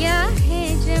या है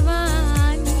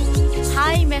जवानी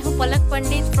हाय मैं हूँ पलक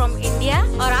पंडित फ्रॉम इंडिया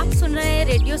और आप सुन रहे हैं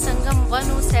रेडियो संगम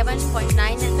 107.9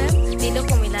 FM दिलों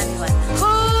को मिलाने वाला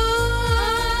हो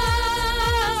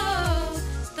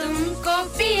तुमको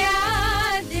पिया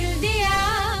दिल दिया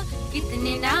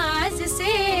कितने नाज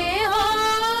से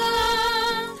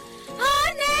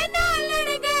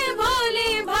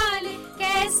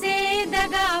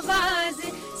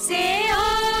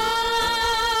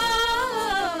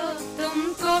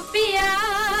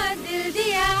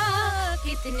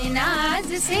अपने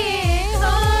नाज से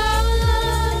हो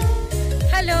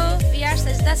hello we are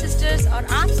Sajda sisters और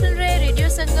आप सुन रहे रेडियो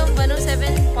संगम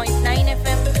 107.9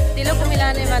 FM दिलों को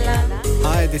मिलाने वाला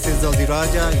Hi, this is Zoldi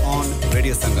Raja on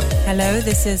Radio Sangam. Hello,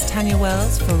 this is Tanya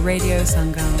Wells for Radio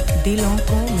Sangam. Dilon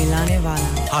ko milane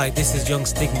wala. Hi, this is Young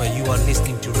Stigma. You are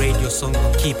listening to Radio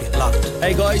Sangam. Keep it locked.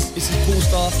 Hey guys, this is Cool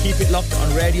Star. Keep it locked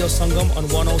on Radio Sangam on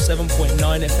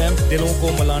 107.9 FM. Dilon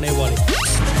ko milane wale.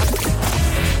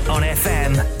 On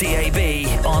FM, DAB,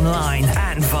 online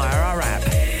and via our app.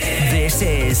 This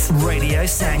is Radio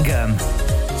Sangam.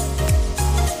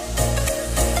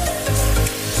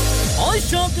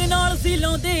 शौक नाल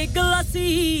सिलों दे गलासी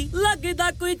लगदा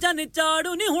कोई जन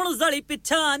चाड़ू नी हुण जली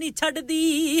पिछा नी छड्डी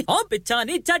ओ पिछा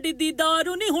नी छड्डी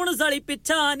दारू नी हुण जली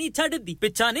पिछा नी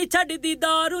छड्डी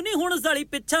दारू नी हुण जली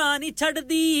पिछा नी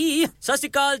छड्डी सत श्री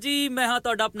अकाल जी मैं हां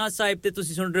ਤੁਹਾਡਾ ਆਪਣਾ ਸਾਹਿਬ ਤੇ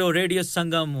ਤੁਸੀਂ ਸੁਣ ਰਹੇ ਹੋ radio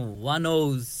Sangam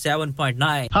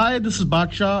 107.9 Hi, this is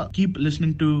Baksha. Keep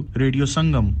listening to Radio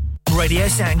Sangam. Radio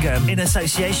Sangam in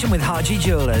association with Haji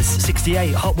Jewellers,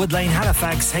 68 Hotwood Lane,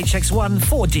 Halifax, HX1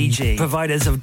 4DG. Providers of